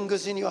doubt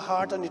lingers in your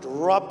heart and it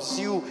robs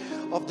you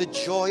of the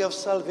joy of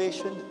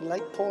salvation.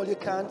 Like Paul, you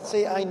can't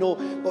say, I know,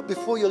 but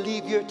before you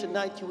leave here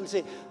tonight, you will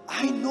say,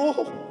 I know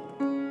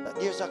that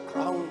there's a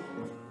crown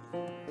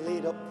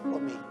laid up for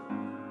me,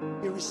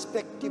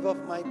 irrespective of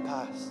my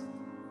past.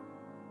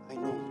 I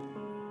know.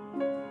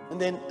 And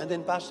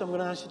then, Pastor, I'm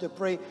going to ask you to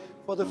pray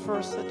for the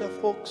first set of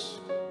folks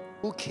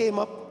who came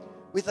up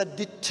with a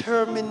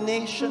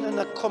determination and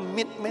a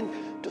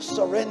commitment to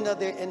surrender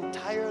their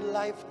entire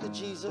life to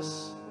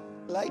Jesus.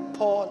 Like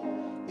Paul,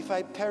 if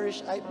I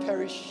perish, I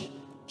perish.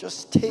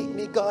 Just take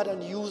me, God,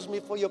 and use me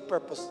for your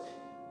purpose.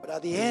 But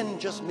at the end,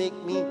 just make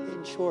me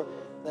ensure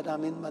that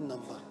I'm in my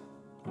number.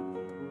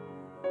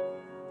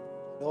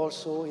 And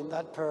also in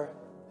that prayer,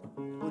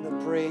 I'm going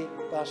to pray,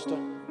 Pastor,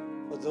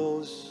 for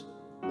those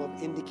who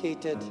have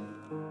indicated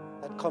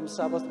that come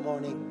Sabbath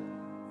morning,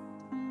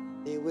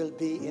 they will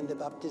be in the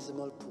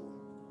baptismal pool.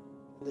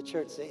 And the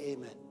church say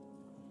amen.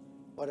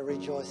 What a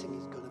rejoicing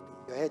it's going to be.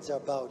 Your heads are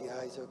bowed, your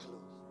eyes are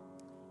closed.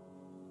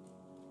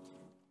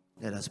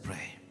 Let us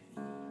pray.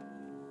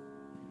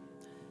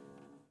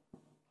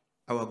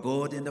 Our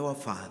God and our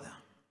Father,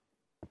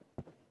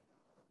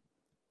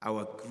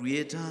 our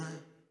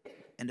Creator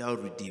and our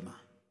Redeemer,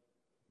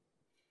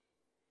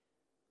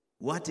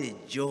 what a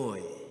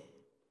joy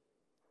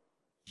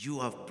you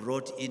have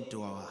brought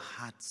into our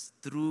hearts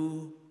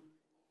through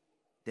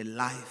the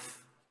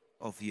life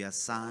of your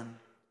Son,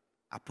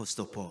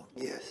 Apostle Paul.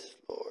 Yes,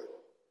 Lord.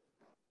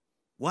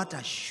 What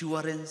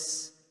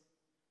assurance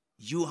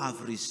you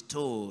have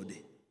restored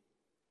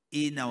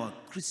in our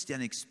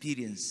Christian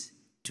experience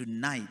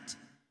tonight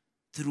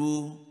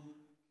through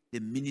the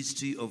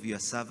ministry of your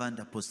servant,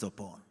 Apostle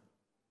Paul.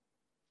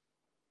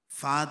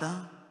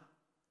 Father,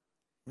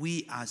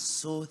 we are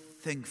so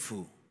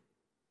thankful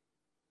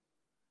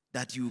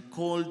that you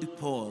called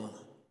Paul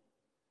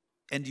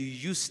and you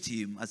used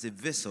him as a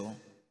vessel,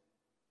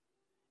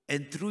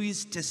 and through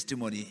his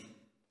testimony,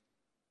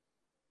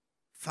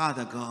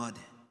 Father God,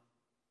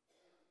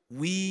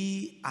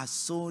 we are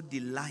so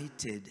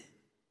delighted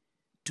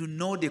to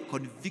know the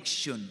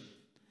conviction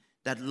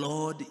that,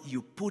 Lord,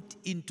 you put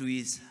into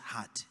his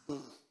heart.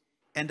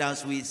 And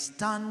as we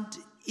stand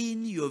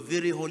in your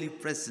very holy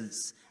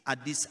presence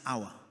at this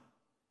hour,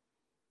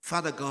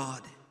 Father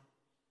God,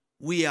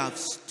 we have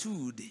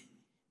stood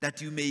that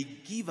you may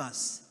give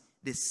us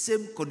the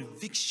same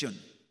conviction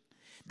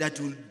that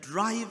will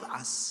drive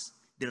us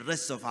the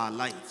rest of our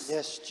lives.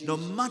 Yes, Jesus. No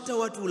matter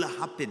what will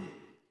happen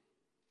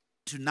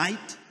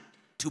tonight,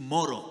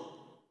 tomorrow,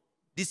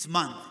 this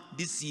month,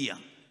 this year,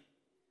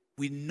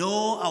 we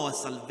know our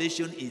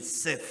salvation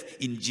is safe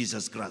in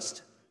Jesus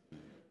Christ.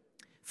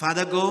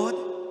 Father God,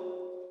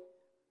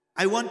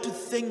 I want to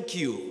thank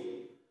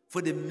you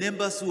for the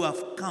members who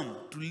have come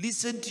to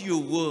listen to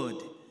your word.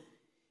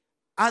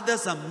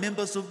 Others are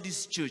members of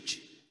this church,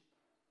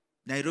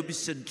 Nairobi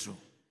Central.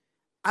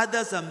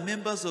 Others are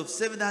members of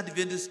Seventh-day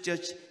Adventist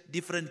Church,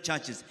 different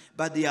churches,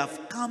 but they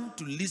have come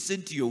to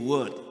listen to your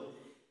word.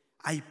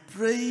 I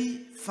pray,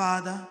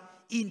 Father,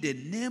 in the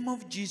name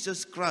of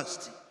Jesus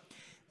Christ,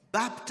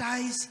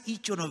 baptize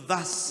each one of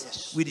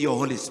us with your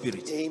Holy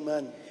Spirit.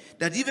 Amen.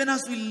 That even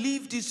as we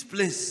leave this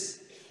place,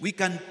 we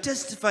can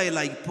testify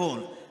like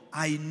Paul,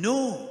 I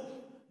know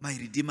my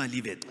Redeemer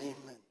liveth. Amen.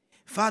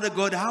 Father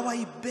God, how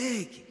I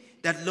beg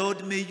that,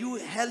 Lord, may you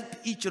help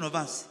each one of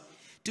us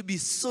to be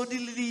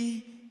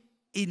solidly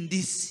in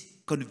this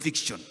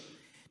conviction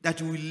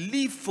that we will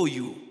live for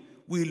you,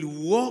 we will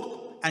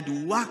walk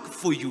and work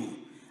for you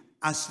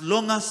as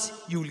long as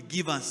you will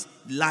give us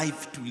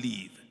life to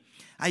live.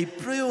 I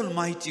pray,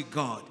 Almighty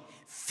God,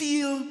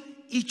 fill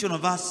each one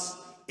of us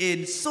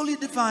and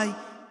solidify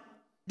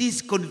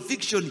this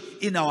conviction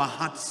in our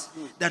hearts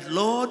that,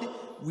 Lord,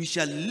 we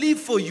shall live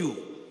for you,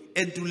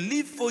 and to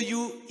live for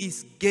you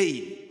is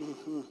gain.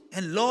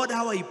 And Lord,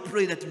 how I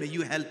pray that may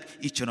you help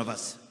each one of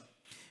us.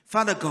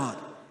 Father God,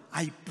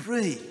 I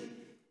pray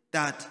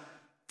that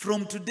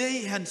from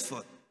today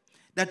henceforth,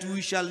 that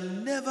we shall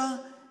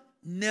never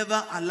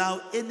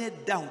allow any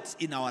doubts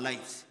in our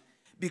lives.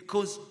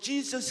 Because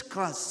Jesus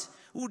Christ,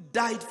 who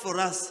died for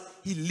us,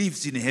 he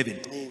lives in heaven.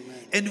 Amen.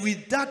 And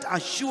with that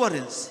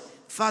assurance,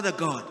 Father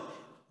God,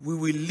 we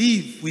will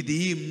live with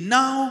him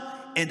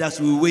now and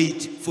as we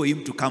wait for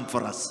him to come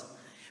for us.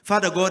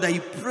 Father God, I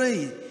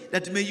pray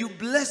that may you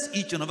bless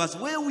each one of us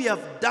where we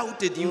have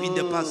doubted you in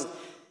the past.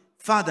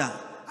 Father,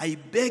 I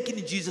beg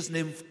in Jesus'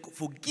 name,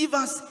 forgive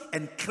us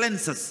and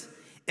cleanse us.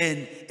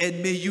 And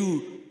may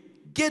you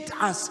get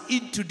us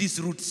into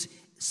these roots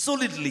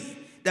solidly,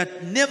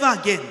 that never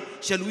again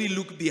shall we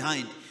look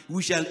behind.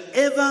 We shall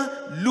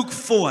ever look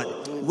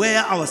forward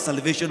where our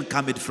salvation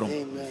cometh from.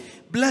 Amen.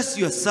 Bless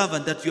your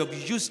servant that you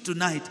have used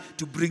tonight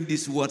to bring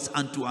these words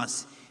unto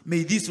us.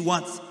 May these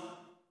words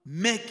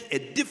make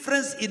a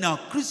difference in our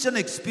Christian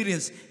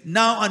experience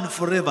now and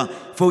forever.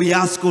 For we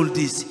ask all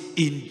this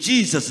in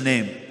Jesus'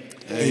 name.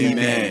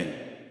 Amen.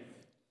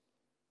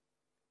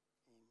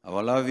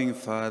 Our loving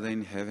Father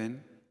in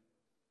heaven,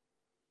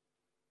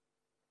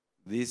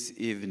 this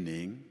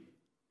evening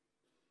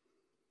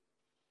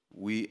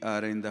we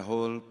are in the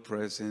whole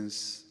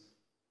presence,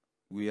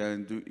 we are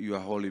in your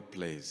holy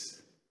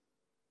place.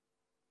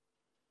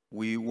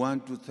 We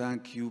want to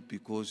thank you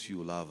because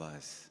you love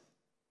us.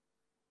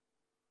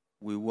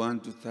 We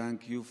want to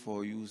thank you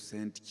for you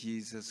sent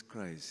Jesus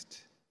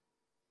Christ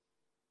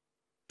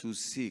to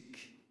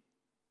seek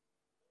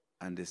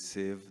and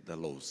save the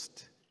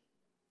lost.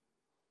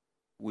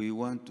 We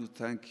want to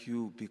thank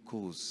you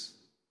because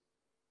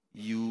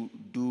you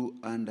do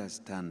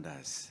understand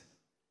us.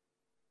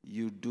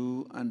 You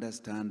do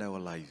understand our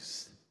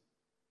lives.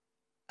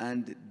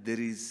 And there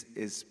is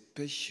a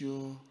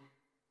special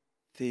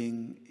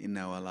thing in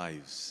our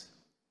lives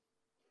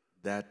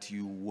that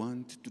you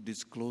want to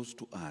disclose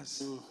to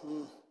us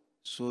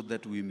so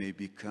that we may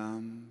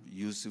become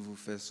useful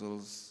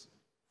vessels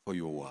for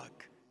your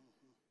work.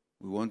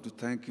 We want to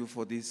thank you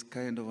for this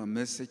kind of a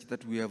message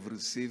that we have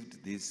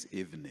received this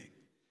evening.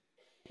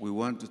 We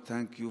want to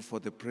thank you for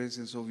the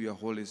presence of your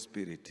Holy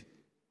Spirit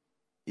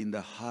in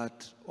the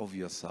heart of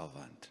your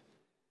servant.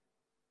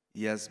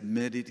 He has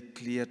made it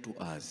clear to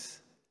us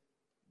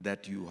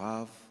that you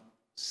have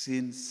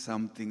seen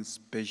something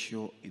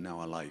special in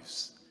our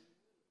lives.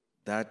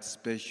 That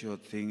special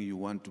thing you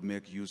want to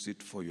make use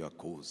it for your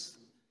cause.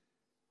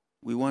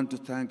 We want to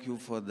thank you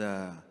for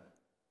the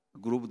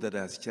group that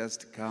has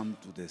just come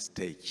to the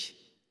stage.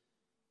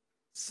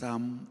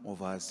 Some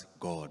of us,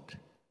 God,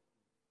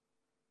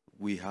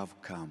 we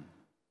have come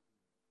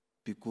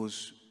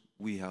because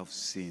we have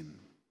seen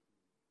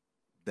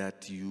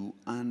that you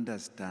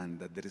understand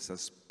that there is a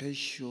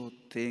special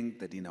thing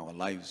that in our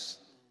lives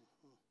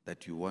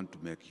that you want to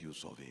make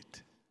use of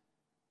it.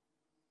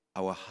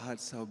 Our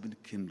hearts have been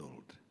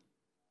kindled,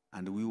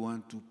 and we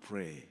want to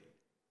pray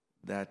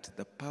that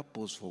the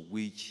purpose for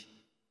which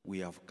we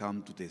have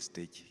come to the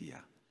stage here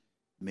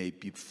may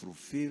be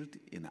fulfilled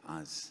in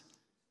us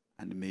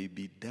and may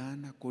be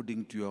done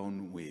according to your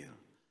own will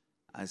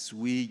as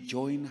we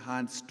join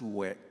hands to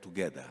work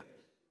together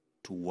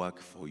to work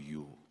for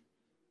you,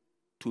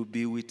 to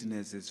be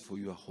witnesses for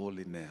your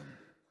holy name,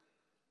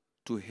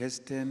 to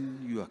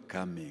hasten your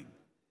coming.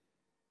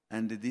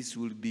 And this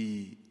will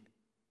be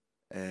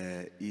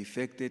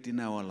effected in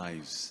our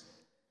lives,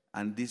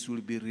 and this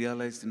will be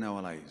realized in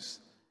our lives,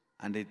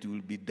 and it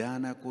will be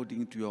done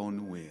according to your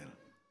own will,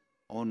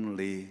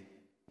 only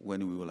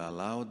when we will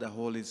allow the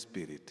Holy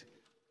Spirit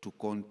to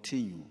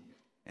continue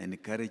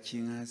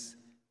encouraging us,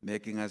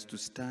 making us to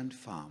stand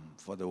firm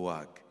for the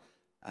work.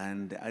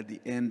 And at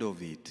the end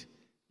of it,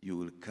 you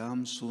will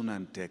come soon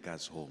and take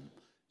us home.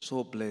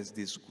 So bless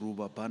this group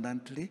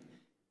abundantly.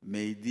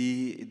 May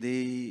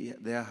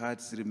their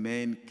hearts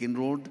remain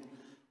kindled,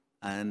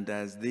 and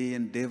as they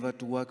endeavor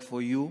to work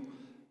for you,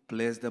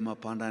 bless them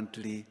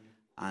abundantly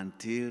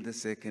until the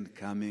second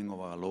coming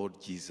of our Lord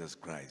Jesus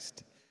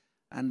Christ.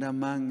 And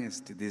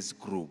amongst this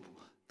group,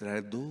 there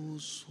are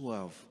those who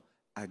have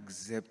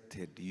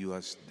accepted you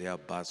as their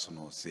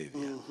personal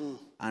Savior.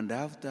 And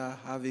after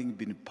having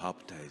been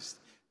baptized,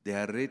 they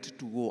are ready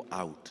to go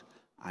out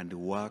and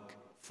work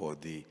for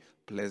thee.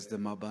 bless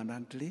them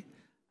abundantly.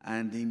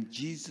 And in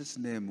Jesus'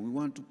 name, we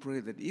want to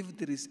pray that if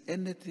there is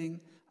anything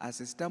as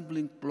a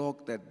stumbling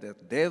block that the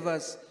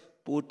devils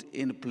put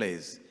in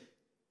place,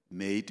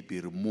 may it be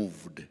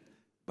removed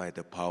by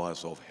the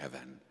powers of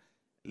heaven.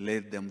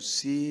 Let them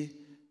see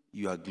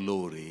your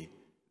glory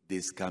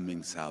this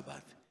coming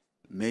Sabbath.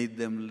 May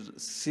them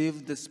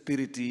receive the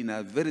Spirit in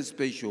a very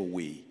special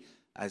way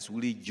as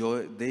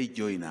they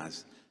join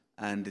us.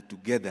 And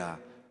together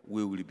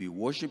we will be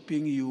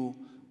worshiping you,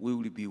 we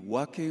will be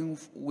working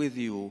with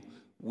you,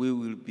 we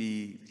will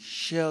be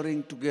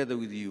sharing together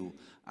with you,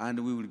 and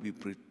we will be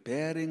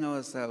preparing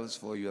ourselves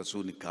for your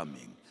soon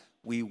coming.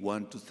 We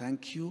want to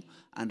thank you,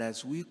 and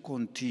as we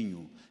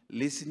continue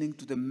listening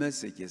to the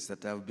messages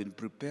that have been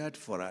prepared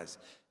for us,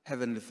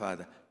 Heavenly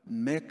Father,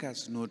 make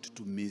us not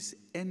to miss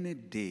any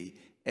day,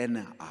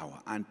 any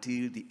hour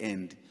until the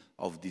end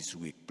of this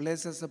week.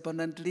 Bless us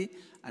abundantly,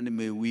 and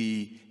may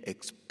we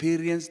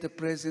experience the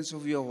presence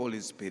of your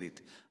Holy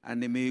Spirit,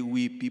 and may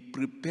we be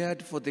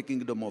prepared for the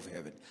kingdom of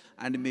heaven,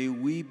 and may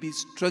we be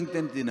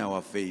strengthened in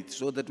our faith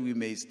so that we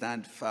may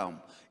stand firm,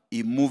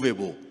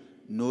 immovable,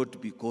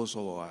 not because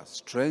of our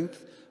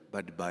strength,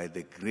 but by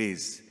the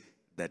grace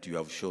that you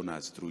have shown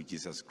us through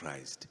Jesus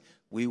Christ.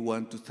 We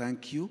want to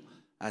thank you.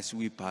 As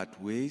we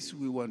part ways,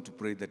 we want to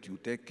pray that you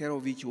take care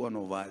of each one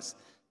of us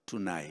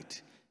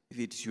tonight. If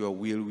it's your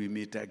will, we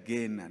meet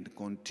again and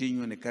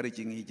continue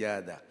encouraging each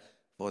other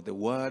for the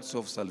words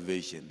of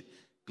salvation.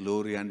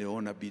 Glory and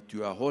honor be to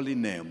your holy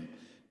name.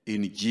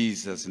 In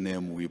Jesus'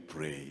 name we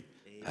pray.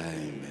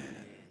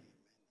 Amen.